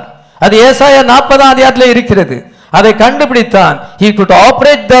கண்டுபிடித்தான். அது ஏசாயா 40ஆம் அதிகாரத்தில் இருக்கிறது. அதை கண்டுபிடித்தான். he could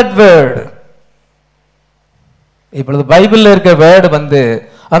operate that word. இப்பொழுது பைபிள்ல இருக்க வேர்டு வந்து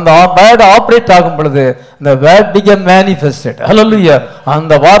அந்த வேர்டு ஆபரேட் ஆகும் பொழுது the word became manifested. ஹல்லேலூயா.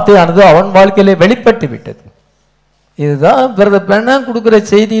 அந்த வார்த்தையானது அவன் வாழ்க்கையிலே வெளிப்பட்டு விட்டது. இதுதான் பிரதர் பெண்ணன் கொடுக்கிற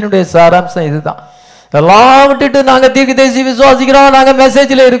செய்தியினுடைய சாராம்சம். இதுதான். எல்லாம் விட்டுட்டு நாங்க தீர்க்கதரிசி விசுவாசிக்கிறோம், நாங்க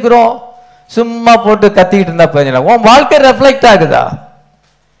மெசேஜ்ல இருக்கிறோம், சும்மா போட்டு கத்திக்கிட்டு இருந்தா போயிடலாம். உன் வாழ்க்கை ரெஃப்ளெக்ட் ஆகுதா?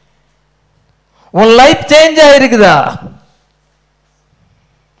 உன் லைஃப் சேஞ்ச் ஆயிருக்குதா?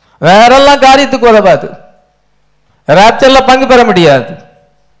 வேறெல்லாம் காரியத்துக்கு உதவாது. ராப்சர்ல பங்கு பெற முடியாது.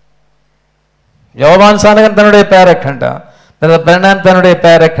 யோவான் சானகன் தன்னுடைய பெயரை கண்டார், பிரண்ணான் தன்னுடைய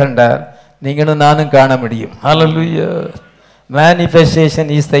பெயரை கண்டார். நீங்களும் நானும் காண முடியும். ஹல்லேலூயா. manifestation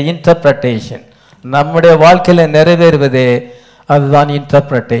is the interpretation. நம்முடைய வாழ்க்கையில நிறைவேறுவதே அதுதான்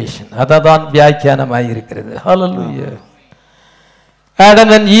இன்டர்பிரேஷன், அதான் வியாக்கியானமாய் இருக்கிறது. ஹல்லேலூயா.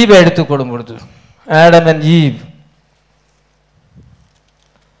 ஆடம் அண்ட் ஈவ் எடுத்துக்கொள்ளும் பொழுது, ஆடம் அண்ட் ஈவ்,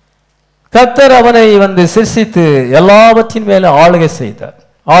 கர்த்தர் அவனை வந்து சிருஷ்டித்து எல்லாவற்றின் மேல ஆளுகை செய்தார்,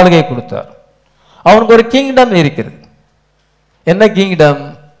 ஆளுகை கொடுத்தார். அவனுக்கு ஒரு கிங்டம் இருக்கிறது. என்ன கிங்டம்?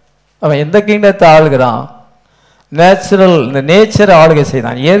 அவன் எந்த கிங்டத்தை ஆளுகிறான்? நேச்சுரல், இந்த நேச்சரை ஆளுகை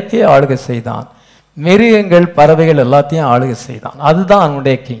செய்தான், இயற்கையை ஆளுகை செய்தான், மிருகங்கள் பறவைகள் எல்லாத்தையும் ஆளுகை செய்தான். அதுதான்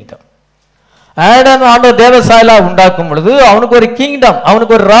அவனுடைய கிங்டம். ஆடம் ஆண்டவர் தேவசாயலா உண்டாக்கும் பொழுது அவனுக்கு ஒரு கிங்டம்,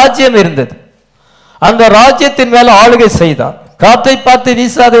 அவனுக்கு ஒரு ராஜ்யம் இருந்தது. அந்த ராஜ்யத்தின் மேல ஆளுகை செய்தான். காற்றை பார்த்து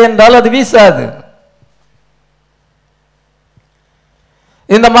வீசாது என்றால் அது வீசாது.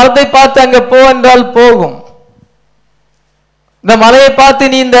 இந்த மரத்தை பார்த்து அங்க போ என்றால் போகும். இந்த மலையை பார்த்து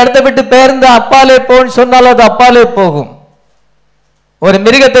நீ இந்த இடத்தை விட்டு பெயர்ந்து அப்பாலே போன்னு சொன்னால் அது அப்பாலே போகும். ஒரு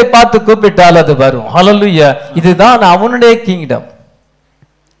மிருகத்தை பார்த்து கூப்பிட்டால் அது வரும். ஹல்லேலூயா. இதுதான் அவனுடைய கிங்டம்.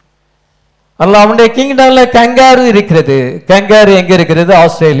 அல்ல, அவனுடைய கிங்டம்ல கங்காரு இருக்கிறது. கங்காரு எங்க இருக்கிறது?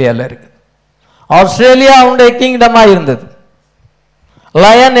 ஆஸ்திரேலியால இருக்கு. ஆஸ்திரேலியா அவனுடைய கிங்டமா இருந்தது.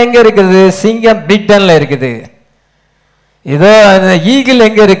 லயன் எங்க இருக்குது? சிங்கம் பிரிட்டன்ல இருக்குது. இதோ ஈகிள்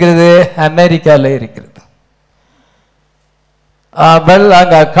எங்க இருக்கிறது? அமெரிக்கால இருக்கிறது.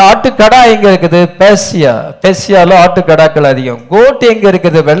 அங்க ஆட்டுக்கடா எங்க இருக்குது? பெர்சியா, பெர்சியால ஆட்டுக்கடாக்கள் அதிகம். கோட் எங்க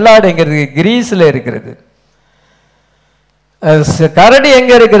இருக்குது? வெள்ளாடு எங்க இருக்கு? கிரீஸ்ல இருக்கிறது. கரடி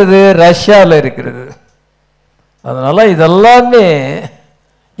எங்க இருக்கிறது? ரஷ்யால இருக்கிறது. அதனால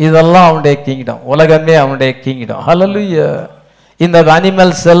இதெல்லாம் அவனுடைய கிங்டம். உலகமே அவனுடைய கிங்டம். ஹல்லேலூயா. இந்த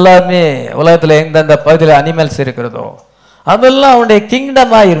அனிமல்ஸ் எல்லாமே உலகத்தில் எந்தெந்த பகுதியில் அனிமல்ஸ் இருக்கிறதோ அதெல்லாம் அவனுடைய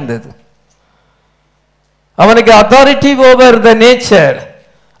கிங்டமா இருந்தது. அவனுக்கு அத்தாரிட்டி ஓவர் த நேச்சர்.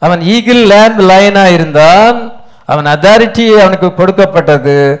 அவன் ஈகிள் லேம்ப் லயனா இருந்தான். அவன் அத்தாரிட்டி அவனுக்கு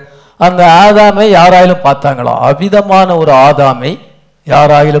கொடுக்கப்பட்டது. அந்த ஆதாமை யாராயிலும் பார்த்தாங்களா? அவிதமான ஒரு ஆதாமை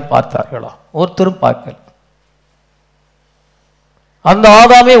யாராயிலும் பார்த்தார்களா? ஒருத்தரும் பார்க்கல. அந்த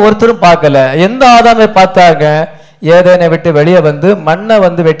ஆதாமை ஒருத்தரும் பார்க்கல. எந்த ஆதாமை பார்த்தாங்க? ஏதேனை விட்டு வெளியே வந்து மண்ணை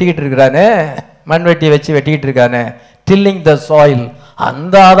வந்து வெட்டிக்கிட்டு இருக்கிறானே, மண் வெட்டி வச்சு வெட்டிக்கிட்டு இருக்கானே, டில்லிங் த சாயில்,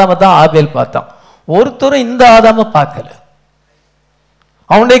 அந்த ஆதாமை தான் ஆபேல் பார்த்தான். ஒருத்தரும் இந்த ஆதாமை பார்க்கல.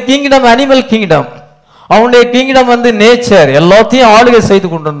 அவனுடைய கிங்டம் அனிமல் கிங்டம். அவனுடைய கிங்டம் வந்து நேச்சர். எல்லாத்தையும் ஆளுகை செய்து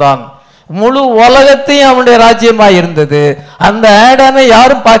கொண்டிருந்தான். முழு உலகத்தையும் அவனுடைய ராஜ்யமாய் இருந்தது. அந்த ஆடாமை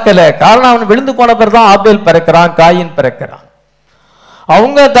யாரும் பார்க்கல. காரணம் அவன் விழுந்து போன பிறகு தான் ஆபேல் பிறக்கிறான், காயின் பிறக்கிறான்.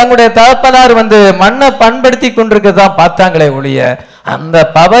 அவங்க தங்களுடைய தகப்பனார் வந்து மண்ணை பண்படுத்தி கொண்டிருக்கதான் பார்த்தாங்களே ஒழிய அந்த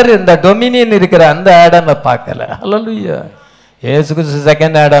பவர், இந்த டொமினியன் இருக்கிற அந்த ஆடாமை பார்க்கல. ஹல்லேலூயா. இயேசு கிறிஸ்து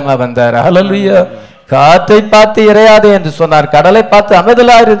செகண்ட் ஆடாமா வந்தார். ஹல்லேலூயா. காற்றை பார்த்து இறையாதே என்று சொன்னார், கடலை பார்த்து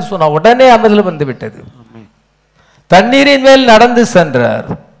அமைதலார் என்று சொன்னார். உடனே அமைதல் வந்து விட்டது. தண்ணீரின் மேல் நடந்து சென்றார்.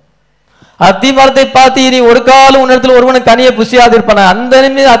 அத்திமரத்தை பார்த்து இனி ஒரு காலம் உன்னிடத்தில் ஒருவனுக்கு கனியை புசியாது இருப்பான, அந்த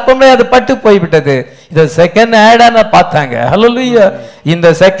அப்பமே அது பட்டு போய்விட்டது. இதை செகண்ட் ஆடாம பார்த்தாங்க. ஹல்லேலூயா. இந்த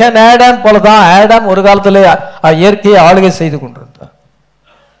செகண்ட் ஆடாம் போலதான் ஆடாம் ஒரு காலத்துல இயற்கையை ஆளுகை செய்து கொண்டிருந்தார்.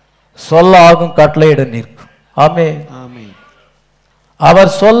 சொல்ல ஆகும் கட்டளையிட நிற்கும். ஆமென்.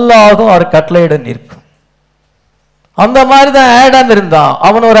 அவர் சொல்ல ஆகும், அவர் கட்டளையிட நிற்கும். அந்த மாதிரிதான் ஆடாம் இருந்தான்.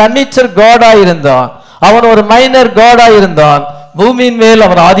 அவன் ஒரு அனிச்சர் காடா இருந்தான். அவன் ஒரு மைனர் காடா இருந்தான். பூமியின் மேல்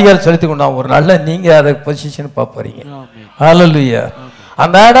அவன் ஆதிகாரம் செலுத்திக் கொண்டான். ஒரு நல்ல நீங்க அதை பொசிஷன் பார்ப்பீங்க. ஹல்லேலூயா.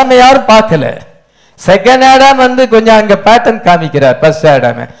 அந்த ஆடாமை யாரும் பார்க்கல. செகண்ட் ஆடாம் வந்து கொஞ்சம் அங்க பேட்டர்ன் காமிக்கிறார். ஃபர்ஸ்ட்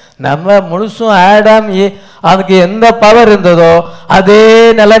ஆடாம நம்ம முழுசும் ஆடாம் அதுக்கு எந்த பவர் இருந்ததோ அதே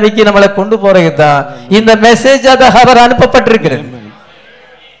நிலைமைக்கு நம்மளை கொண்டு போறது தான் இந்த மெசேஜ். அவர் அனுப்பப்பட்டிருக்கிறது.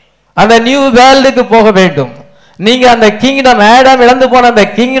 அந்த நியூ வேர்ல்டுக்கு போக வேண்டும். நீங்க அந்த கிங்டம், ஆடாம் இழந்து போன அந்த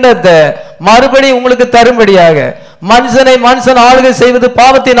கிங்டத்தை மறுபடியும் உங்களுக்கு தரும்படியாக மனுஷனை மனுஷன் ஆளுகை செய்வது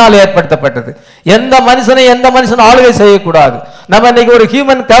பாவத்தினால் ஏற்படுத்தப்பட்டது. எந்த மனுஷனை எந்த மனுஷன் ஆளுகை செய்யக்கூடாது. நம்ம இன்னைக்கு ஒரு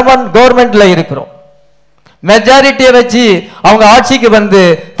ஹியூமன் கவர்மெண்ட்ல இருக்கிறோம். மெஜாரிட்டியை வச்சு அவங்க ஆட்சிக்கு வந்து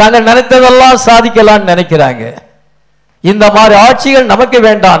தாங்கள் நினைத்ததெல்லாம் சாதிக்கலாம்னு நினைக்கிறாங்க. இந்த மாதிரி ஆட்சிகள் நமக்கு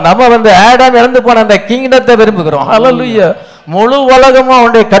வேண்டாம். நம்ம வந்து ஆடாம் இழந்து போன அந்த கிங்டத்தை விரும்புகிறோம். ஹல்லேலூயா. முழு உலகமும்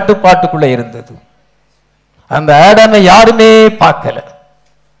அவனுடைய கட்டுப்பாட்டுக்குள்ள இருந்தது. அந்த ஆடாமை யாருமே பார்க்கல.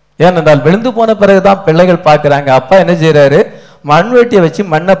 ஏனென்றால் விழுந்து போன பிறகுதான் பிள்ளைகள் பார்க்கிறாங்க. அப்பா என்ன செய்யறாரு? மண்வெட்டியை வச்சு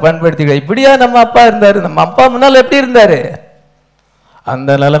மண்ணை பண்படுத்தி, இப்படியா நம்ம அப்பா இருந்தாரு? நம்ம அப்பா முன்னால் எப்படி இருந்தாரு?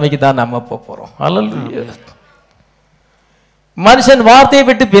 அந்த நிலைமைக்கு தான் நம்ம போறோம். ஹல்லேலூயா. மனுஷன் வார்த்தையை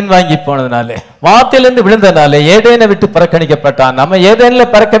விட்டு பின்வாங்கி போனதுனாலே, வார்த்தையிலிருந்து விழுந்தனாலே ஏதேனை விட்டு புறக்கணிக்கப்பட்டான். நம்ம ஏதேனில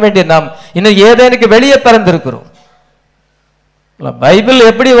பிறக்க வேண்டிய நாம் இன்னும் ஏதேனுக்கு வெளியே பிறந்திருக்கிறோம். பைபிள்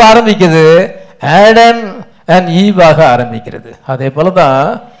எப்படி ஆரம்பிக்குது? ஆடம் அண்ட் ஈவாக ஆரம்பிக்கிறது. அதே போலதான்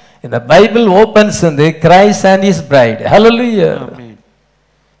இந்த பைபிள் ஓபன்ஸ் வந்து Christ and his bride. Hallelujah.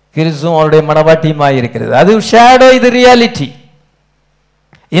 கிறிஸ்துவும் அவருடைய மனவாட்டியுமாய் இருக்கிறது. அது ஷேடோ, இது ரியாலிட்டி.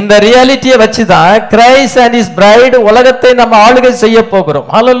 இந்த ரியாலிட்டியை வச்சுதான் கிரைஸ்ட் அண்ட் ஹிஸ் பிரைட் உலகத்தை நம்ம ஆளுகை செய்ய போகிறோம்.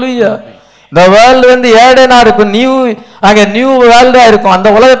 ஹல்லேலூயா. இந்த வேர்ல்டு வந்து ஏடனா இருக்கும், அங்க நியூ வேர்ல்டா இருக்கும். அந்த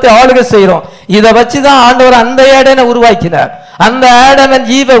உலகத்தை ஆளுகை செய்யறோம். இதை வச்சுதான் ஆண்டவர் அந்த ஏடனை உருவாக்கினார், அந்த ஆடம்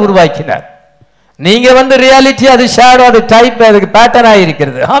அண்ட் ஈவை உருவாக்கினார். நீங்க வந்து ரியாலிட்டி, அது ஷேடோ, அது டைப், அதுக்கு பேட்டர்ன்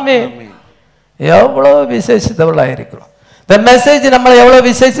ஆயிருக்கிறது. ஆமென். எவ்வளவு விசேஷித்தவளா இருக்கிறோம். இந்த மெசேஜ் நம்மளை எவ்வளவு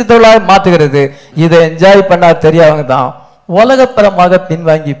விசேஷித்தவளா மாத்துகிறது. இதை என்ஜாய் பண்ணா தெரியாதவங்க தான் உலகப்பரமாக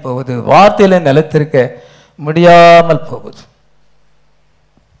பின்வாங்கி போகுது. வார்த்தையில நிலைத்திருக்க முடியாமல் போகுது.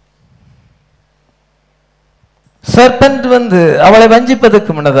 சர்பென்ட் வந்து அவளை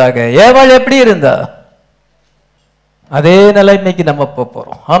வஞ்சிப்பதற்கு முன்னதாக ஏவாள் எப்படி இருந்தா, அதே நிலைமைக்கு நம்ம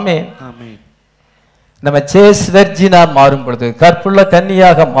போறோம். ஆமென். நம்ம சேஸ் வெர்ஜினா மாறும் பொழுது, கற்புள்ள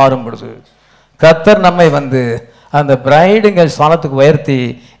கன்னியாக மாறும் பொழுது, கர்த்தர் நம்மை வந்து அந்த பிரைடுங்க ஸ்தானத்துக்கு உயர்த்தி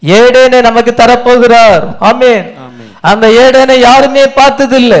ஏடேனை நமக்கு தரப்போகிறார். ஆமென். அந்த ஏடேனை யாருமே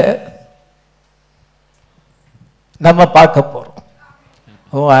பார்த்ததில்லை, நம்ம பார்க்க போறோம்.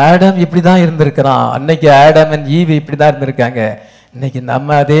 ஓ, ஆடம் இப்படிதான் இருந்திருக்கிறான். அன்னைக்கு ஆடம் அண்ட் ஈவ் இப்படிதான் இருந்திருக்காங்க. இன்னைக்கு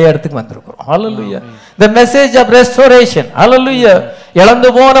நம்ம அதே இடத்துக்கு வந்திருக்கிறோம். ஹல்லேலூயா. the message of restoration. ஹல்லேலூயா. இழந்து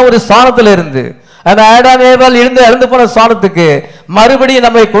போன ஒரு ஸ்தானத்துல இருந்து அந்த ஆடாம் ஏவாள் இழந்து போன ஸ்தானத்துக்கு மறுபடியும்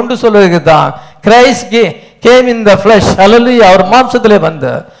நம்மை கொண்டு சொல்வதற்கு தான் Christ came in the flesh. Hallelujah. அவர் மாம்சத்திலே வந்த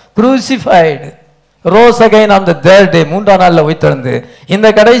crucified rose again on the third day, மூன்றாம் நாள்ல உயிர்த்தெழுந்து இந்த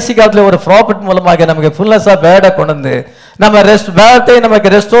கடைசி காலத்துல ஒரு ப்ராஃபிட் மூலமாக நமக்கு ஃபுல்னஸ் ஆஃப் வேர்டை கொண்டு வந்து நம்ம வேர்டை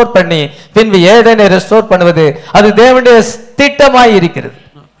நமக்கு ரெஸ்டோர் பண்ணி பின்பு ஏதேனை ரெஸ்டோர் பண்ணுவது அது தேவனுடைய திட்டமாய் இருக்கிறது.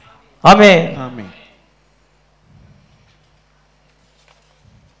 ஆமென்.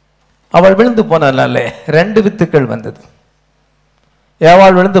 அவள் விழுந்து போனாலே 2 வித்துக்கள் வந்தது.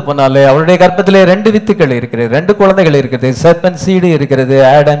 ஏவாள் விழுந்து போனாலே அவளுடைய கர்ப்பத்திலே 2 வித்துக்கள் இருக்கிறது, 2 குழந்தைகள் இருக்கிறது. சர்பன் சீடு இருக்கிறது,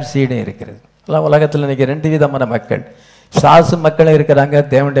 ஆடம் சீடு இருக்கிறது. எல்லாம் உலகத்தில் இன்னைக்கு 2 விதமான மக்கள், பிசாசு மக்களும் இருக்கிறாங்க,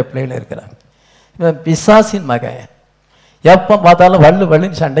 தேவனுடைய பிள்ளைகளும் இருக்கிறாங்க. பிசாசின் மகன் எப்போ பார்த்தாலும்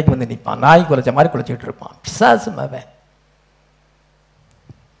வள்ளுன்னு சண்டைக்கு வந்து நிற்பான், நாய் குலைச்ச மாதிரி குலைச்சிட்டு இருப்பான். பிசாசு மகன்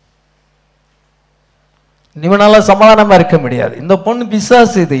இவனால சமாதானமா இருக்க முடியாது. இந்த பொண்ணு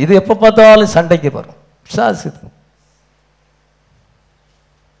பிசாசு, இது எப்ப பார்த்தாலும் சண்டைக்கு வரும். பிசாசு இது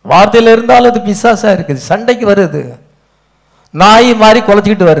வார்த்தையில இருந்தாலும் அது பிசாசா இருக்குது, சண்டைக்கு வருது, நாய் மாதிரி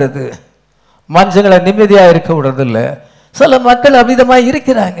குலைச்சிக்கிட்டு வர்றது, மனுஷங்களை நிம்மதியா இருக்க விடுறது இல்லை. சில மக்கள் அவ்விதமா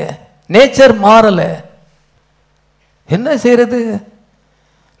இருக்கிறாங்க, நேச்சர் மாறல. என்ன செய்யறது?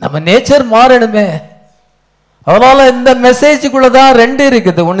 நம்ம நேச்சர் மாறணுமே. அதனால இந்த மெசேஜுக்குள்ளதான் 2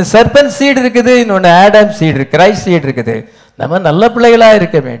 இருக்குது. ஒன்னு சர்பன் சீடு இருக்குது, இன்னொன்னு ஆடம் சீடு, கிரைஸ்ட் சீடு இருக்குது. நம்ம நல்ல பிள்ளைகளா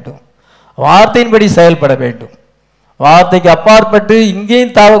இருக்க வேண்டும், வார்த்தையின்படி செயல்பட வேண்டும். வார்த்தைக்கு அப்பாற்பட்டு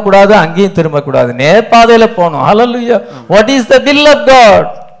இங்கேயும் தாவக்கூடாது, அங்கேயும் திரும்பக்கூடாது, நேர்பாதையில போகணும். Hallelujah. What is the will of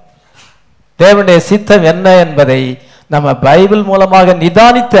God? தேவனுடைய சித்தம் என்ன என்பதை நம்ம பைபிள் மூலமாக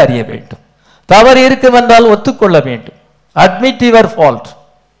நிதானித்து அறிய வேண்டும். தவறு இருக்கும் என்றால் ஒத்துக்கொள்ள வேண்டும். Admit your fault.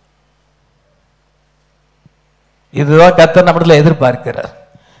 இதுதான் கர்த்தர் நம்மிடத்துல எதிர்பார்க்கிறார்.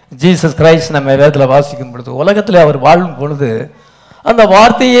 ஜீசஸ் கிரைஸ்ட் நம்ம வேதத்தில் வாசிக்கும் பொழுது, உலகத்தில் அவர் வாழும் பொழுது அந்த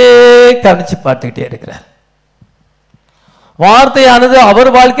வார்த்தையே கவனிச்சு பார்த்துக்கிட்டே இருக்கிறார். வார்த்தையானது அவர்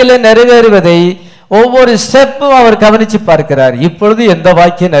வாழ்க்கையில நிறைவேறுவதை ஒவ்வொரு ஸ்டெப்பும் அவர் கவனிச்சு பார்க்கிறார். இப்பொழுது எந்த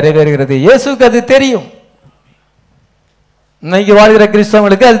வாக்கியம் நிறைவேறுகிறது இயேசுக்கு அது தெரியும். இன்னைக்கு வாழ்கிற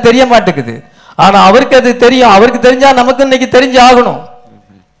கிறிஸ்தவங்களுக்கு அது தெரிய மாட்டேங்குது, ஆனா அவருக்கு அது தெரியும். அவருக்கு தெரிஞ்சா நமக்கு இன்னைக்கு தெரிஞ்சு ஆகணும்.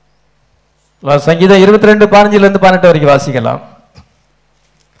 சங்கீதம் 22:15 வரைக்கும் வாசிக்கலாம்.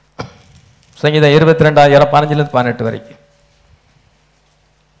 சங்கீதம் 22:15 வரைக்கும்.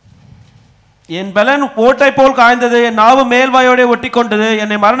 என் பலன் ஓட்டை போல் காய்ந்தது, என் நாவு மேல்வாயோட ஒட்டி கொண்டது.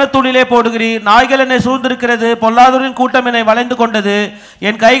 என்னை மரணத்தூளிலே போடுகிறீர், நாய்கள் என்னை சூழ்ந்திருக்கிறது, பொல்லாதோரின் கூட்டம் என்னை வளைந்து கொண்டது.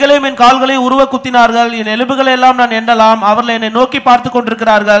 என் கைகளையும் என் கால்களையும் உருவ குத்தினார்கள், என் எலும்புகளை எல்லாம் நான் எண்ணலாம். அவர்கள் என்னை நோக்கி பார்த்து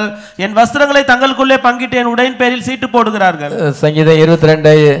கொண்டிருக்கிறார்கள், என் வஸ்திரங்களை தங்களுக்குள்ளே பங்கிட்டு என் உடையின் பேரில் சீட்டு போடுகிறார்கள். சங்கீதம்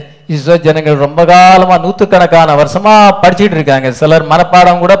 22 இஸ்ரவேல் ஜனங்கள் ரொம்ப காலமா நூற்றுக்கணக்கான வருஷமா படிச்சுட்டு இருக்காங்க. சிலர்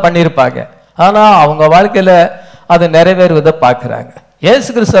மனப்பாடம் கூட பண்ணியிருப்பாங்க, ஆனா அவங்க வாழ்க்கையில அது நிறைவேறுவதை பார்க்கிறாங்க. இயேசு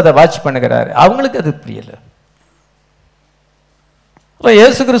கிறிஸ்து அதை வாட்ச் பண்ணுகிறாரு, அவங்களுக்கு அது புரியல.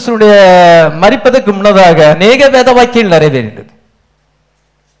 இயேசு கிறிஸ்துடைய மரிப்பதற்கு முன்னதாக அநேக வேத வாக்கியங்கள் நிறைவேறினது.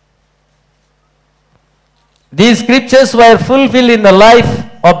 These scriptures were fulfilled in the life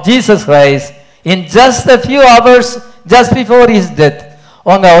of Jesus Christ in just a few hours just before his death.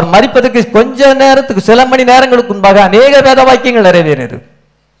 அவர் மரிப்பதற்கு கொஞ்ச நேரத்துக்கு, சில மணி நேரங்களுக்கு முன்பாக அநேக வேத வாக்கியங்கள் நிறைவேறினது.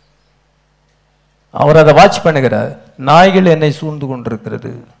 அவர் அதை வாட்ச் பண்ணுகிறார். நாய்கள் என்னை சூழ்ந்து கொண்டிருக்கிறது.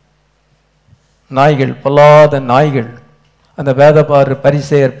 நாய்கள், பொல்லாத நாய்கள், அந்த வேதபாரு,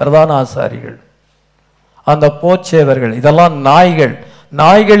 பரிசேயர், பிரதான ஆசாரிகள், அந்த போச்சேவர்கள், இதெல்லாம் நாய்கள்.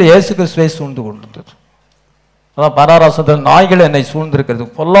 நாய்கள் இயேசு கிறிஸ்துவை சூழ்ந்து கொண்டிருந்தது. அதான் 16 நாய்கள் என்னை சூழ்ந்திருக்கிறது,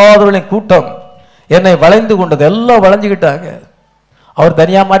 பொல்லாதவர்களின் கூட்டம் என்னை வளைந்து கொண்டது. எல்லாம் வளைஞ்சுக்கிட்டாங்க, அவர்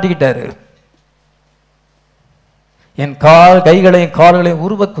தனியா மாட்டிக்கிட்டாரு. என் கைகளையும் கால்களையும்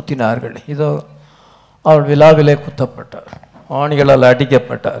உருவ குத்தினார்கள். இதோ அவள் விழாவிலே குத்தப்பட்டார், ஆணிகளால்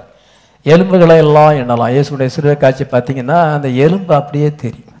அடிக்கப்பட்டார். எலும்புகளை எல்லாம் எண்ணலாம். இயேசுடைய சிறுவை காட்சி பார்த்தீங்கன்னா அந்த எலும்பு அப்படியே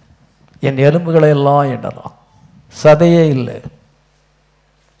தெரியும். என் எலும்புகளை எல்லாம் எண்ணலாம், சதையே இல்லை.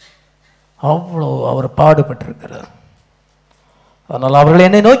 அவ்வளோ அவர் பாடுபட்டிருக்கிறார். அதனால் அவர்கள்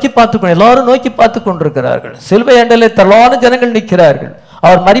என்னை நோக்கி பார்த்து, எல்லாரும் நோக்கி பார்த்து கொண்டிருக்கிறார்கள். சிலுவை அண்டையிலே திரளான ஜனங்கள் நிற்கிறார்கள்,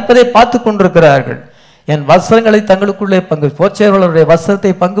 அவர் மரிப்பதை பார்த்து கொண்டிருக்கிறார்கள். என் வஸ்திரங்களை தங்களுக்குள்ளே பங்கு, போச்சேவர்களுடைய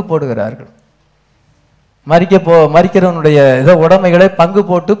வஸ்திரத்தை பங்கு போடுகிறார்கள். மரிக்கிறவனுடைய ஏதோ உடைமைகளை பங்கு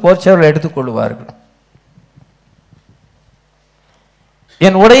போட்டு போர்ச்சவர்கள் எடுத்துக்கொள்வார்கள்.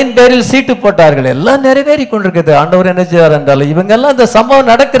 என் உடையின் பேரில் சீட்டு போட்டார்கள். எல்லாம் நிறைவேறி கொண்டிருக்கிறது. ஆண்டவர் என்ன செய்வார் என்றால், இவங்க எல்லாம் இந்த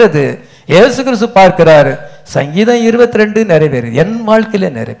சம்பவம் நடக்கிறது, இயேசு கிறிஸ்து பார்க்கிறார். சங்கீதம் 22 நிறைவேறும், என் வாழ்க்கையில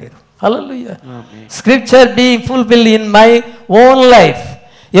நிறைவேறும். Hallelujah. Scripture being fulfilled in my own life.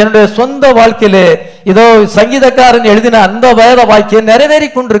 என்னுடைய சொந்த வாழ்க்கையிலே இதோ சங்கீதக்காரன் எழுதின அந்த வேத வாக்கியம் நிறைவேறி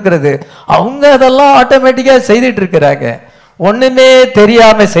கொண்டிருக்கிறது. அவங்க அதெல்லாம் ஆட்டோமேட்டிக்கா செய்துட்டு இருக்கிறாங்க, ஒண்ணுமே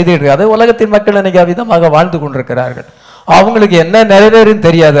தெரியாம செய்துட்டு இருக்காங்க. அது உலகத்தின் மக்கள் இன்னைக்கு விதமாக வாழ்ந்து கொண்டிருக்கிறார்கள். அவங்களுக்கு என்ன நிறைவேறுன்னு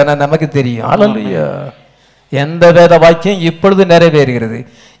தெரியாது, ஆனா நமக்கு தெரியும். ஹல்லேலூயா. எந்த வேத வாக்கியம் இப்பொழுது நிறைவேறுகிறது?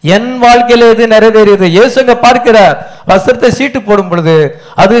 என் வாழ்க்கையில எது நிறைவேறியது? இயேசுங்க பார்க்கிறார், வஸ்திரத்தை சீட்டு போடும் பொழுது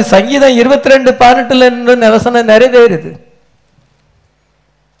அது சங்கீதம் 22:18 வசனம் நிறைவேறுது.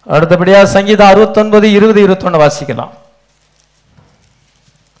 அடுத்தபடியா சங்கீதம் 69:20-21 வாசிக்கலாம்.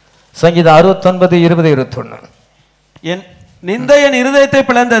 சங்கீதம் 69:20-21. என் நிந்தை என் இருதயத்தை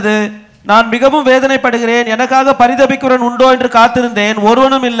பிளந்தது, நான் மிகவும் வேதனைப்படுகிறேன். எனக்காக பரிதபிக்கிறவன் உண்டோ என்று காத்திருந்தேன்,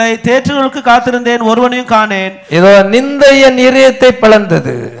 ஒருவனும் இல்லை. தேற்றுகளுக்கு காத்திருந்தேன், ஒருவனையும் காணேன். இதோ நிந்தை என் இதயத்தை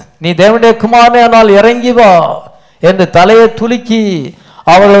பிளந்தது, நீ தேவனுடைய குமாரனால் இறங்கி வா என்று தலையை துலுக்கி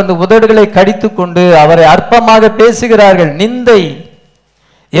அவர்கள் உதடுகளை கடித்து கொண்டு அவரை அற்பமாக பேசுகிறார்கள். நிந்தை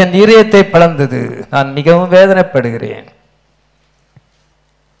என் இதயத்தை பிளந்தது, நான் மிகவும் வேதனைப்படுகிறேன்.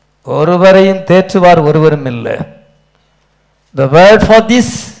 ஒருவரையும் தேற்றுவார் ஒருவரும் இல்லை. The word for this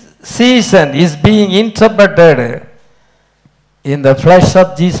season is being interpreted in the flesh of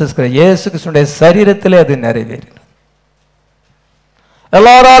Jesus Christ. இயேசு கிறிஸ்துவின் சரீரத்திலே அது நிறைவேறினது.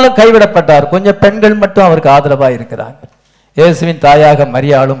 எல்லாராலும் கைவிடப்பட்டார், கொஞ்சம் பெண்கள் மட்டும் அவருக்கு ஆதரவாக இருக்கிறாங்க. இயேசுவின் தாயாக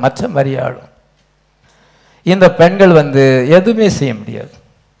மரியாளும் மற்ற மரியாளும். இந்த பெண்கள் எதுவுமே செய்ய முடியாது.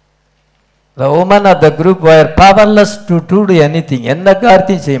 The women of the group were powerless to do anything. எந்த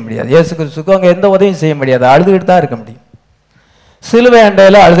காரியத்தையும் செய்ய முடியாது. இயேசு கிறிஸ்துக்கு அவங்க எந்த உதவியும் செய்ய முடியாது, அழுதுகிட்டு தான் இருக்க முடியும். சிலுவை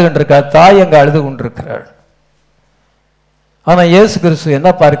அண்டையில அழுது கொண்டிருக்கார், தாய் அங்க அழுது கொண்டிருக்கிறாள். ஆனா இயேசு கிறிஸ்து என்ன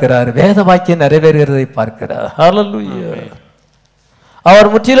பார்க்கிறார்? வேத வாக்கியம் நிறைவேறுகிறதை பார்க்கிறார். ஹல்லேலூயா.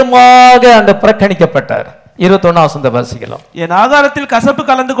 அவர் முற்றிலுமாக அந்த புறக்கணிக்கப்பட்டார். 21 வசனம் வாசிக்கலாம். என் ஆகாரத்தில் கசப்பு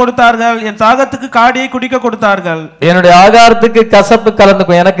கலந்து கொடுத்தார்கள், என் தாகத்துக்கு காடியை குடிக்க கொடுத்தார்கள். என்னுடைய ஆகாரத்துக்கு கசப்பு கலந்து,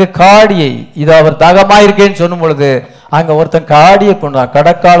 எனக்கு காடியை, இது அவர் தாகமாயிருக்கேன்னு சொல்லும் பொழுது அங்க ஒருத்தன் காடியை கொண்டு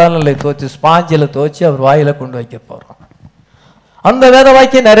கடற்காலங்களை தோச்சு ஸ்பாஞ்சில தோச்சு அவர் வாயில கொண்டு வைக்க போறோம். அந்த வேத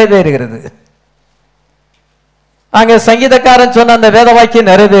வாக்கியம் நிறைவேறுகிறது. அங்க சங்கீதக்காரன் சொன்ன அந்த வேத வாக்கியம்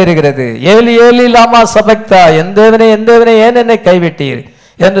நிறைவேறுகிறது. ஏலி ஏலி லாமா சபக்தா, எந்தவனே எந்தவனே ஏன் என்னை கைவிட்டீர்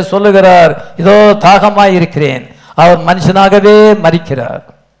என்று சொல்லுகிறார். இதோ தாகமாய் இருக்கிறேன். அவர் மனுஷனாகவே மரிக்கிறார்.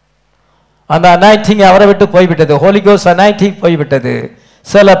 அந்த அனாயிட்டிங் அவரை விட்டு போய்விட்டது. ஹோலி கோஸ்ட் அனாயிட்டிங் போய்விட்டது.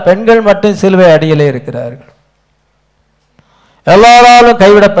 சில பெண்கள் மட்டும் சிலுவை அடியிலே இருக்கிறார்கள். எல்லாராலும்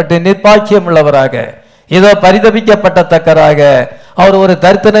கைவிடப்பட்டு நிர்பாக்கியம் உள்ளவராக, இதோ பரிதபிக்கப்பட்டத்தக்கராக அவர் ஒரு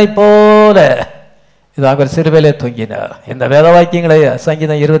தரித்தனை போல இது அவர் சிறுவையிலே தொங்கினார். இந்த வேத வாக்கியங்களை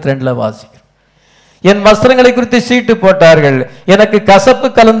சங்கீதம் 22 வாசிக்கிறோம். என் வஸ்திரங்களை குறித்து சீட்டு போட்டார்கள், எனக்கு கசப்பு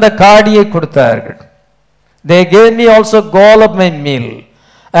கலந்த காடியை கொடுத்தார்கள். They gave me also gall of my meal,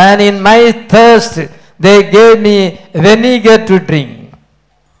 and in my thirst they gave me vinegar to drink.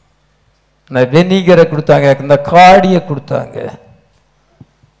 இந்த வினிகரை கொடுத்தாங்க, இந்த காடியை கொடுத்தாங்க.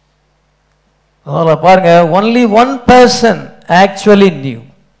 பாருங்க, only one person actually knew.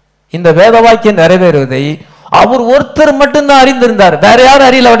 இந்த வேத வாக்கியம் நிறைவேறுவதை அவர் ஒருத்தர் மட்டும்தான் அறிந்திருந்தார். வேற யாரும்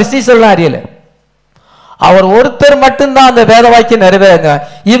அறியல, அவருடைய சீசர்லாம் அறியல. அவர் ஒருத்தர் மட்டும்தான் அந்த வேத வாக்கியம் நிறைவேறுங்க.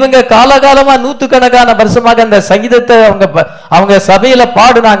 இவங்க காலகாலமா நூற்றுக்கணக்கான வருஷமாக அந்த சங்கீதத்தை அவங்க சபையில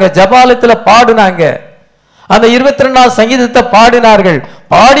பாடுனாங்க, ஜபாலயத்துல பாடுனாங்க. அந்த 22 சங்கீதத்தை பாடினார்கள்.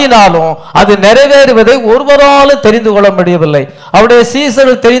 பாடினாலும் அது நிறைவேறுவதை ஒருவராலும் தெரிந்து கொள்ள முடியவில்லை. அவருடைய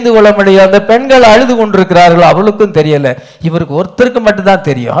சீசர்கள் தெரிந்து கொள்ள முடியும். அந்த பெண்கள் அழுது கொண்டிருக்கிறார்கள், அவளுக்கும் தெரியல. இவருக்கு ஒருத்தருக்கு மட்டும்தான்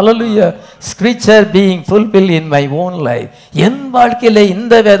தெரியும். Hallelujah. Scripture being fulfil in my own life. என் வாழ்க்கையில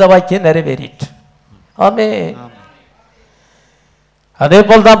இந்த வேத வாக்கியம் நிறைவேறிற்று. ஆமென். அதே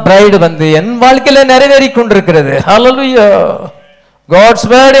போல்தான் பிரைடு என் வாழ்க்கையில நிறைவேறி கொண்டிருக்கிறது. ஹல்லேலூயா. காட்ஸ்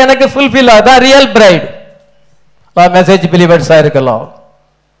வேர்ட் எனக்கு ஃபுல்ஃபில், அதான் ரியல் பிரைடு. மெசேஜ் பிலீவர்ஸா இருக்கலாம்,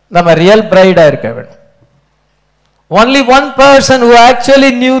 நம்ம ரியல் பிரைடா இருக்க வேண்டும். Only one person who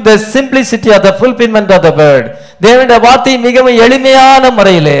actually knew the simplicity of the fulfillment of the word. தேவனுடைய வார்த்தை மிகவும் எளிமையான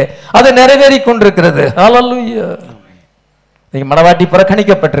முறையிலே அது நிறைவேறி கொண்டிருக்கிறது. ஹல்லேலூயா. நீங்க மனவாட்டி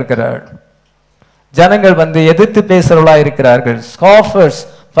புறக்கணிக்கப்பட்டிருக்கிறார். ஜனங்கள் எதிர்த்து பேசுறவளா இருக்கிறார்கள். ஸ்காஃபர்ஸ்,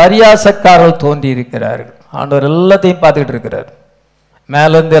 பரியாசக்காரர்கள் தோன்றி இருக்கிறார்கள். ஆண்டவர் எல்லாத்தையும் பார்த்துக்கிட்டு இருக்கிறார்.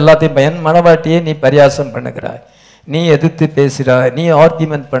 மேல இருந்து எல்லாத்தையும், என் மனவாட்டியே நீ பரியாசம் பண்ணுகிறாய், நீ எதிர்த்து பேசுகிறாய், நீ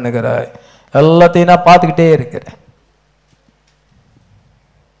ஆர்கியூமெண்ட் பண்ணுகிறாய், எல்லாத்தையும் நான் பார்த்துக்கிட்டே இருக்கிறேன்.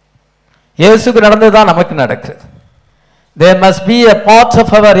 இயேசுக்கு நடந்ததுதான் நமக்கு நடக்குது. There must be a part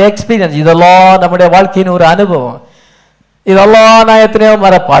of our experience. இதெல்லாம் நம்முடைய வாழ்க்கையின் ஒரு அனுபவம். இதெல்லாம் நான் எத்தனையோ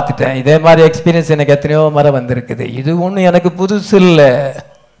முறை பார்த்துட்டேன். இதே மாதிரி எக்ஸ்பீரியன்ஸ் எனக்கு எத்தனையோ முறை வந்திருக்குது. இது ஒன்றும் எனக்கு புதுசு இல்லை.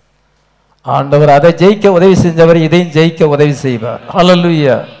 ஆண்டவர் அதை ஜெயிக்க உதவி செஞ்சவர் இதையும் ஜெயிக்க உதவி செய்வார்.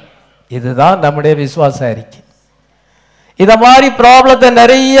 ஹல்லேலூயா. இதுதான் நம்முடைய விசுவாச அறிக்கை. இத மாதிரி ப்ராப்ளத்தை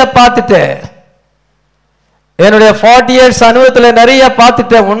நிறைய பார்த்துட்டேன். என்னுடைய 40 years அனுபவத்தில் நிறைய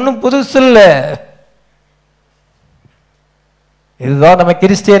பார்த்துட்டேன். ஒன்றும் புதுசு இல்லை. இதுதான் நம்ம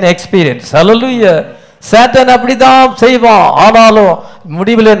கிறிஸ்டியன் எக்ஸ்பீரியன்ஸ். ஹல்லேலூயா. சாத்தான் அப்படிதான் செய்வான், ஆனாலும்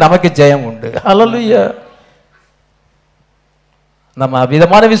முடிவில் நமக்கு ஜெயம் உண்டு. ஹல்லேலூயா. நம்ம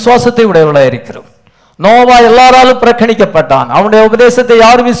விதமான விசுவாசத்தை உடையவர்களாக இருக்கிறோம். நோவா எல்லாராலும் புறக்கணிக்கப்பட்டான். அவனுடைய உபதேசத்தை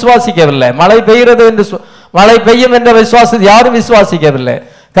யாரும் விசுவாசிக்கவில்லை. மழை பெய்கிறது என்று மழை பெய்யும் என்ற விசுவாசத்தை யாரும் விசுவாசிக்கவில்லை.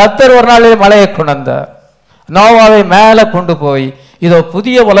 கர்த்தர் ஒரு நாளிலே மழையை கொண்டார். நோவாவை மேலே கொண்டு போய் இதோ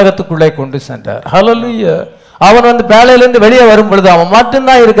புதிய உலகத்துக்குள்ளே கொண்டு சென்றார். ஹல்லேலூயா. அவன் பேழையிலிருந்து வெளியே வரும் பொழுது அவன்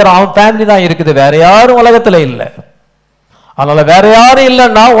மட்டும்தான் இருக்கிறான். அவன் ஃபேமிலி தான் இருக்குது, வேற யாரும் உலகத்துல இல்லை. அதனால வேற யாரும்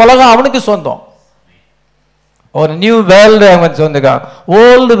இல்லைன்னா உலகம் அவனுக்கு சொந்தம். ஒரு நியூ வேர்ல்டு அவன் சொந்தக்கான்.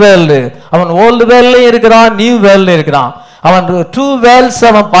 ஓல்டு வேர்ல்டு அவன் ஓல்டு வேர்ல்ட்லயும் இருக்கிறான், நியூ வேர்ல்டு இருக்கிறான். அவன் 2 வேர்ல்ட்ஸ்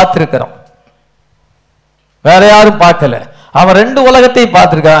அவன் பார்த்திருக்கிறான், வேற யாரும் பார்க்கல. அவன் 2 உலகத்தையும்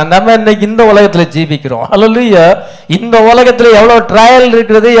பார்த்திருக்கான். நம்ம இன்னைக்கு இந்த உலகத்துல ஜீவிக்கிறோம். ஹல்லேலூயா. இந்த உலகத்துல எவ்வளவு ட்ரையல்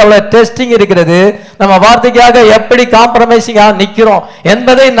இருக்கிறது, எவ்வளவு டெஸ்டிங் இருக்கிறது, நம்ம வார்த்தைக்காக எப்படி காம்ப்ரமைசிங்கா நிக்கிறோம்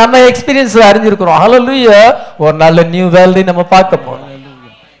என்பதை நம்ம எக்ஸ்பீரியன்ஸ்ல அறிஞ்சிருக்கிறோம். ஹல்லேலூயா. ஒரு நல்ல நியூ வேர்ல்டை நம்ம பார்க்க போறோம்.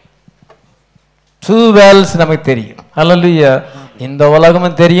 2 வேர்ல்ட்ஸ் நமக்கு தெரியும். ஹல்லேலூயா. இந்த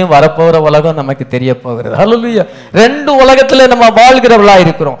உலகமும் தெரியும், வரப்போகிற உலகம் நமக்கு தெரிய போகிறது. ஹல்லேலூயா. 2 உலகத்துல நம்ம வாழ்கிறவர்களா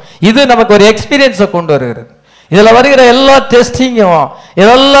இருக்கிறோம். இது நமக்கு ஒரு எக்ஸ்பீரியன்ஸை கொண்டு வருகிறது. இதுல வருகிற எல்லா டெஸ்டிங்கும்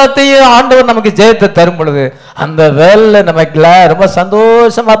எல்லாத்தையும் ஆண்டவர் நமக்கு ஜெயத்தை தரும் பொழுது அந்த வேலையில நமக்கு ரொம்ப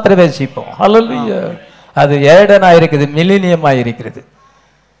சந்தோஷமா பிரவேசிப்போம். ஹல்லேலூயா. அது ஏடனா இருக்குது, மில்லினியமா இருக்கிறது.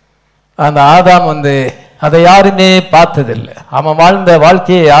 அந்த ஆதாம் அதை யாருமே பார்த்ததில்லை. அவன் வாழ்ந்த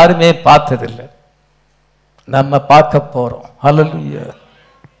வாழ்க்கையை யாருமே பார்த்ததில்லை. நம்ம பார்க்க போறோம். ஹல்லேலூயா.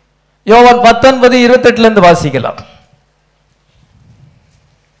 யோவான் 19:28 இருந்து வாசிக்கலாம்.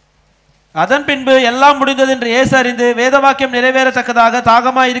 அதன் பின்பு எல்லாம் முடிந்தது என்று இயேசு அறிந்து வேதவாக்கியம் நிறைவேறத்தக்கதாக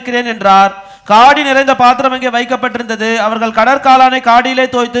தாகமாய் இருக்கிறேன் என்றார். காடி நிறைந்த பாத்திரம் அங்கே வைக்கப்பட்டிருந்தது. அவர்கள் கடற்காலானை காடியிலே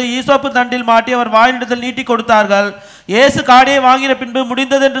தோய்த்து ஈசோப்பு தண்டில் மாட்டி அவர் வாயினிடத்தில் நீட்டி கொடுத்தார்கள். இயேசு காடியை வாங்கின பின்பு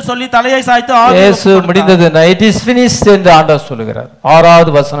முடிந்தது என்று சொல்லி தலையை சாய்த்து இயேசு முடிந்தது, இட் இஸ் finished என்று ஆண்டவர் சொல்லுகிறார்.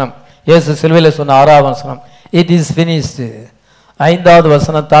 6வது வசனம், இயேசு சிலுவையிலே சொன்ன 6வது வசனம், இட் இஸ் finished. 5வது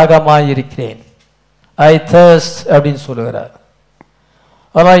வசனம், தாகமாய் இருக்கிறேன், ஐ thirst அப்படின்னு சொல்லுகிறார்.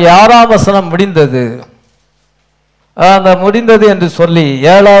 ஆனால் 6ஆம் வசனம் முடிந்தது. அந்த முடிந்தது என்று சொல்லி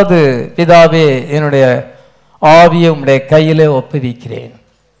 7வது, பிதாவே என்னுடைய ஆவியை உம்முடைய கையிலே ஒப்புவிக்கிறேன்.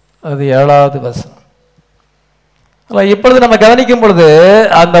 அது 7வது வசனம். இப்பொழுது நம்ம கவனிக்கும் பொழுது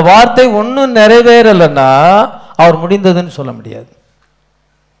அந்த வார்த்தை ஒன்றும் நிறைவேறலைன்னா அவர் முடிந்ததுன்னு சொல்ல முடியாது.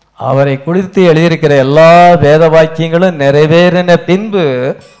 அவரை குறித்து எழுதியிருக்கிற எல்லா வேத வாக்கியங்களும் நிறைவேறின பின்பு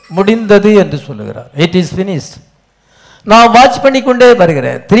முடிந்தது என்று சொல்லுகிறார். It is finished. நான் வாட்ச் பண்ணிக்கொண்டே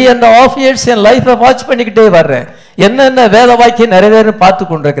வருகிறேன். 3.5 years என் லைஃபை வாட்ச் பண்ணிக்கிட்டே வர்றேன். என்னென்ன வேத வாக்கியம் நிறைவேறு பார்த்து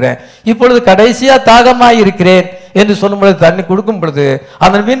கொண்டிருக்கிறேன். இப்பொழுது கடைசியா தாகமாய் இருக்கிறேன் என்று சொல்லும் பொழுது, தண்ணி கொடுக்கும் பொழுது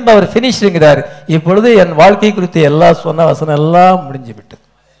அதன் பின்பு அவர் ஃபினிஷ்ங்கிறார். இப்பொழுது என் வாழ்க்கை குறித்து எல்லா சொன்ன வசனம் எல்லாம் முடிஞ்சு விட்டது.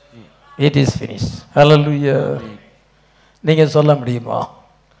 It is finished. ஹல்லேலூயா. நீங்க சொல்ல முடியுமா?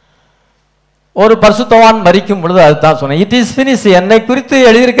 ஒரு பரிசுத்தவான் மரிக்கும் பொழுது அதுதான் சொன்னேன், இட் இஸ் finished. என்னை குறித்து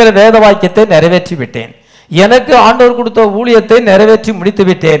எழுதியிருக்கிற வேத வாக்கியத்தை நிறைவேற்றி விட்டேன், எனக்கு ஆண்டவர் கொடுத்த ஊழியத்தை நிறைவேற்றி முடித்து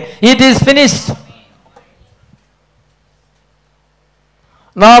விட்டேன். It is finished.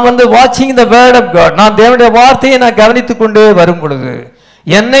 நான் வாட்சிங் த வேர்ட் ஆஃப் காட், நான் தேவனுடைய வார்த்தையை நான் கவனித்துக் கொண்டே வரும் பொழுது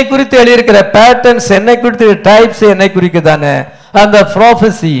என்னை குறித்து எழுதியிருக்கிற பேட்டர்ன்ஸ், என்னை குறித்து டைப்ஸ், என்னை குறிக்குதானே அந்த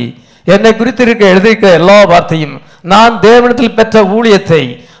ப்ராஃபஸி, என்னை குறித்து எழுதியிருக்கிற எல்லா வார்த்தையும், நான் தேவனிடத்தில் பெற்ற ஊழியத்தை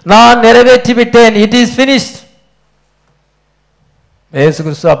நான் நிறைவேற்றி விட்டேன். It is finished. இயேசு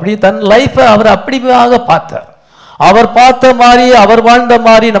கிறிஸ்து அப்படி தன் லைஃபை அவர் அப்படியாக பார்த்தார். அவர் பார்த்த மாதிரி, அவர் வாழ்ந்த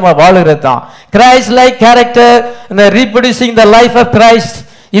மாதிரி நம்ம வாழுகிறது தான் Christ like character, reproducing the life of Christ.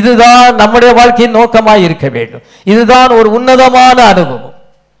 இதுதான் நம்முடைய வாழ்க்கையின் நோக்கமாக இருக்க வேண்டும். இதுதான் ஒரு உன்னதமான அனுபவம்.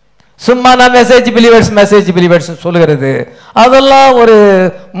 சும்மா நான் மெசேஜ் பிலீவர்ஸ் சொல்லுகிறது, அதெல்லாம் ஒரு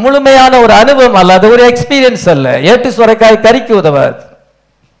முழுமையான ஒரு அனுபவம் அல்ல, அது ஒரு எக்ஸ்பீரியன்ஸ் அல்ல. ஏட்டு சுரைக்காய் கறிக்கு உதவாது.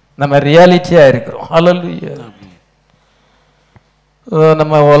 நம்ம ரியாலிட்டியா இருக்கிறோம். ஹல்லேலூயா.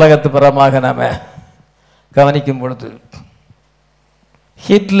 நம்ம உலகத்து புறமாக நாம கவனிக்கும் பொழுது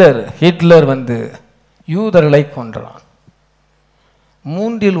ஹிட்லர் யூதர்களை கொன்றான்.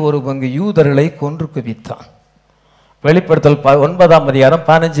 3/1 யூதர்களை கொன்று குவித்தான். வெளிப்படுத்தல் 9ஆம் அதிகாரம்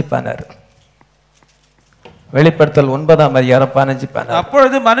 15-16. வெளிப்படுத்தல் 9ஆம் அதிகாரம் 15-16.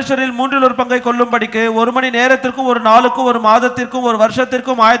 அப்பொழுது மனுஷரில் 1/3 கொல்லும்படிக்கு 1 மணி நேரத்திற்கும் 1 நாளுக்கும் 1 மாதத்திற்கும் 1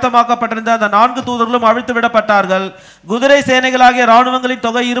 வருஷத்திற்கும் ஆயத்தமாக்கப்பட்டிருந்த அந்த 4 தூதர்களும் அவிழ்த்து விடப்பட்டார்கள். குதிரை சேனைகளாகிய இராணுவங்களின்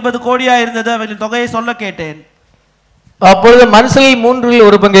தொகை 20 கோடியா இருந்தது. அவர்களின் தொகையை சொல்ல கேட்டேன். அப்பொழுது மனுஷரில்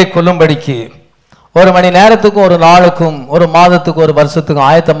 1/3 கொல்லும்படிக்கு 1 மணி நேரத்துக்கும் 1 நாளுக்கும் 1 மாதத்துக்கும் 1 வருஷத்துக்கும்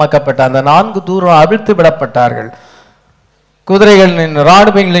ஆயத்தமாக்கப்பட்ட அந்த 4 தூதரும் அவிழ்த்து விடப்பட்டார்கள். குதிரைகளின்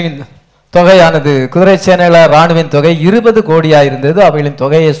இராணுவங்களின் தொகையானது, குதிரை சேனைகள இராணுவின் தொகை 20 கோடியா இருந்தது. அவைகளின்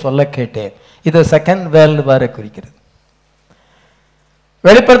தொகையை சொல்ல கேட்டேன். இது செகண்ட் வேர்ல்டு வாரை குறிக்கிறது.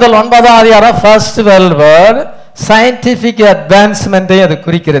 வெளிப்படுத்தல் 9ஆம் அதிகாரம் ஃபர்ஸ்ட் வேர்ல்டு வார், சயின்டிஃபிக் அட்வான்ஸ்மெண்ட்டை அது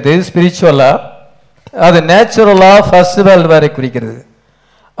குறிக்கிறது. ஸ்பிரிச்சுவலா அது நேச்சுரலா ஃபர்ஸ்ட் வேர்ல்டு வாரை குறிக்கிறது.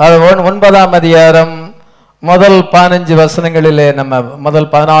 அது 9ஆம் அதிகாரம் முதல் 15 வசனங்களிலே நம்ம முதல்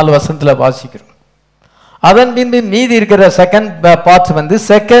 14 வசனத்தில் வாசிக்கிறோம். அதன் பின்பு மீதி இருக்கிற செகண்ட் பார்ட் வந்து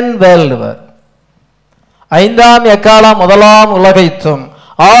செகண்ட் வேர்ல்டு வார். 5ஆம் எக்காலம் 1ஆம் உலக யுத்தம்,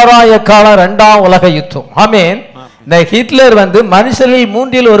 6ஆம் எக்காலம் 2ஆம் உலக யுத்தம். ஆமீன். இந்த ஹிட்லர் வந்து மனுஷரில்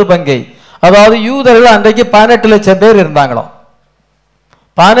 1/3 அதாவது யூதர்கள் அன்றைக்கு 18 லட்சம் பேர் இருந்தாங்களாம்.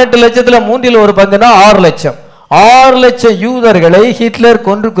 18 லட்சத்துல 1/3 6 லட்சம். 6 லட்சம் யூதர்களை ஹிட்லர்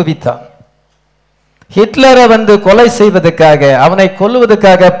கொன்று குவித்தான். ஹிட்லரை வந்து கொலை செய்வதற்காக, அவனை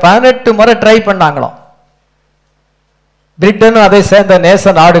கொல்லுவதற்காக 18 முறை ட்ரை பண்ணாங்களாம். பிரிட்டனும் அதை சேர்ந்த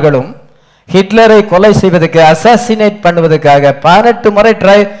நேச நாடுகளும் ஹிட்லரை கொலை செய்வதற்கு, அசாசினேட் பண்ணுவதற்காக 18 முறை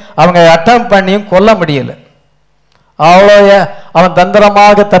அவங்க அட்டம் பண்ணியும் கொல்ல முடியல. அவ்வளோ அவன்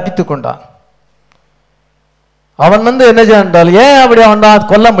தந்திரமாக தப்பித்து கொண்டான். அவன் வந்து என்ன செய்தால், ஏன் அப்படி அவன்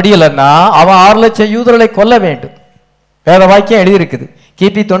கொல்ல முடியலன்னா, அவன் 6 லட்சம் யூதர்களை கொல்ல வேண்டும். வேற வாக்கியம் எழுதியிருக்குது,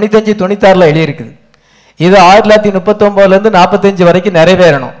 கிபி 95-96 எழுதியிருக்குது. இது 1939 45 வரைக்கும்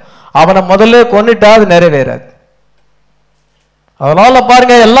நிறைவேறணும். அவனை முதல்ல கொன்னுட்டா அது நிறைவேறாது. அதனால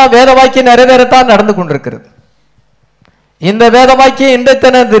பாருங்க, எல்லாம் வேத வாக்கியம் நிறைவேறத்தான் நடந்து கொண்டிருக்கிறது. இந்த வேத வாக்கியம்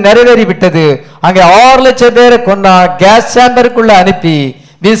இன்றைத்தனது நிறைவேறி விட்டது. அங்கே 6 லட்சம் பேரை கொண்டா, கேஸ் சேம்பருக்குள்ள அனுப்பி,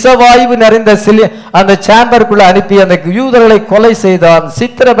 விஷவாயு நிறைந்த அந்த சேம்பருக்குள்ள அனுப்பி அந்த யூதர்களை கொலை செய்தான்,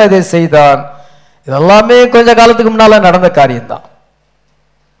 சித்திரவதை செய்தான். இதெல்லாமே கொஞ்ச காலத்துக்கு முன்னால நடந்த காரியம்தான்.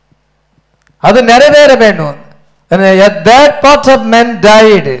 அது நிறைவேற வேண்டும். That part of men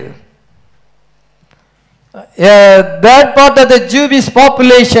died. That part of the Jewish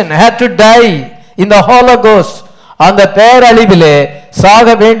population had to die in the Holocaust. அந்த பேரழிவிலே சாக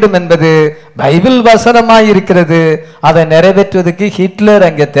வேண்டும் என்பது பைபிள் வசனமாய் இருக்கிறது. அதை நிறைவேற்றுவதற்கு ஹிட்லர்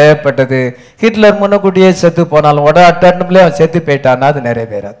அங்கே தேவைப்பட்டது. ஹிட்லர் முன்னக்கூட்டியே செத்து போனாலும் உடனே அவன் செத்து போயிட்டான்னா அது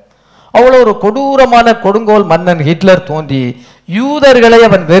நிறைவேறாது. அவ்வளோ ஒரு கொடூரமான கொடுங்கோல் மன்னன் ஹிட்லர் தோன்றி யூதர்களை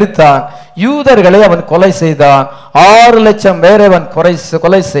அவன் வெறுத்தான், யூதர்களை அவன் கொலை செய்தான். 6 லட்சம் பேரை அவன்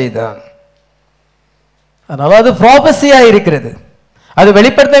கொலை செய்தான். அதனால அது ப்ராபசியா இருக்கிறது, அது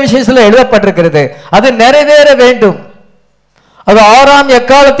வெளிப்படுத்த விசேஷத்தில் எழுதப்பட்டிருக்கிறது. அது நிறைவேற வேண்டும். அது 6ஆம்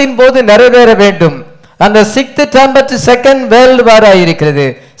எக்காலத்தின் போது நிறைவேற வேண்டும். அந்த 6th trumpet second world war ஆயிருக்கிறது.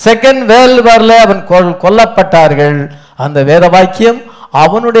 Second world வார்ல அவன் கொல்லப்பட்டார்கள். அந்த வேத வாக்கியம்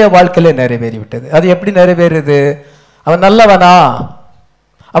அவனுடைய வாழ்க்கையில நிறைவேறிவிட்டது. அது எப்படி நிறைவேறுது? அவன் நல்லவனா?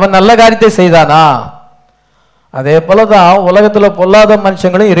 அவன் நல்ல காரியத்தை செய்தானா? அதே போலதான் உலகத்துல பொல்லாத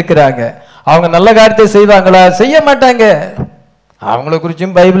மனுஷங்களும் இருக்கிறாங்க. அவங்க நல்ல காரியத்தை செய்வாங்களா? செய்ய மாட்டாங்க. அவங்கள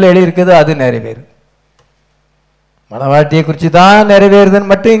குறிச்சும் பைபிள் எழுதி இருக்குது, அது நிறைவேறு. மனவாட்டியை குறித்து தான்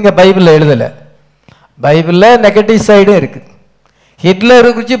நிறைவேறுதுன்னு மட்டும் இங்க பைபிள் எழுதல. பைபிள்ல நெகட்டிவ் சைடும் இருக்குது. ஹிட்லரை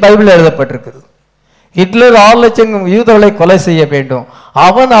குறித்து பைபிள் எழுதப்பட்டிருக்குது. ஹிட்லர் 6 லட்சம் யூதர்களை கொலை செய்ய வேண்டும்.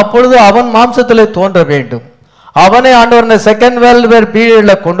 அவன் அப்பொழுது அவன் மாம்சத்திலே தோன்ற வேண்டும். அவனை ஆண்டவர் செகண்ட் வேர்ல்டு வார்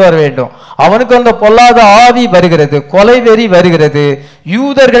பீரியட்ல கொண்டு வர வேண்டும். அவனுக்கு அந்த பொல்லாத ஆவி வருகிறது, கொலை வெறி வருகிறது,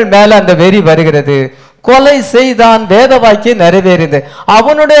 யூதர்கள் மேல அந்த வெறி வருகிறது. கொலை செய்தான், வேத வாக்கியம் நிறைவேறினது.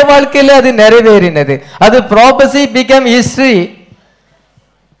 அவனுடைய வாழ்க்கையில அது நிறைவேறினது. அது ப்ராபசி பிகம் ஹிஸ்டரி,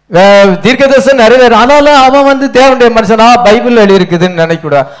 தீர்க்கதரிசனம் நிறைவேறும். ஆனாலும் அவன் வந்து தேவனுடைய மனுஷனா பைபிள் எழுதி இருக்குதுன்னு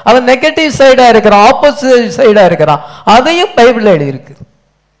நினைக்கூடாது. அவன் நெகட்டிவ் சைடா இருக்கிறான், ஆப்போசிட் சைடா இருக்கிறான். அதையும் பைபிள் எழுதி இருக்கு.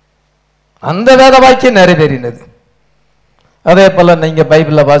 அந்த வேத வாக்கியம் நிறைவேறினது. அதே போல நீங்க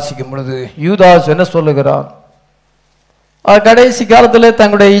பைபிள்ல வாசிக்கும் பொழுது யூதாஸ் என்ன சொல்லுகிறான்? கடைசி காலத்தில்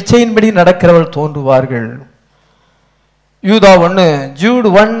தங்களுடைய இச்சையின்படி நடக்கிறவர்கள் தோன்றுவார்கள். யூதா 1 ஜூட்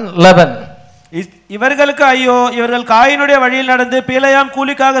 1:11. இவர்களுக்கு ஐயோ, இவர்கள் காயினுடைய வழியில் நடந்து பிலேயாம்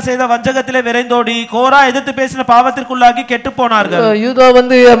கூலிக்காக செய்த வஞ்சகத்திலே விரைந்தோடி கோரா எதிர்த்து பேசின பாவத்திற்குள்ளாகி கெட்டு போனார்கள். யூதா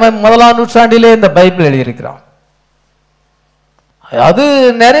வந்து 1ஆம் நூற்றாண்டிலே இந்த பைபிள் எழுதியிருக்கிறான். அது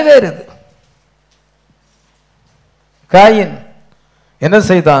நிறைவேறுது. காயின் என்ன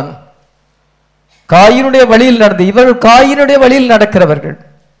செய்தான்? காயினுடைய வழியில் நடந்து, இவர்கள் காயினுடைய வழியில் நடக்கிறவர்கள்,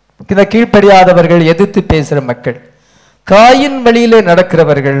 இந்த கீழ்ப்படியாதவர்கள், எதிர்த்து பேசுற மக்கள், காயின் வழியிலே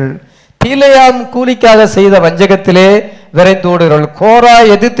நடக்கிறவர்கள், பிலேயாம் கூலிக்காக செய்த வஞ்சகத்திலே விரைந்தோடுகிறவர்கள், கோரா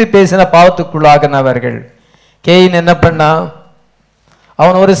எதிர்த்து பேசின பாவத்துக்குள்ளாகினவர்கள். கேயின் என்ன பண்ணா?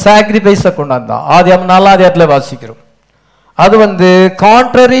 அவன் ஒரு சாக்ரிஃபைஸை கொண்டாந்தான். ஆதியாகமம் 4ஆம் அதிகாரத்துல வாசிக்கிறோம். அது வந்து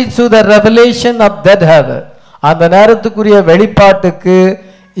contrary to the revelation of that have her, அந்த நேரத்துக்குரிய வெளிப்பாட்டுக்கு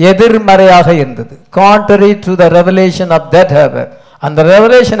எதிர்மறையாக இருந்தது. Contrary to the revelation of that have her, அந்த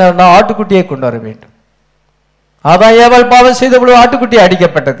ரெவலேஷன் ஆட்டுக்குட்டியை கொண்டு வர வேண்டும். அதான் ஏவாள் பாவம் செய்த பொழுது ஆட்டுக்குட்டி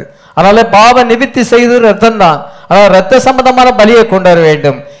அடிக்கப்பட்டது. அதனால பாவ நிவித்தி செய்து ரத்தம் தான். ஆனால் ரத்த சம்பந்தமான பலியை கொண்டு வர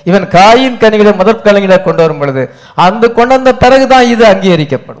வேண்டும். இவன் காயின் கனிகளை முதற் கனிகளை கொண்டு வரும் பொழுது அந்த கொண்டு வந்த பிறகுதான் இது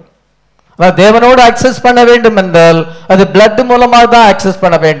அங்கீகரிக்கப்படும். தேவனோடு அக்சஸ் பண்ண வேண்டும் என்றால் அது பிளட் மூலமாக தான் அக்சஸ்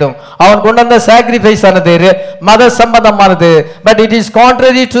பண்ண வேண்டும். அவன் கொண்டு வந்த சாக்ரிஃபைஸ் ஆனது மத சம்பந்தமானது. But it is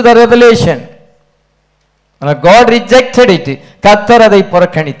contrary to the revelation. God rejected it. கர்த்தர் அதை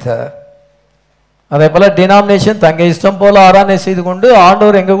புறக்கணித்தார். அதே போல டினாமினேஷன் தங்க இஷ்டம் போல ஆராதனை செய்து கொண்டு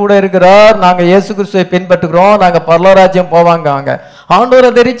ஆண்டவர் எங்க கூட இருக்கிறார், நாங்க இயேசு கிறிஸ்துவை பின்பற்றுகிறோம், நாங்க பரலோராஜ்யம் போவாங்க. ஆண்டவர்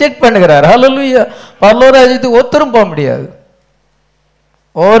அதை ரிஜெக்ட் பண்ணுகிறார். ஹல்லேலூயா. பரலோராஜ்யத்துக்கு ஒருத்தரும் போக முடியாது,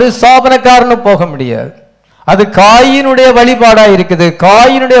 ஒரு ஸ்தாபனக்காரனும் போக முடியாது. அது காயினுடைய வழிபாடா இருக்குது,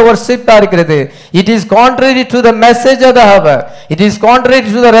 காயினுடைய வொர்ஷிப்பா இருக்கிறது. It is contrary to the message of the hour. It is contrary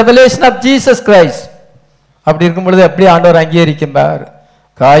to the revelation of Jesus Christ. அப்படி இருக்கும் பொழுது எப்படி ஆண்டவர் அங்கீகரிக்கின்றார்?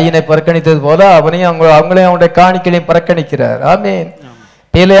 காயினை புறக்கணித்தது போல அவனையும் அவங்களையும் அவனுடைய காணிக்கையும் புறக்கணிக்கிறார். ஆமென்.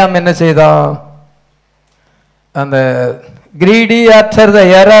 பிலேயாம் என்ன செய்தான்? அந்த greedy after the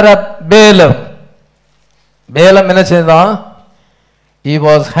error of பேலம். பேலம் என்ன செய்தான்? he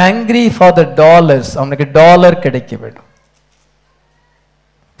was hungry for the dollars. அவனுக்கு டாலர் கிடைக்க வேண்டும்,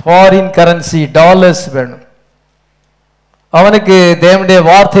 ஃபாரின் கரன்சி டாலர்ஸ் வேணும். அவனுக்கு தேவனுடைய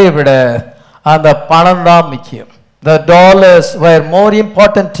வார்த்தையை விட அந்த பணம் தான் முக்கியம். The dollars were more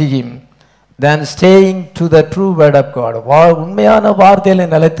important to him than staying to the true word of God. உண்மையான வார்த்தையில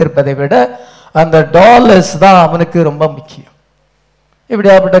நிலைத்திருப்பதை விட அந்த டாலர்ஸ் தான் அவனுக்கு ரொம்ப முக்கியம்.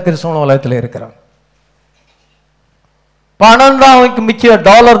 இப்படியாப்பட்ட கிறிஸ்தவ உலகத்தில் இருக்கிறான். பணம் தான் அவனுக்கு முக்கியம்,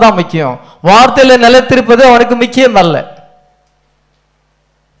 டாலர் தான் முக்கியம். வார்த்தையில நிலைத்திருப்பது அவனுக்கு முக்கியம் அல்ல.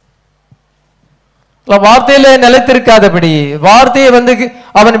 வார்த்தையில நிலைத்திருக்காதபடி வார்த்தையை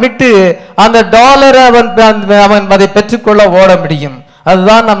அவன் விட்டு அந்த டாலரை அவன் அதை பெற்றுக்கொள்ள ஓட முடியும்.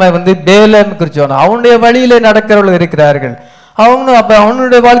 அதுதான் நம்ம பேலம் குறிச்சோம். அவனுடைய வழியில நடக்கிறவர்கள் இருக்கிறார்கள்.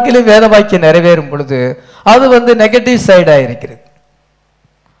 அவனுடைய வாழ்க்கையில வேத வாக்கியம் நிறைவேறும் பொழுது அது நெகட்டிவ் சைடா இருக்கிறது.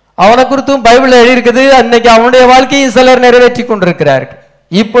 அவனை குறித்தும் பைபிள் எழுதியிருக்குது. அன்னைக்கு அவனுடைய வாழ்க்கையை சிலர் நிறைவேற்றி கொண்டிருக்கிறார்கள்,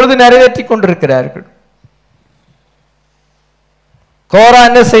 இப்பொழுது நிறைவேற்றி கொண்டிருக்கிறார்கள். கோரா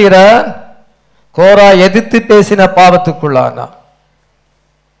என்ன செய்கிறார்? கோரா எதிர்த்து பேசின பாவத்துக்குள்ளானா.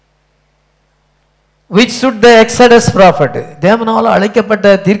 which should the Exodus prophet, தேவனால அழைக்கப்பட்ட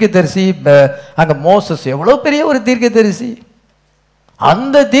தீர்க்கதரிசி. அங்க மோசஸ் எவ்வளவு பெரிய ஒரு தீர்க்கதரிசி,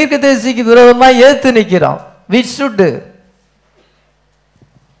 அந்த தீர்க்கதரிசிக்கு விரோதமா எதிர்த்து நிற்கிறான். which should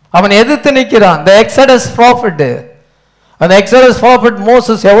அவன் எதிர்த்து நிற்கிறான். the Exodus prophet, அந்த Exodus prophet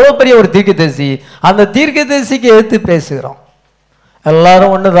மோசஸ் எவ்வளவு பெரிய ஒரு தீர்க்கதரிசி, அந்த தீர்க்கதரிசிக்கு எதிர்த்து பேசுகிறான்.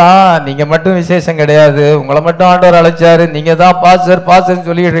 எல்லாரும் ஒண்ணுதான், நீங்க மட்டும் விசேஷம் கிடையாது, உங்களை மட்டும் ஆண்டவர் அழைச்சாரு, நீங்க தான் பாஸ்டர் பாஸ்டர்னு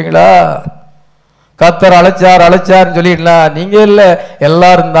சொல்லிடுறீங்களா? கர்த்தர் அழைச்சாருன்னு சொல்லிடலாம், நீங்க இல்ல,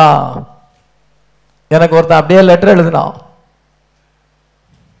 எல்லாரும் தான். எனக்கு ஒருத்தன் அப்படியே லெட்டர் எழுதினான்,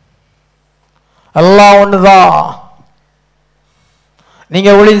 எல்லாம் ஒண்ணுதான், நீங்க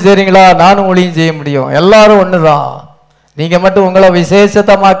ஊழியம் செய்றீங்களா, நானும் ஊழியம் செய்ய முடியும், எல்லாரும் ஒண்ணுதான், நீங்க மட்டும் உங்களை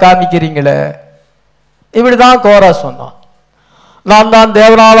விசேஷத்தமா காமிக்கிறீங்களே. இப்படிதான் கோரா சொன்னான். நான் தான்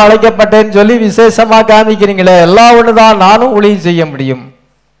தேவனால் அழைக்கப்பட்டேன்னு சொல்லி விசேஷமா காமிக்கிறீங்களே, எல்லாம் ஒண்ணுதான், நானும் ஊழியம் செய்ய முடியும்,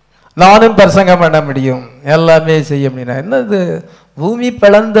 நானும் பிரசங்கம் பண்ண முடியும், எல்லாமே செய்ய முடியும். என்னது? பூமி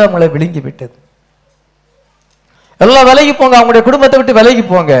பிளந்து அவங்களை விழுங்கி விட்டது. எல்லாம் விலகி போங்க, அவங்களுடைய குடும்பத்தை விட்டு விலகி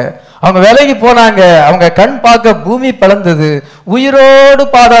போங்க. அவங்க விலகி போனாங்க, அவங்க கண் பார்க்க பூமி பிளந்தது, உயிரோடு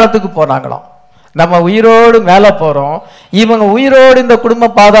பாதாளத்துக்கு போனாங்களாம். நம்ம உயிரோடு மேல போறோம், இவங்க உயிரோடு இந்த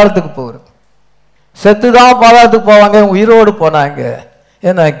குடும்பம் பாதாளத்துக்கு போகிறது. செத்துதான் பாதாளத்துக்கு போவாங்க, உயிரோடு போனாங்க.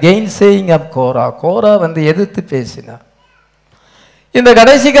 ஏன்னா கெயின் சேயிங் ஆஃப் கோரா. கோரா எதிர்த்து பேசினார். இந்த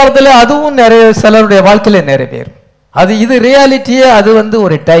கடைசி காலத்துல அதுவும் நிறைய சிலருடைய வாழ்க்கையில நிறைவேறும். இது ரியாலிட்டியே, அது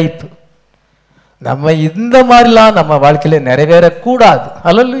ஒரு டைப். நம்ம இந்த மாதிரிலாம் நம்ம வாழ்க்கையில நிறைவேறக்கூடாது.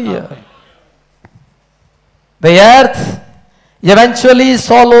 ஹல்லேலூயா. The earth eventually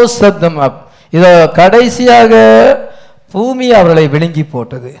swallows them up. இத கடைசியாக பூமி அவர்களை விழுங்கி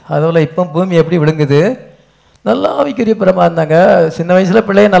போட்டது. அதுபோல இப்போ பூமி எப்படி விழுங்குது? நல்லா ஆவிக்குரிய பிரமா இருந்தாங்க, சின்ன வயசுல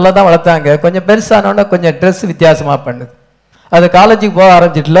பிள்ளைய நல்லா தான் வளர்த்தாங்க, கொஞ்சம் பெருசானோன்னா கொஞ்சம் ட்ரெஸ் வித்தியாசமா பண்ணுது. அது காலேஜுக்கு போக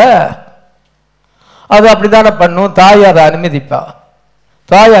ஆரம்பிச்சிட்டுல அது அப்படித்தானே பண்ணும். தாய் அதை அனுமதிப்பா.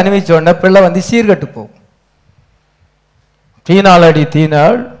 தாய் அனுமதிச்ச உடனே பிள்ளை சீர்கட்டு போகும். தீனாள் அடி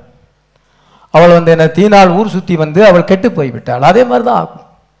தீனாள், அவள் என்ன தீனாள் ஊர் சுத்தி அவள் கெட்டு போய்விட்டாள். அதே மாதிரி தான் ஆகும்.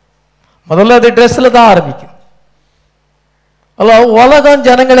 முதல்ல அது ட்ரெஸ்ல தான் ஆரம்பிக்கும். உலகம்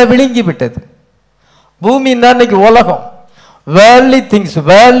ஜனங்களை விழுங்கி விட்டது. பூமி இன்னைக்கு உலகம், வேர்ல்ட்லி திங்ஸ்,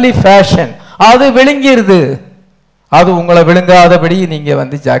 வேர்ல்ட்லி ஃபேஷன், அது விழுங்கிருது. அது உங்களை விழுங்காதபடி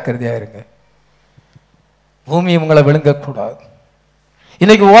நீங்க ஜாக்கிரதையா இருங்க. பூமி உங்களை விழுங்கக்கூடாது.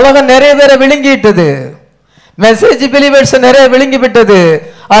 இன்னைக்கு உலகம் நிறைய பேரை விழுங்கிட்டது. மெசேஜ் பிலீவர்ஸ் நிறைய விழுங்கி விட்டது.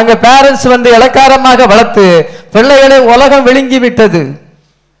 அங்க பேரண்ட்ஸ் இலக்காரமாக வளர்த்து பிள்ளைகளை உலகம் விழுங்கி விட்டது.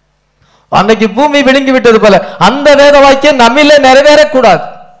 அன்னைக்கு பூமி விழுங்கி விட்டது போல அந்த வேத வாக்கியம் நம்மிலே நிறைவேறக்கூடாது.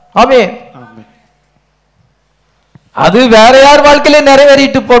 ஆமென். அது வேற யார் வாழ்க்கையில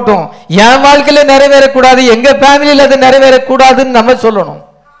நிறைவேறிட்டு போட்டும், என் வாழ்க்கையில நிறைவேறக்கூடாது, எங்க ஃபேமிலியில அது நிறைவேறக்கூடாதுன்னு நம்ம சொல்லணும்.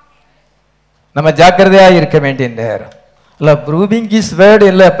 நம்ம ஜாக்கிரதையா இருக்க வேண்டிய நேரம் இல்ல. ப்ரூவிங் இஸ் வேர்டு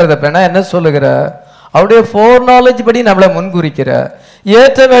இல்ல. என்ன சொல்லுகிற அவருடைய ஃபோர் நாலேஜ் படி நம்மளை முன்குறிக்கிறார்.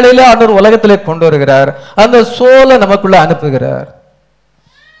 ஏற்ற வேளையில ஆண்டவர் உலகத்திலே கொண்டு வருகிறார், அந்த சோலை நமக்குள்ள அனுப்புகிறார்.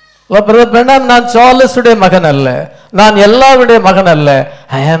 நான் சார்லஸுடைய மகன் அல்ல, நான் எல்லாருடைய மகன் அல்ல,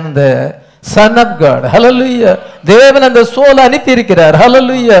 I am the son of God. Hallelujah. தேவன் அந்த சோலை அனுப்பி இருக்கிறார்.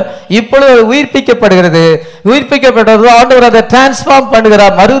 ஹல்லேலூயா. இப்பொழுது உயிர்ப்பிக்கப்படுகிறது. உயிர்ப்பிக்கப்பட்டது ஆண்டவர் அதை டிரான்ஸ்ஃபார்ம்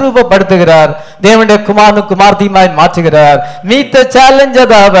பண்ணுகிறார், மறுரூபப்படுத்துகிறார், தேவனுடைய குமாரனும் குமார்த்தியுமாய் மாற்றுகிறார். மீட் த சேலஞ்ச்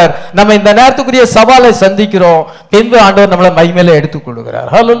அவர். நம்ம இந்த நேரத்துக்குரிய சவாலை சந்திக்கிறோம், பின்பு ஆண்டவர் நம்மளை மகிமையில எடுத்துக் கொள்கிறார்.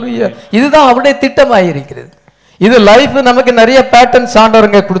 ஹல்லேலூயா. இதுதான் அவருடைய திட்டமாய் இருக்கிறது. இது லைஃப் நமக்கு நிறைய பேட்டர்ன்ஸ்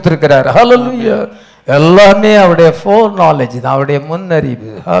ஆண்டவருங்க கொடுத்திருக்கிறார். ஹல்லேலூயா. எல்லாமே அவருடைய ஃபோர் நாலேஜ் தான், அவருடைய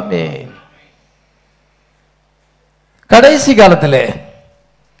முன்னறிவு. ஆமென். கடைசி காலத்திலே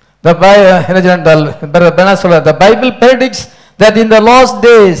the Bible predicts that in the last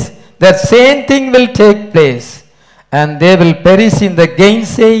days that same thing will take place and they will perish in the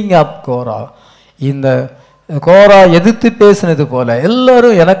gainsaying of Korah. இந்த கோரா எதிர்த்து பேசினது போல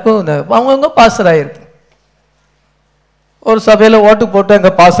எல்லாரும் எனக்கும் அவங்கவுங்க பாஸ்டர் ஆயிருக்கு. ஒரு சபையில ஓட்டு போட்டு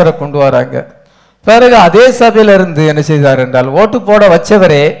அங்க பாஸ்டரை கொண்டு வராங்க. பிறகு அதே சபையில இருந்து என்ன செய்தார் என்றால், ஓட்டு போட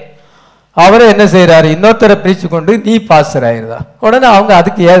வச்சவரே அவரை என்ன செய்யறாரு, இன்னொருத்தரை பிரிச்சு கொண்டு நீ பாஸ்டர் ஆயிருதா. உடனே அவங்க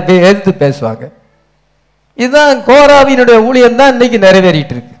அதுக்கு எதிர்த்து பேசுவாங்க. இதுதான் கோராவினுடைய ஊழியம் தான் இன்னைக்கு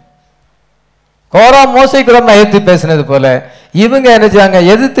நிறைவேறிட்டு இருக்கு. கோரா மோசைக்குறமா எதிர்த்து பேசினது போல இவங்க என்ன செய்வாங்க,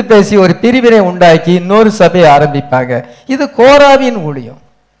 எதிர்த்து பேசி ஒரு பிரிவினை உண்டாக்கி இன்னொரு சபையை ஆரம்பிப்பாங்க. இது கோராவின் ஊழியம்.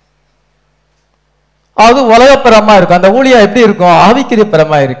 அது உலகப்பரமா இருக்கும். அந்த ஊழியம் எப்படி இருக்கும்,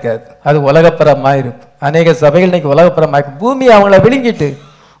 ஆவிக்குரியப்பரமா இருக்காது, அது உலகப்பரமா இருக்கும். அநேக சபைகள் இன்னைக்கு உலகப்பரமா இருக்கும். பூமி அவங்கள விழுங்கிட்டு,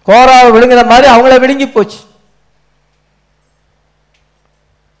 கோராவை விழுங்குற மாதிரி அவங்கள விழுங்கி போச்சு.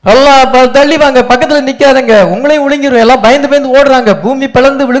 எல்லாம் தள்ளிவாங்க, பக்கத்துல நிக்காதங்க, உங்களையும் விழுங்கிடும். எல்லாம் பயந்து பயந்து ஓடுறாங்க. பூமி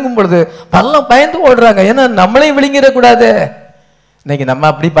பிளந்து விழுங்கும் பொழுது எல்லாம் பயந்து ஓடுறாங்க. ஏன்னா நம்மளையும் விழுங்கிடக்கூடாது. இன்னைக்கு நம்ம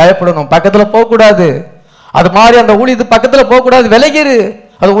அப்படி பயப்படணும், பக்கத்துல போக கூடாது. அது மாதிரி அந்த ஊழியது பக்கத்துல போக கூடாது, விலகிரு,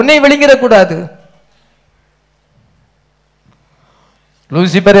 அது உன்னை விழுங்கிடக்கூடாது.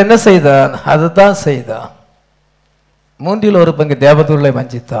 லூசிபர் என்ன செய்தான், அதுதான் செய்தான். மூன்றில் ஒரு பங்கு தேவதூர்களை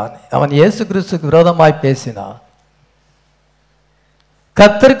வஞ்சித்தான். அவன் இயேசு கிறிஸ்துக்கு விரோதமாய் பேசினான்.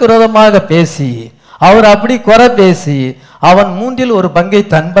 கர்த்தருக்கு விரோதமாக பேசி, அவர் அப்படி குறை பேசி, அவன் மூன்றில் ஒரு பங்கை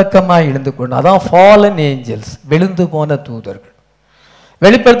தன் பக்கமாய் இழுந்து கொண்டான். அதான் ஃபாலன் ஏஞ்சல்ஸ், விழுந்து போன தூதர்கள்.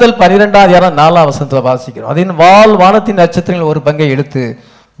 வெளிப்படுத்தல் 12:4 வாசிக்கிறோம். அதன் வால் வானத்தின் நட்சத்திரங்கள் ஒரு பங்கை இழுத்து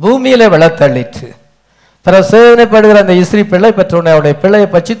பூமியில விழத்தள்ளிற்று. பிரசேவனைப்படுகிற அந்த இஸ்ரீ பிள்ளை பெற்றோனை அவருடைய பிள்ளையை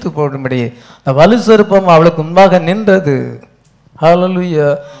பச்சித்து போடும்படி வலு சொருப்பம் அவளுக்கு முன்பாக நின்றது. ஹல்லேலூயா.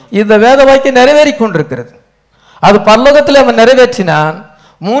 இந்த வேத வாக்கியம் நிறைவேறி கொண்டிருக்கிறது. அது பரலோகத்தில் அவன் நிறைவேற்றினான்.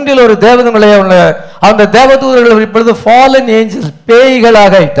 மூன்றில் ஒரு தேவதங்களை அந்த தேவதூதர்கள் இப்பொழுது ஃபாலன் ஏஞ்சல்ஸ்,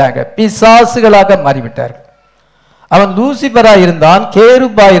 பேய்களாக ஆயிட்டாங்க, பிசாசுகளாக மாறிவிட்டார்கள். அவன் லூசிபரா இருந்தான்,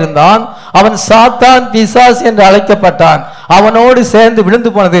 கேருபா இருந்தான், அவன் சாத்தான் பிசாசு என்று அழைக்கப்பட்டான். அவனோடு சேர்ந்து விழுந்து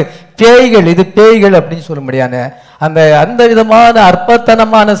போனது பேய்கள். இது பேய்கள் அப்படின்னு சொல்ல முடியாத அந்த விதமான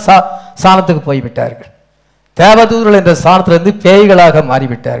அற்பத்தனமான சாணத்துக்கு போய்விட்டார்கள். தேவதூதர்கள் என்ற சாணத்திலிருந்து பேய்களாக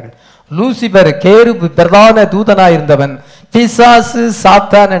மாறிவிட்டார்கள். லூசிபர் கேருபு பிரதான தூதனாய் இருந்தவன் பிசாசு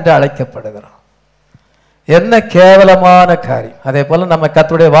சாத்தான் என்று அழைக்கப்படுகிறான். என்ன கேவலமான காரியம். அதே போல நம்ம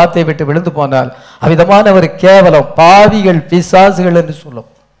கர்த்தருடைய வார்த்தையை விட்டு விழுந்து போனால் அவ்விதமான ஒரு கேவலம், பாவிகள், பிசாசுகள் என்று சொல்லும்.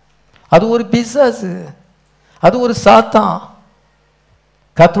 அது ஒரு பிசாசு, அது ஒரு சாத்தான்.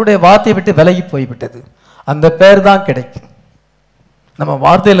 கர்த்தருடைய வார்த்தையை விட்டு விலகி போய்விட்டது, அந்த பேர் தான் கிடைக்கும். நம்ம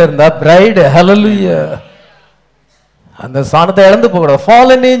வார்த்தையில இருந்தா பிரைடு, ஹல்லேலூயா, அந்த சாணத்தை இழந்து போகக்கூடாது.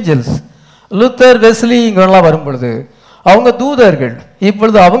 ஃபாலன் ஏஞ்சல்ஸ், லூத்தர், வெஸ்லி இங்கெல்லாம் வரும் பொழுது அவங்க தூதர்கள்.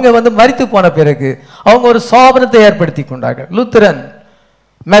 இப்பொழுது அவங்க மரித்து போன பிறகு அவங்க ஒரு சாபனத்தை ஏற்படுத்தி கொண்டார்கள். லூத்தரன்,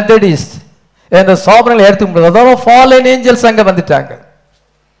 மெத்தடிஸ்ட் என்ற சாபனங்களை ஏற்படுத்தும் பொழுது அதாவது ஃபாலன் ஏஞ்சல்ஸ் அங்க வந்துட்டாங்க.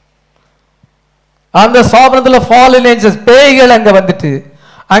 அந்த சாபனத்தில் ஃபாலன் ஏஞ்சல்ஸ், பேய்கள் அங்க வந்துட்டு,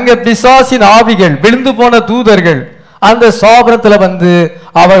 அங்க பிசாசின் ஆவிகள், விழுந்து போன தூதர்கள் அந்த சாபனத்தில்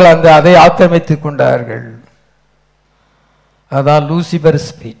அவர்கள் அதை ஆக்கிரமித்துக் கொண்டார்கள். அதான் லூசிபர்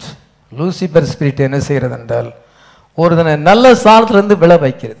ஸ்பிரிட். லூசிபர் ஸ்பிரிட் என்ன செய்யறது என்றால், ஒருதனை நல்ல ஸ்தானத்திலிருந்து விழ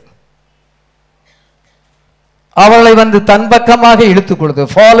வைக்கிறது, அவர்களை தன் பக்கமாக இழுத்துக் கொள்வது.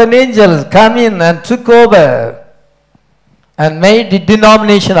 Fallen angels come in and took over and made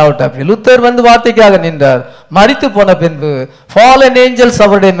denomination out of it. Luther வார்த்தைக்காக நின்றார். மரித்து போன பின்பு fallen angels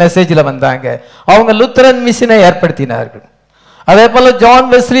அவருடைய மெசேஜில் வந்தாங்க. அவங்க லுத்தரன் மிஷனை ஏற்படுத்தினார்கள். அதே போல ஜான்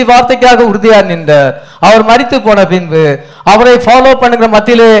வெஸ்லி வார்த்தைக்காக உறுதியா நின்றார். அவர் மரித்து போன பின்பு அவரை ஃபாலோ பண்ணுகிற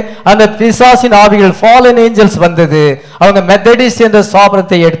மத்தியிலே அந்த பிசாசின் ஆவிகள் ஃபாலன் ஏஞ்சல்ஸ் வந்தது. அவங்க மெத்தடிஸ்ட் என்ற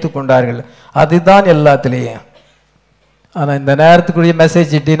ஸ்தாபனத்தை எடுத்துக்கொண்டார்கள். அதுதான் எல்லாத்திலேயும். ஆனா இந்த நேரத்துக்குரிய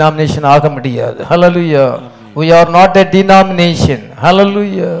மெசேஜ் டினாமினேஷன் ஆக முடியாது. ஹல்லேலூயா. we are not a denomination.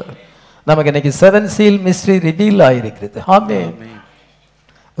 ஹல்லேலூயா. நமக்கு இன்னைக்கு 7 seal mystery reveal ஆயிருக்கிறது. Amen.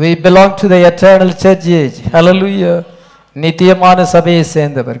 we belong to the eternal church age. ஹல்லேலூயா. நித்தியமான சபையை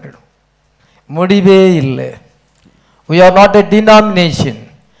சேர்ந்தவர்கள். முடிவே இல்லை. we are not a denomination.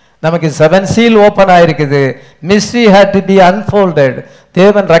 நமக்கு 7 seal ஓபன் ஆயிருக்குது. mystery had to be unfolded.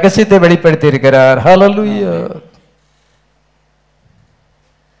 தேவன் ரகசியத்தை வெளிப்படுத்தி இருக்கிறார். ஹல்லேலூயா.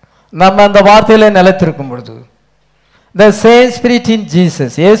 நம்ம அந்த வார்த்தையில நிலைத்திருக்கும் பொழுது the same spirit in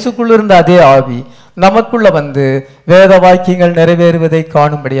Jesus, இயேசுக்குள்ள இருந்த அதே ஆவி நமக்குள்ள வந்து வேத வாக்கியங்கள் நிறைவேறுவதை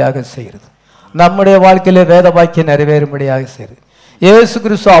காணும்படியாக செய்கிறது. நம்முடைய வாழ்க்கையிலே வேத வாக்கியம் நிறைவேறும்படியாக செய்கிறது. இயேசு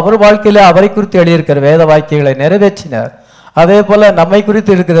கிறிஸ்து அவர் வாழ்க்கையிலே அவரை குறித்து எழுதியிருக்கிற வேத வாக்கியங்களை நிறைவேற்றினார். அதே போல நம்மை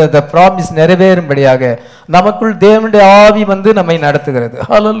குறித்து இருக்கிற the promise நிறைவேறும்படியாக நமக்குள் தேவனுடைய ஆவி வந்து நம்மை நடத்துகிறது.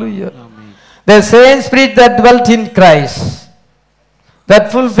 ஹல்லேலூயா. the same spirit that dwelt in Christ, that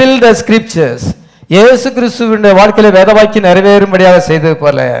fulfilled the scriptures, இயேசு கிறிஸ்துவினுடைய வாழ்க்கையில வேத வாக்கியம் நிறைவேறும்படியாக செய்தது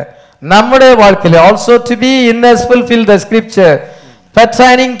போல நம்முடைய வாழ்க்கையில also to be in us fulfill the scripture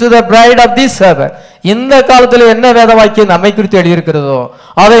pertaining to the bride of this hour. இந்த காலத்துல என்ன வேத வாக்கியம் நம்மை குறித்து எழுதியிருக்கிறதோ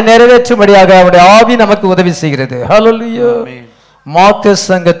அதை நிறைவேற்றும்படியாக அவருடைய ஆவி நமக்கு உதவி செய்கிறது. ஹல்லேலூயா. மார்க்கஸ்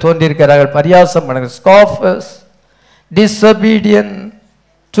அங்க தோன்றியிருக்கிறார்கள். பரியாசம் பண்ணுங்க. scoffers, disobedient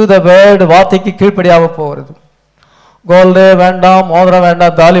to the word, வார்த்தைக்கு கீழ்ப்படியாக போகிறது. கோல்டு வேண்டாம், மோதிரம்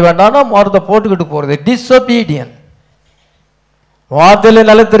வேண்டாம், தாலி வேண்டாம், மோதிரத்தை போட்டுக்கிட்டு போறது. டிஸ்ஒபீடியன்ட், வார்த்தையில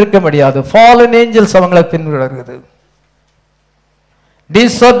நிலைத்திருக்க முடியாது. ஃபாலன் ஏஞ்சல்ஸ் அவங்களை பின்தொடர்கிறது.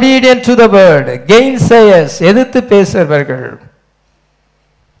 டிஸ்ஒபீடியன்ட் டு த வேர்ட், கெயின்சேயர்ஸ், எதிர்த்து பேசுறவர்கள்.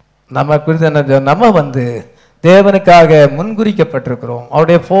 நம்ம குறித்து நம்ம வந்து தேவனுக்காக முன்குறிக்கப்பட்டிருக்கிறோம்.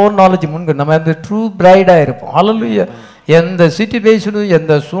 அவருடைய ஃபோர் நாலேஜ் நம்ம வந்து ட்ரூ பிரைடா இருப்போம். ஹல்லேலூயா. எந்த சிச்சுவேஷனும்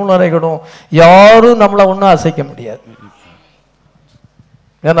எந்த சூழ்நிலைகளும் யாரும் நம்மளை ஒன்றும் அசைக்க முடியாது.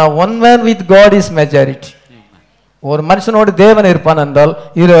 ஏன்னா one man with God is majority. ஒரு மனுஷனோடு தேவன் இருப்பான் என்றால்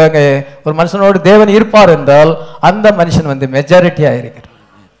ஒரு மனுஷனோடு தேவன் இருப்பார் என்றால் அந்த மனுஷன் வந்து மெஜாரிட்டியா இருக்கிறார்.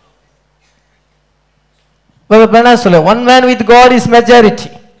 சொல்ல one man with God is majority.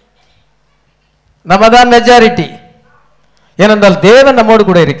 நம்ம தான் மெஜாரிட்டி. ஏனென்றால் தேவன் நம்மோடு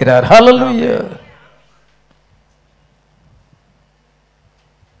கூட இருக்கிறார். ஹல்லேலூயா.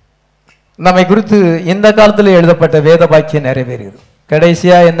 நம்மை குறித்து இந்த காலத்தில் எழுதப்பட்ட வேத வாக்கியம் நிறைவேறுகிறது.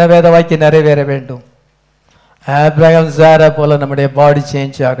 கடைசியா என்ன வேத வாக்கியம் நிறைவேற வேண்டும்? ஆபிரகாம் சாரா போல நம்முடைய பாடி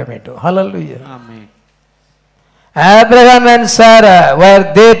சேஞ்ச் ஆக வேண்டும். ஹல்லேலூயா. ஆமென். Abraham and Sarah were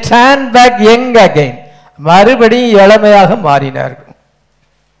they turned back young again. மறுபடியும் இளமையாக மாறினார்கள்.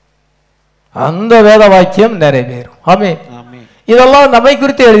 அந்த வேத வாக்கியம் நிறைவேறும். ஆமென். இதெல்லாம் நம்மை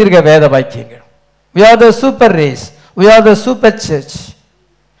குறித்து எழுதியிருக்க வேத வாக்கியங்கள். we are the super race, we are the super church,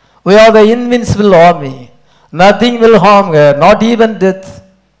 we are the invincible army, nothing will harm her, not even death.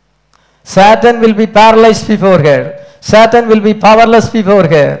 Satan will be paralyzed before her, Satan will be powerless before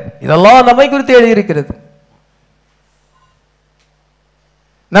her. இதெல்லாம் நம்மை குறித்து எழுதியிருக்கிறது.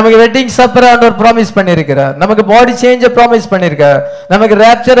 நமக்கு wedding supper ஆண்டவர் promise பண்ணியிருக்கிறார். நமக்கு பாடி சேஞ்ச promise பண்ணியிருக்கார். நமக்கு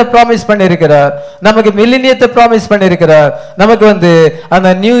ரேப்சரை ப்ராமிஸ் பண்ணியிருக்கிறார். நமக்கு மில்லினியத்தை ப்ராமிஸ் பண்ணியிருக்கிறார். நமக்கு வந்து அந்த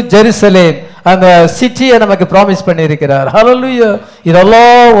நியூ ஜெருசலேம் அந்த சிட்டியை நமக்கு ப்ராமிஸ் பண்ணியிருக்கிறார். ஹல்லேலூயா.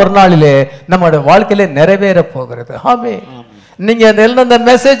 இதெல்லாம் ஒரு நாளிலே நம்மளோட வாழ்க்கையில நிறைவேற போகிறது. ஆமென். நீங்க இந்த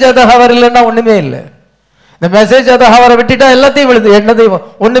மெசேஜ் அதை ஹவர் இல்லைன்னா ஒண்ணுமே இல்லை. இந்த மெசேஜ் அதை ஹவரை விட்டுட்டா எல்லாத்தையும் விழுது, என்னதையும்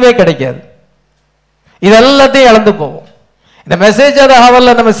ஒண்ணுமே கிடைக்காது. இது எல்லாத்தையும் இழந்து போவோம். இந்த மெசேஜ் அதை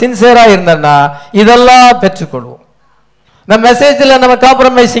ஹவர்ல நம்ம சின்சியரா இருந்தோம்னா இதெல்லாம் பெற்றுக்கொள்வோம். இந்த மெசேஜ்ல நம்ம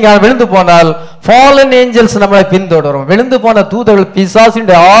காம்ப்ரமைசிங் விழுந்து போனால் ஃபாலன் ஏஞ்சல்ஸ் நம்மளை பின்தொடரும். விழுந்து போன தூதர்கள்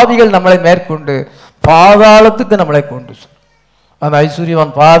பிசாசினுடைய ஆவிகள் நம்மளை மேற்கொண்டு பாதாளத்துக்கு நம்மளை கொண்டு. அந்த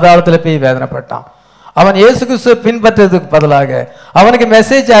ஐஸ்வர்யவான் பாதாளத்துல போய் வேதனைப்பட்டான். அவன் இயேசு கிறிஸ்துவை பின்பற்றதுக்கு பதிலாக அவனுக்கு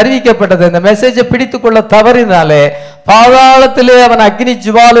மெசேஜ் அறிவிக்கப்பட்டது. இந்த மெசேஜை பிடித்து கொள்ள தவறினாலே பாதாளத்திலே அவன் அக்னி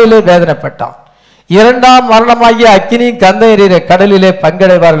ஜுவாலையிலே வேதனைப்பட்டான். இரண்டாம் மரணமாகிய அக்கினி கந்த எறிகிற கடலிலே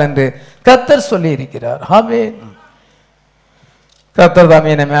பங்கடைவார்கள் என்று கர்த்தர் சொல்லி இருக்கிறார். ஆமென். கர்த்தர்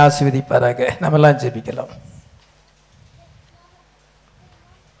தாமே நம்மை ஆசீர்வதிப்பாராக. நம்ம எல்லாம் ஜெபிக்கலாம்.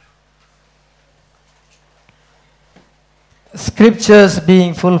 Scriptures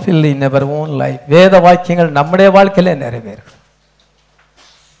being fulfilled in our own life. வேத வாக்கியங்கள் நம்முடைய வாழ்க்கையில நிறைவேறும்.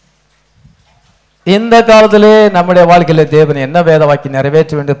 இந்த காலத்திலே நம்முடைய வாழ்க்கையில தேவன் என்ன வேத வாக்கியம்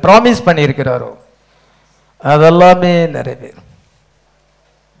நிறைவேற்ற வேண்டும் ப்ராமிஸ் பண்ணி இருக்கிறாரோ அதெல்லாமே நிறைவேறும்.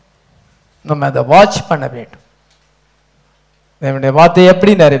 நம்ம அதை வாட்ச் பண்ண வேண்டும். தேவனுடைய வார்த்தை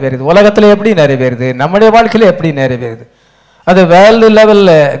எப்படி நிறைவேறுது, உலகத்தில் எப்படி நிறைவேறுது, நம்முடைய வாழ்க்கையில் எப்படி நிறைவேறுது, அது வேர்ல்டு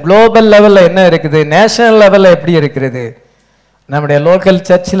லெவலில் குளோபல் லெவலில் என்ன இருக்குது, நேஷனல் லெவலில் எப்படி இருக்கிறது, நம்முடைய லோக்கல்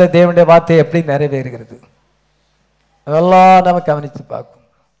சர்ச்சில் தேவனுடைய வார்த்தை எப்படி நிறைவேறுகிறது, அதெல்லாம் நம்ம கவனித்து பார்க்கும்.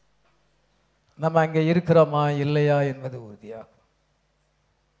 நம்ம அங்கே இருக்கிறோமா இல்லையா என்பது உறுதியாகும்.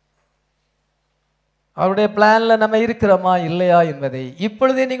 அவருடைய பிளான்ல நம்ம இருக்கிறோமா இல்லையா என்பதை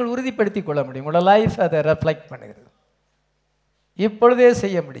இப்பொழுதே நீங்கள் உறுதிப்படுத்திக் கொள்ள முடியும். உங்களோட லைஃப் அதை ரெஃப்ளெக்ட் பண்ணுகிறது. இப்பொழுதே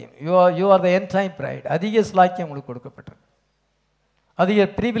செய்ய முடியும். You are the end time bright. அதிக ஸ்லாக்கியம் உங்களுக்கு கொடுக்கப்பட்டிருக்கு, அதிக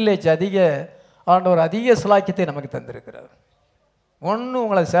ப்ரிவிலேஜ், அதிக ஆண்டவர் அதிக ஸ்லாக்கியத்தை நமக்கு தந்திருக்கிறார். ஒன்றும்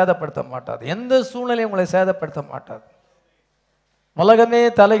உங்களை சேதப்படுத்த மாட்டாது, எந்த சூழ்நிலையும் உங்களை சேதப்படுத்த மாட்டாது. உலகமே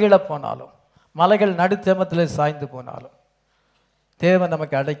தலைகீழ போனாலும், மலைகள் நடுத்தமத்தில் சாய்ந்து போனாலும், தேவன்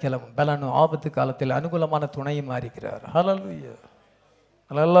நமக்கு அடைக்கலம் பலனும் ஆபத்து காலத்தில் அனுகூலமான துணையும் மாறிக்கிறார். ஹல்லேலூயா.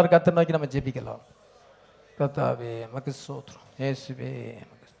 எல்லாரும் கர்த்தரை நோக்கி நம்ம ஜெபிக்கலாம். கர்த்தாவே மக்கு ஸ்தோத்திரம், இயேசுவே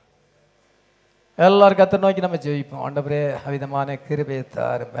எல்லாரும் கர்த்தரை நோக்கி நம்ம ஜெபிப்போம். ஆண்டவரே அவிதமான கிருபையை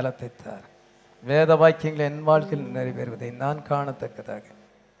தார், பலத்தை தார். வேத வாக்கியங்களை என் வாழ்க்கையில் நிறைவேறுவதை நான் காணத்தக்கதாக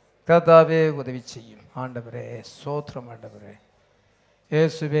கர்த்தாவே உதவி செய்யும். ஆண்டவரே ஸ்தோத்திரம். ஆண்டவரே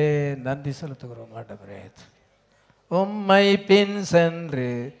இயேசுவே நன்றி செலுத்துகிறோம். ஆண்டவரே உம்மை பின் சென்று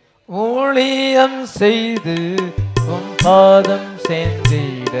ஊழியம் செய்து உம் பாதம்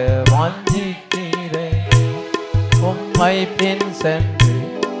சேர்ந்திட வாஞ்சிக்கிறேன். உம்மை பின் சென்று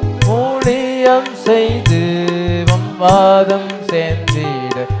ஊழியம் செய்து உம் பாதம்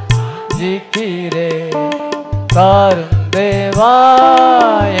சேர்ந்திட வாஞ்சிக்கிறேன். காரும் தேவா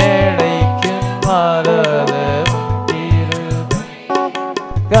ஏழைக்கும் மரதம் தீருவை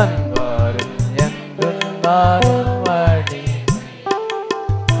கண்வாரும் என்று நானும்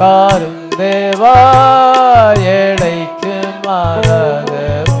காரும் தேவா ஏழைக்கு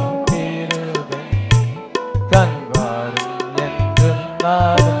மாறாதவும் தீருவை கண்வாரும் என்று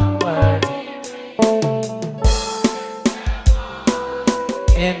நானும்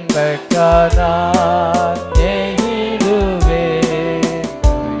இந்த காணான் எய்துவே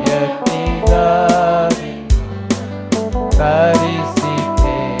உயர்த்திதாவின்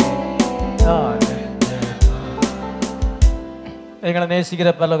தரிசித்தே நான். எங்களை நேசிக்கிற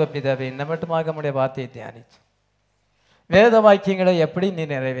பரலோக பிதாவே, இந்த மட்டுமாக நம்முடைய வார்த்தையை தியானித்து வேத வாக்கியங்களை எப்படி நீ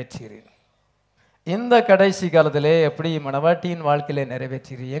நிறைவேற்றுகிறீர், இந்த கடைசி காலத்திலே எப்படி மணவாட்டியின் வாழ்க்கையிலே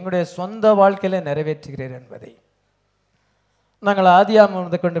நிறைவேற்றுகிறீர், எங்களுடைய சொந்த வாழ்க்கையிலே நிறைவேற்றுகிறீர் என்பதை நாங்கள் ஆதியாகமம்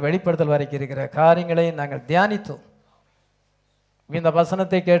முதல் கொண்டு வெளிப்படுத்தல் வரைக்கும் இருக்கிற காரியங்களை நாங்கள் தியானித்தோம். இந்த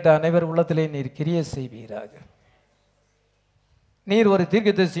வசனத்தை கேட்ட அனைவர் உள்ளத்திலே நீர் கிரியை செய்வீராக. நீர் ஒரு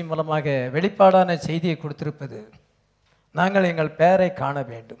தீர்க்கதரிசி மூலமாக வெளிப்பாடான செய்தியை கொடுத்திருப்பது நாங்கள் எங்கள் பெயரை காண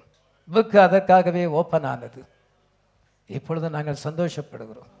வேண்டும். புக்கு அதற்காகவே ஓப்பன் ஆனது. இப்பொழுது நாங்கள்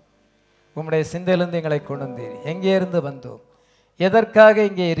சந்தோஷப்படுகிறோம். உம்முடைய சிந்தையிலிருந்து எங்களை கொண்டு வந்தீர். எங்கே இருந்து வந்தோம், எதற்காக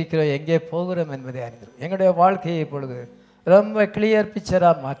இங்கே இருக்கிறோம், எங்கே போகிறோம் என்பதை அறிந்தோம். எங்களுடைய வாழ்க்கையை இப்பொழுது ரொம்ப கிளியர்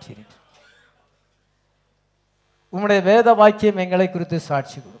பிக்சராக மாற்றிருக்கு. உம்முடைய வேத வாக்கியம் எங்களை குறித்து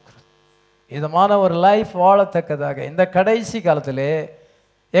சாட்சி கொடுக்கிறது. இதமான ஒரு லைஃப் வாழத்தக்கதாக இந்த கடைசி காலத்திலே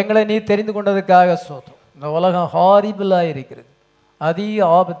எங்களை நீ தெரிந்து கொண்டதுக்காக சோதம். இந்த உலகம் ஹாரிபிளாக இருக்கிறது, அதிக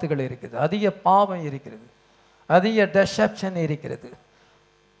ஆபத்துகள் இருக்குது, அதிக பாவம் இருக்கிறது, அதிக டெசப்ஷன் இருக்கிறது.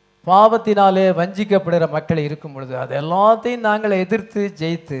 பாவத்தினாலே வஞ்சிக்கப்படுகிற மக்கள் இருக்கும் பொழுது அது எல்லாத்தையும் நாங்கள் எதிர்த்து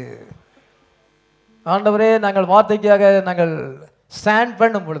ஜெயித்து ஆண்டவரே நாங்கள் வார்த்தைக்காக நாங்கள் ஸ்டாண்ட்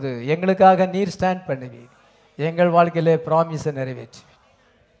பண்ணும் பொழுது எங்களுக்காக நீர் ஸ்டாண்ட் பண்ணுவீர். எங்கள் வாழ்க்கையிலே ப்ராமிஸை நிறைவேற்றி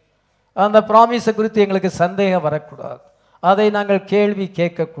அந்த ப்ராமிஸை குறித்து எங்களுக்கு சந்தேகம் வரக்கூடாது, அதை நாங்கள் கேள்வி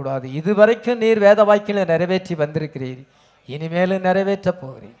கேட்கக்கூடாது. இதுவரைக்கும் நீர் வேத வாக்கியங்களை நிறைவேற்றி வந்திருக்கிறீர், இனிமேலும் நிறைவேற்ற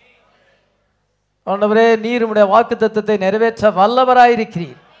போகிறீர். ஆண்டவரே நீர் உம்முடைய வாக்குத்தத்தத்தை நிறைவேற்ற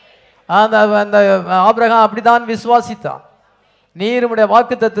வல்லவராயிருக்கிறீர். அந்த அந்த ஆபிரகாம் அப்படிதான் விசுவாசித்தான். நீர் உம்முடைய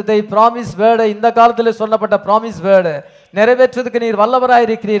வாக்குத்தத்தத்தை ப்ராமிஸ் வேர்டை இந்த காலத்தில் சொல்லப்பட்ட ப்ராமிஸ் வேர்டை நிறைவேற்றுவதற்கு நீர்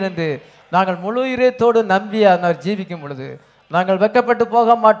வல்லவராயிருக்கிறீர் என்று நாங்கள் முழு இதயத்தோடு நம்பி நாங்கள் ஜீவிக்கும் பொழுது நாங்கள் வெட்கப்பட்டு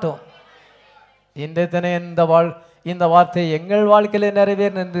போக மாட்டோம். இன்றைய இந்த வார்த்தை எங்கள் வாழ்க்கையிலே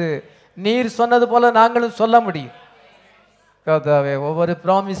நிறைவேறும் என்று நீர் சொன்னது போல நாங்களும் சொல்ல முடியும். கர்த்தாவே ஒவ்வொரு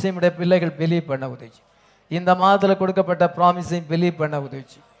ப்ராமிஸையும் உடைய பிள்ளைகள் பிலீவ் பண்ண உதவி. இந்த மாதத்தில் கொடுக்கப்பட்ட ப்ராமிஸையும் பிலீவ் பண்ண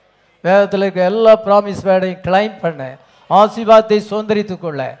உதவி. வேதத்தில் இருக்க எல்லா ப்ராமிஸ் வேர்டையும் கிளைம் பண்ண, ஆசீர்வாதத்தை சுதந்திரித்துக்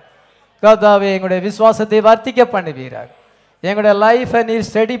கொள்ள கர்த்தாவே எங்களுடைய விசுவாசத்தை வர்த்திக்க பண்ணுவீராக. எங்களுடைய லைஃப்பை நீர்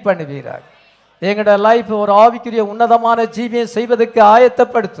ஸ்டடி பண்ணுவீராக. எங்களுடைய லைஃப் ஒரு ஆவிக்குரிய உன்னதமான ஜீவியம் செய்வதற்கு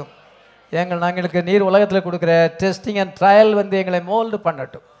ஆயத்தப்படுத்தும். நாங்களுக்கு நீர் உலகத்தில் கொடுக்குற டெஸ்டிங் அண்ட் ட்ரையல் எங்களை மோல்டு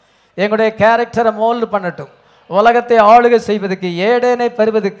பண்ணட்டும், எங்களுடைய கேரக்டரை மோல்டு பண்ணட்டும். உலகத்தை ஆளுகை செய்வதற்கு, ஏடேனை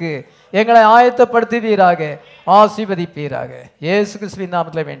பெறுவதற்கு எங்களை ஆயத்தப்படுத்துவீராக, ஆசீர்வதிப்பீராக. இயேசு கிறிஸ்துவின்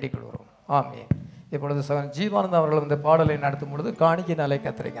நாமத்தில் வேண்டிக் கொள்கிறோம். ஆமென். இப்பொழுது சகோதரன் ஜீவானந்த் அவர்கள் இந்த பாடலை நடத்தும் பொழுது காணிக்கையினாலே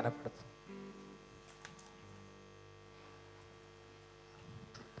கர்த்தரை கனப்படுத்தும்.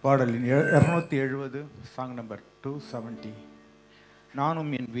 பாடலின் 270 சாங் நம்பர் 270.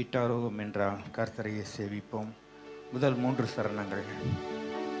 நானும் என் வீட்டாரோவும் என்றால் கர்த்தரையை சேவிப்போம். முதல் 3 சரணங்கள்.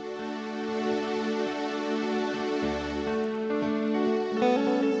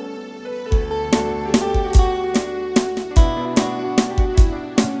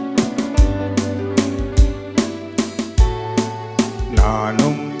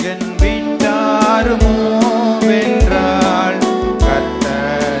 நானும் என் வீட்டாருமோ வென்றால்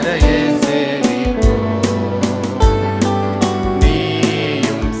கர்த்தரையே சேவிப்போம்.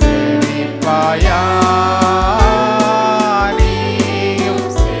 நீயும் சேவிப்பாயா, நீயும்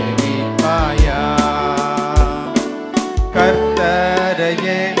சேவிப்பாயா.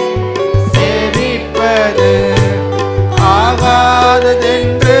 கர்த்தரையே சேவிப்பது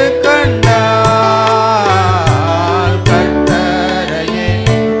ஆகாததென்று கண்டால், கர்த்தரையே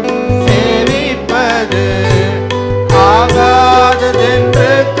சேவிப்பது ஆகாததென்று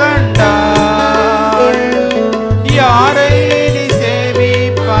கண்டால், யாரை நீ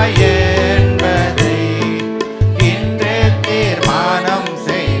சேவிப்பாய் என்பதை இன்றே தீர்மானம்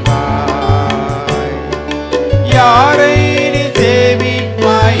செய்வாய். யாரை நீ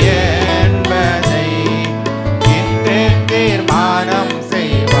சேவிப்பாய் என்பதை இன்றே தீர்மானம்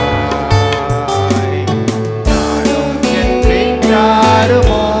செய்வாய். நானும் என்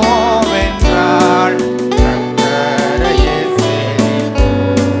வீட்டாருமோ வென்றால் கர்த்தரையே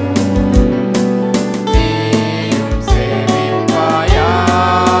சேவிப்போம். நீயும் சேவிப்பாயா,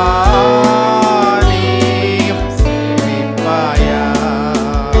 நீயும் சேவிப்பாயா.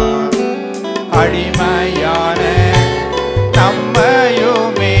 அடிமையான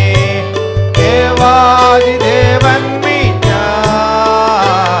நம்மையுமே தேவாதி தேவன் மீட்டார்.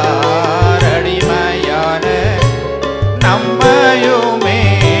 அடிமையான நம்மையுமே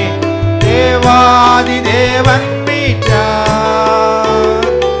தேவாதி தேவன் மீட்டார்.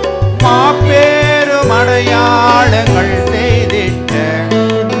 மாபெரும் அடையாளங்கள் செய்திட்ட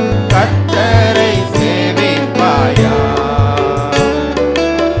கர்த்தரை சேவிப்பாயா.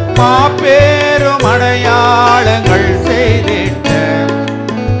 மாபெரும் அடையாளங்கள் செய்திட்ட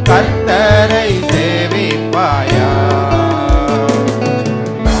கர்த்தரை சேவிப்பாயா.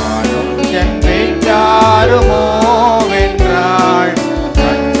 நானும் என் வீட்டாருமோ வென்றால்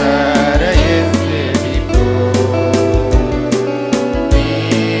கர்த்தரையே சேவிப்போம்.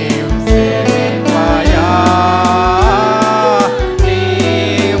 நீயும் சேவிப்பாயா,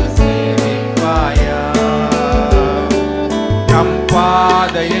 நீயும் சேவிப்பாயா. நம்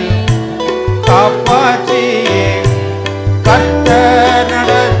பாதையில் காப்பாற்றியே கர்த்தர்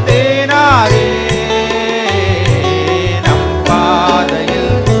நடத்தினாரே. நம்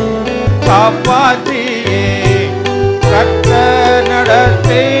பாதையில் காப்பாற்றியே கர்த்தர்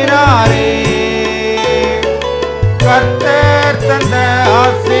நடத்தினாரே. கர்த்தர் தந்த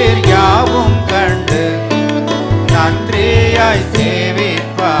ஆசீர்வாதம் கண்டு நன்றியாய்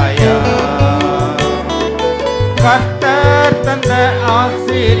சேவிப்பாயா. கர்த்தர் தந்த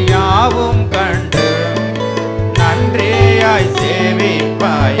ஆசீர்வாதம் கண்டு நன்றியாய்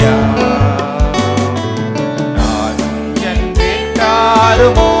சேவிப்பாயா. நானும் என்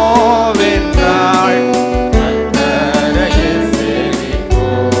வீட்டாருமோ வென்றால் கர்த்தரையே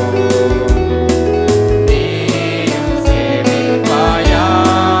சேவிப்போம். நீயும் சேவிப்பாயா,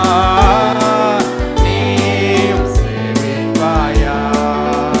 நீயும் சேவிப்பாயா.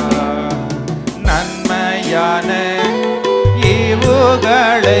 நன்மையான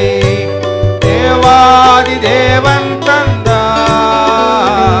ஈவுகளை தேவாதி தேவன் தந்தார்.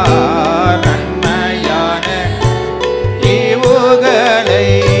 நன்மையான ஈவுகளை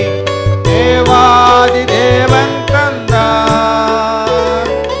தேவாதி தேவன் தந்தார்.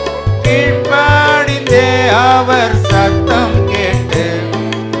 கீழ்ப்படிந்தே அவர் சத்தம் கேட்டு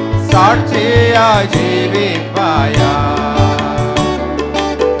சாட்சியாய் ஜீவிப்பாயா.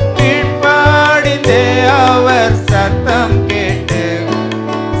 கீழ்ப்படிந்தே அவர் சத்தம் கேட்டு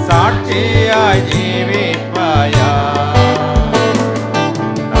சாட்சியாய் ஜீவிப்பாயா.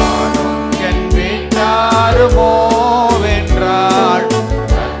 நானும் என் வீட்டாருமோ வென்றால்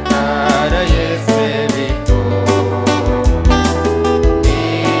கர்த்தரையே சேவிப்போம்.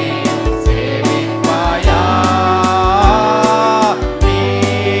 நீயும் சேவிப்பாயா,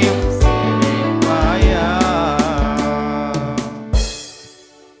 நீயும் சேவிப்பாயா.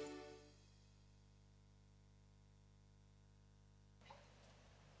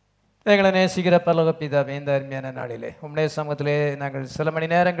 எங்களை நேசிக்கிற பரலோக பிதாவே, இந்த அருமையான நாளிலே உம்முடைய சமூகத்திலே நாங்கள் சில மணி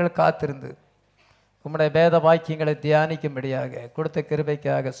நேரங்கள் காத்திருந்து உம்முடைய வேத வாக்கியங்களை தியானிக்கும்படியாக கொடுத்த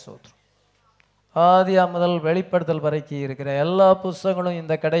கிருபைக்காக ஸ்தோத்திரம். ஆதியா முதல் வெளிப்படுத்தல் வரைக்கும் இருக்கிற எல்லா புஸ்தகங்களும்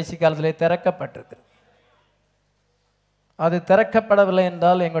இந்த கடைசி காலத்திலே திறக்கப்பட்டிருக்கிறது. அது திறக்கப்படவில்லை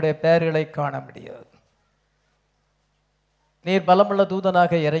என்றால் எங்களுடைய பெயர்களை காண முடியாது. நீர் பலமுள்ள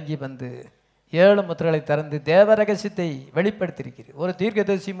தூதனாக இறங்கி வந்து 7 முத்திரைகளை திறந்து தேவ ரகசியத்தை வெளிப்படுத்தியிருக்கிறீர். ஒரு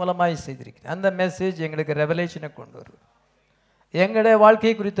தீர்க்கதரிசி மூலமாய் செய்திருக்கிறீர். அந்த மெசேஜ் எங்களுக்கு ரெவலேஷனை கொண்டு வரும். எங்களுடைய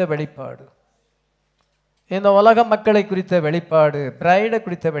வாழ்க்கை குறித்த வெளிப்பாடு, இந்த உலக மக்களை குறித்த வெளிப்பாடு, பிரைடை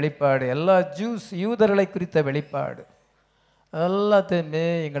குறித்த வெளிப்பாடு, எல்லா யூதர்களை குறித்த வெளிப்பாடு எல்லாத்தையுமே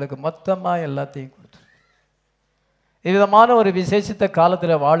எங்களுக்கு மொத்தமாக எல்லாத்தையும் கொடுத்துரு. இவ்விதமான ஒரு விசேஷித்த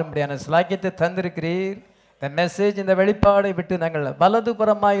காலத்தில் வாழும்படியான சிலாக்கியத்தை தந்திருக்கிறீர். இந்த மெசேஜ், இந்த வெளிப்பாடை விட்டு நாங்கள் வலது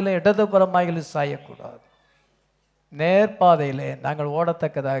புறமாயிலும் இடது புறமாயிலும் சாயக்கூடாது. நேர்பாதையிலே நாங்கள்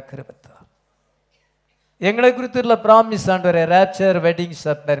ஓடத்தக்கதாக கிருபைத்தார். எங்களை குறித்துள்ள ப்ராமிஸ் ஆண்டவரே, ரேப்சர், வெட்டிங்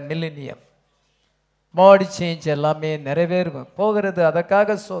சப்பர், மில்லினியம், பாடி சேஞ்ச் எல்லாமே நிறைவேறும் போகிறது.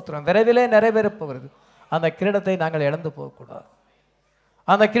 அதற்காக சோத்திரம். விரைவிலே நிறைவேற போகிறது. அந்த கிரீடத்தை நாங்கள் இழந்து போகக்கூடாது.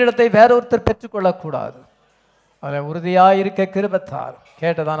 அந்த கிரீடத்தை வேற ஒருத்தர் பெற்றுக்கொள்ளக்கூடாது. அதில் உறுதியாக இருக்க கிருபைத்தார்.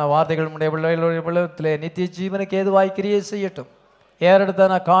 கேட்டதான வார்த்தைகள் உள்ளத்திலே நித்திய ஜீவனுக்கு ஏதுவாய் கிரியை செய்யட்டும்.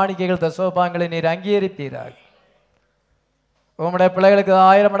 ஏறெடுத்தான காணிக்கைகள் தசோபாங்களை நீர் அங்கீகரிப்பீராக. உங்களுடைய பிள்ளைகளுக்கு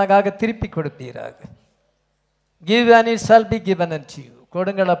 1000 மடங்காக திருப்பி கொடுப்பீராக. Give and it shall be given unto you.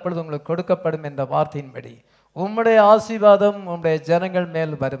 கொடுங்கள், அப்பொழுது உங்களுக்கு கொடுக்கப்படும் என்ற வார்த்தையின்படி உம்முடைய ஆசீர்வாதம் உம்முடைய ஜனங்கள்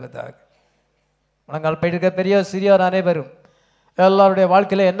மேல் வருவதாக. நாங்கள் போயிருக்க பெரிய சிறியோர் அனைவரும் எல்லாருடைய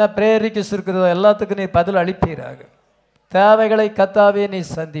வாழ்க்கையில் என்ன பிரேரிக்கஸ் இருக்கிறதோ எல்லாத்துக்கும் நீ பதில் அளிப்பீராக. தேவைகளை கத்தாவே நீ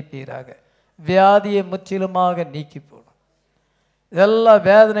சந்திப்பீராக. வியாதியை முற்றிலுமாக நீக்கி போடும். எல்லா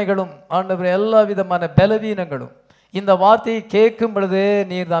வேதனைகளும் ஆண்டவரே, எல்லா விதமான பலவீனங்களும் இந்த வார்த்தையை கேட்கும் பொழுதே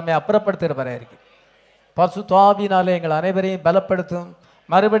நீர் தாமே அப்புறப்படுத்துகிறவராக இருக்கு. பசுத்தாவினாலே எங்கள் அனைவரையும் பலப்படுத்தும்.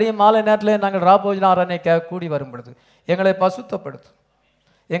 மறுபடியும் மாலை நேரத்தில் நாங்கள் ராபோஜன ஆராதனைக்காக கூடி வரும் பொழுது எங்களை பசுத்தப்படுத்தும்.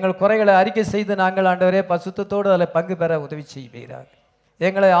 எங்கள் குறைகளை அறிக்கை செய்து நாங்கள் ஆண்டவரே பசுத்தத்தோடு அதில் பங்கு பெற உதவி செய்வீராக.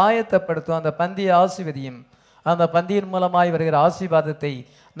 எங்களை ஆயத்தப்படுத்தும். அந்த பந்தியை ஆசீர்வதியும். அந்த பந்தியின் மூலமாய் வருகிற ஆசீர்வாதத்தை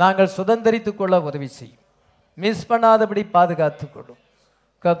நாங்கள் சுதந்திரித்து கொள்ள உதவி செய்யும். மிஸ் பண்ணாதபடி பாதுகாத்து கொள்ளும்.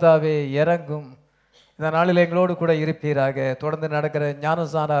 கர்த்தாவே இறங்கும். இந்த நாளில் எங்களோடு கூட இருப்பீராக. தொடர்ந்து நடக்கிற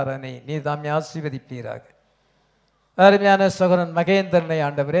ஞானசான ஆராதனை நீ தாமே ஆசீர்வதிப்பீராக. அருமையான சகோதரன் மகேந்திரனை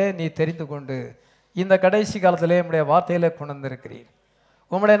ஆண்டவரே நீ தெரிந்து கொண்டு இந்த கடைசி காலத்திலே உம்முடைய வார்த்தையிலே கொண்டு வந்திருக்கிறீர்.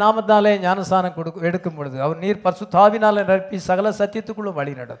 உம்முடைய நாமத்தாலே ஞானசானம் எடுக்கும் பொழுது அவர் நீர் பரிசுத்தாவினாலே நிரப்பி சகல சத்தியத்துக்குள்ளும்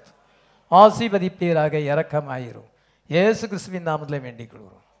வழி நடத்தும். ஆசீர்வதிப்பீராக. இரக்கமாயிரும். இயேசு கிறிஸ்துவின் நாமத்திலே வேண்டிக்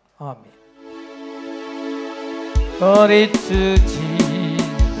கொள்கிறோம். ஆமென். Glory to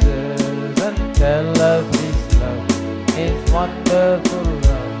Jesus and tell of His love, His wonderful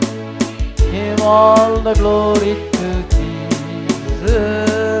love. Give all the glory to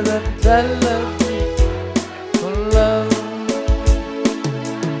Jesus and tell of His love.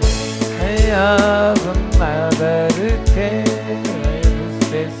 ஐயாவும் அவருக்கே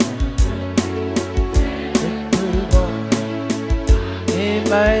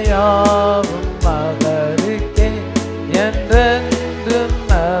இமையாவும் அவருக்கே என்றென்றும்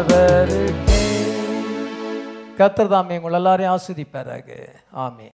அவருக்கே. கர்த்தர் தாமே உங்கள் எல்லாரையும் ஆசீர்வதிப்பாராக. ஆமென்.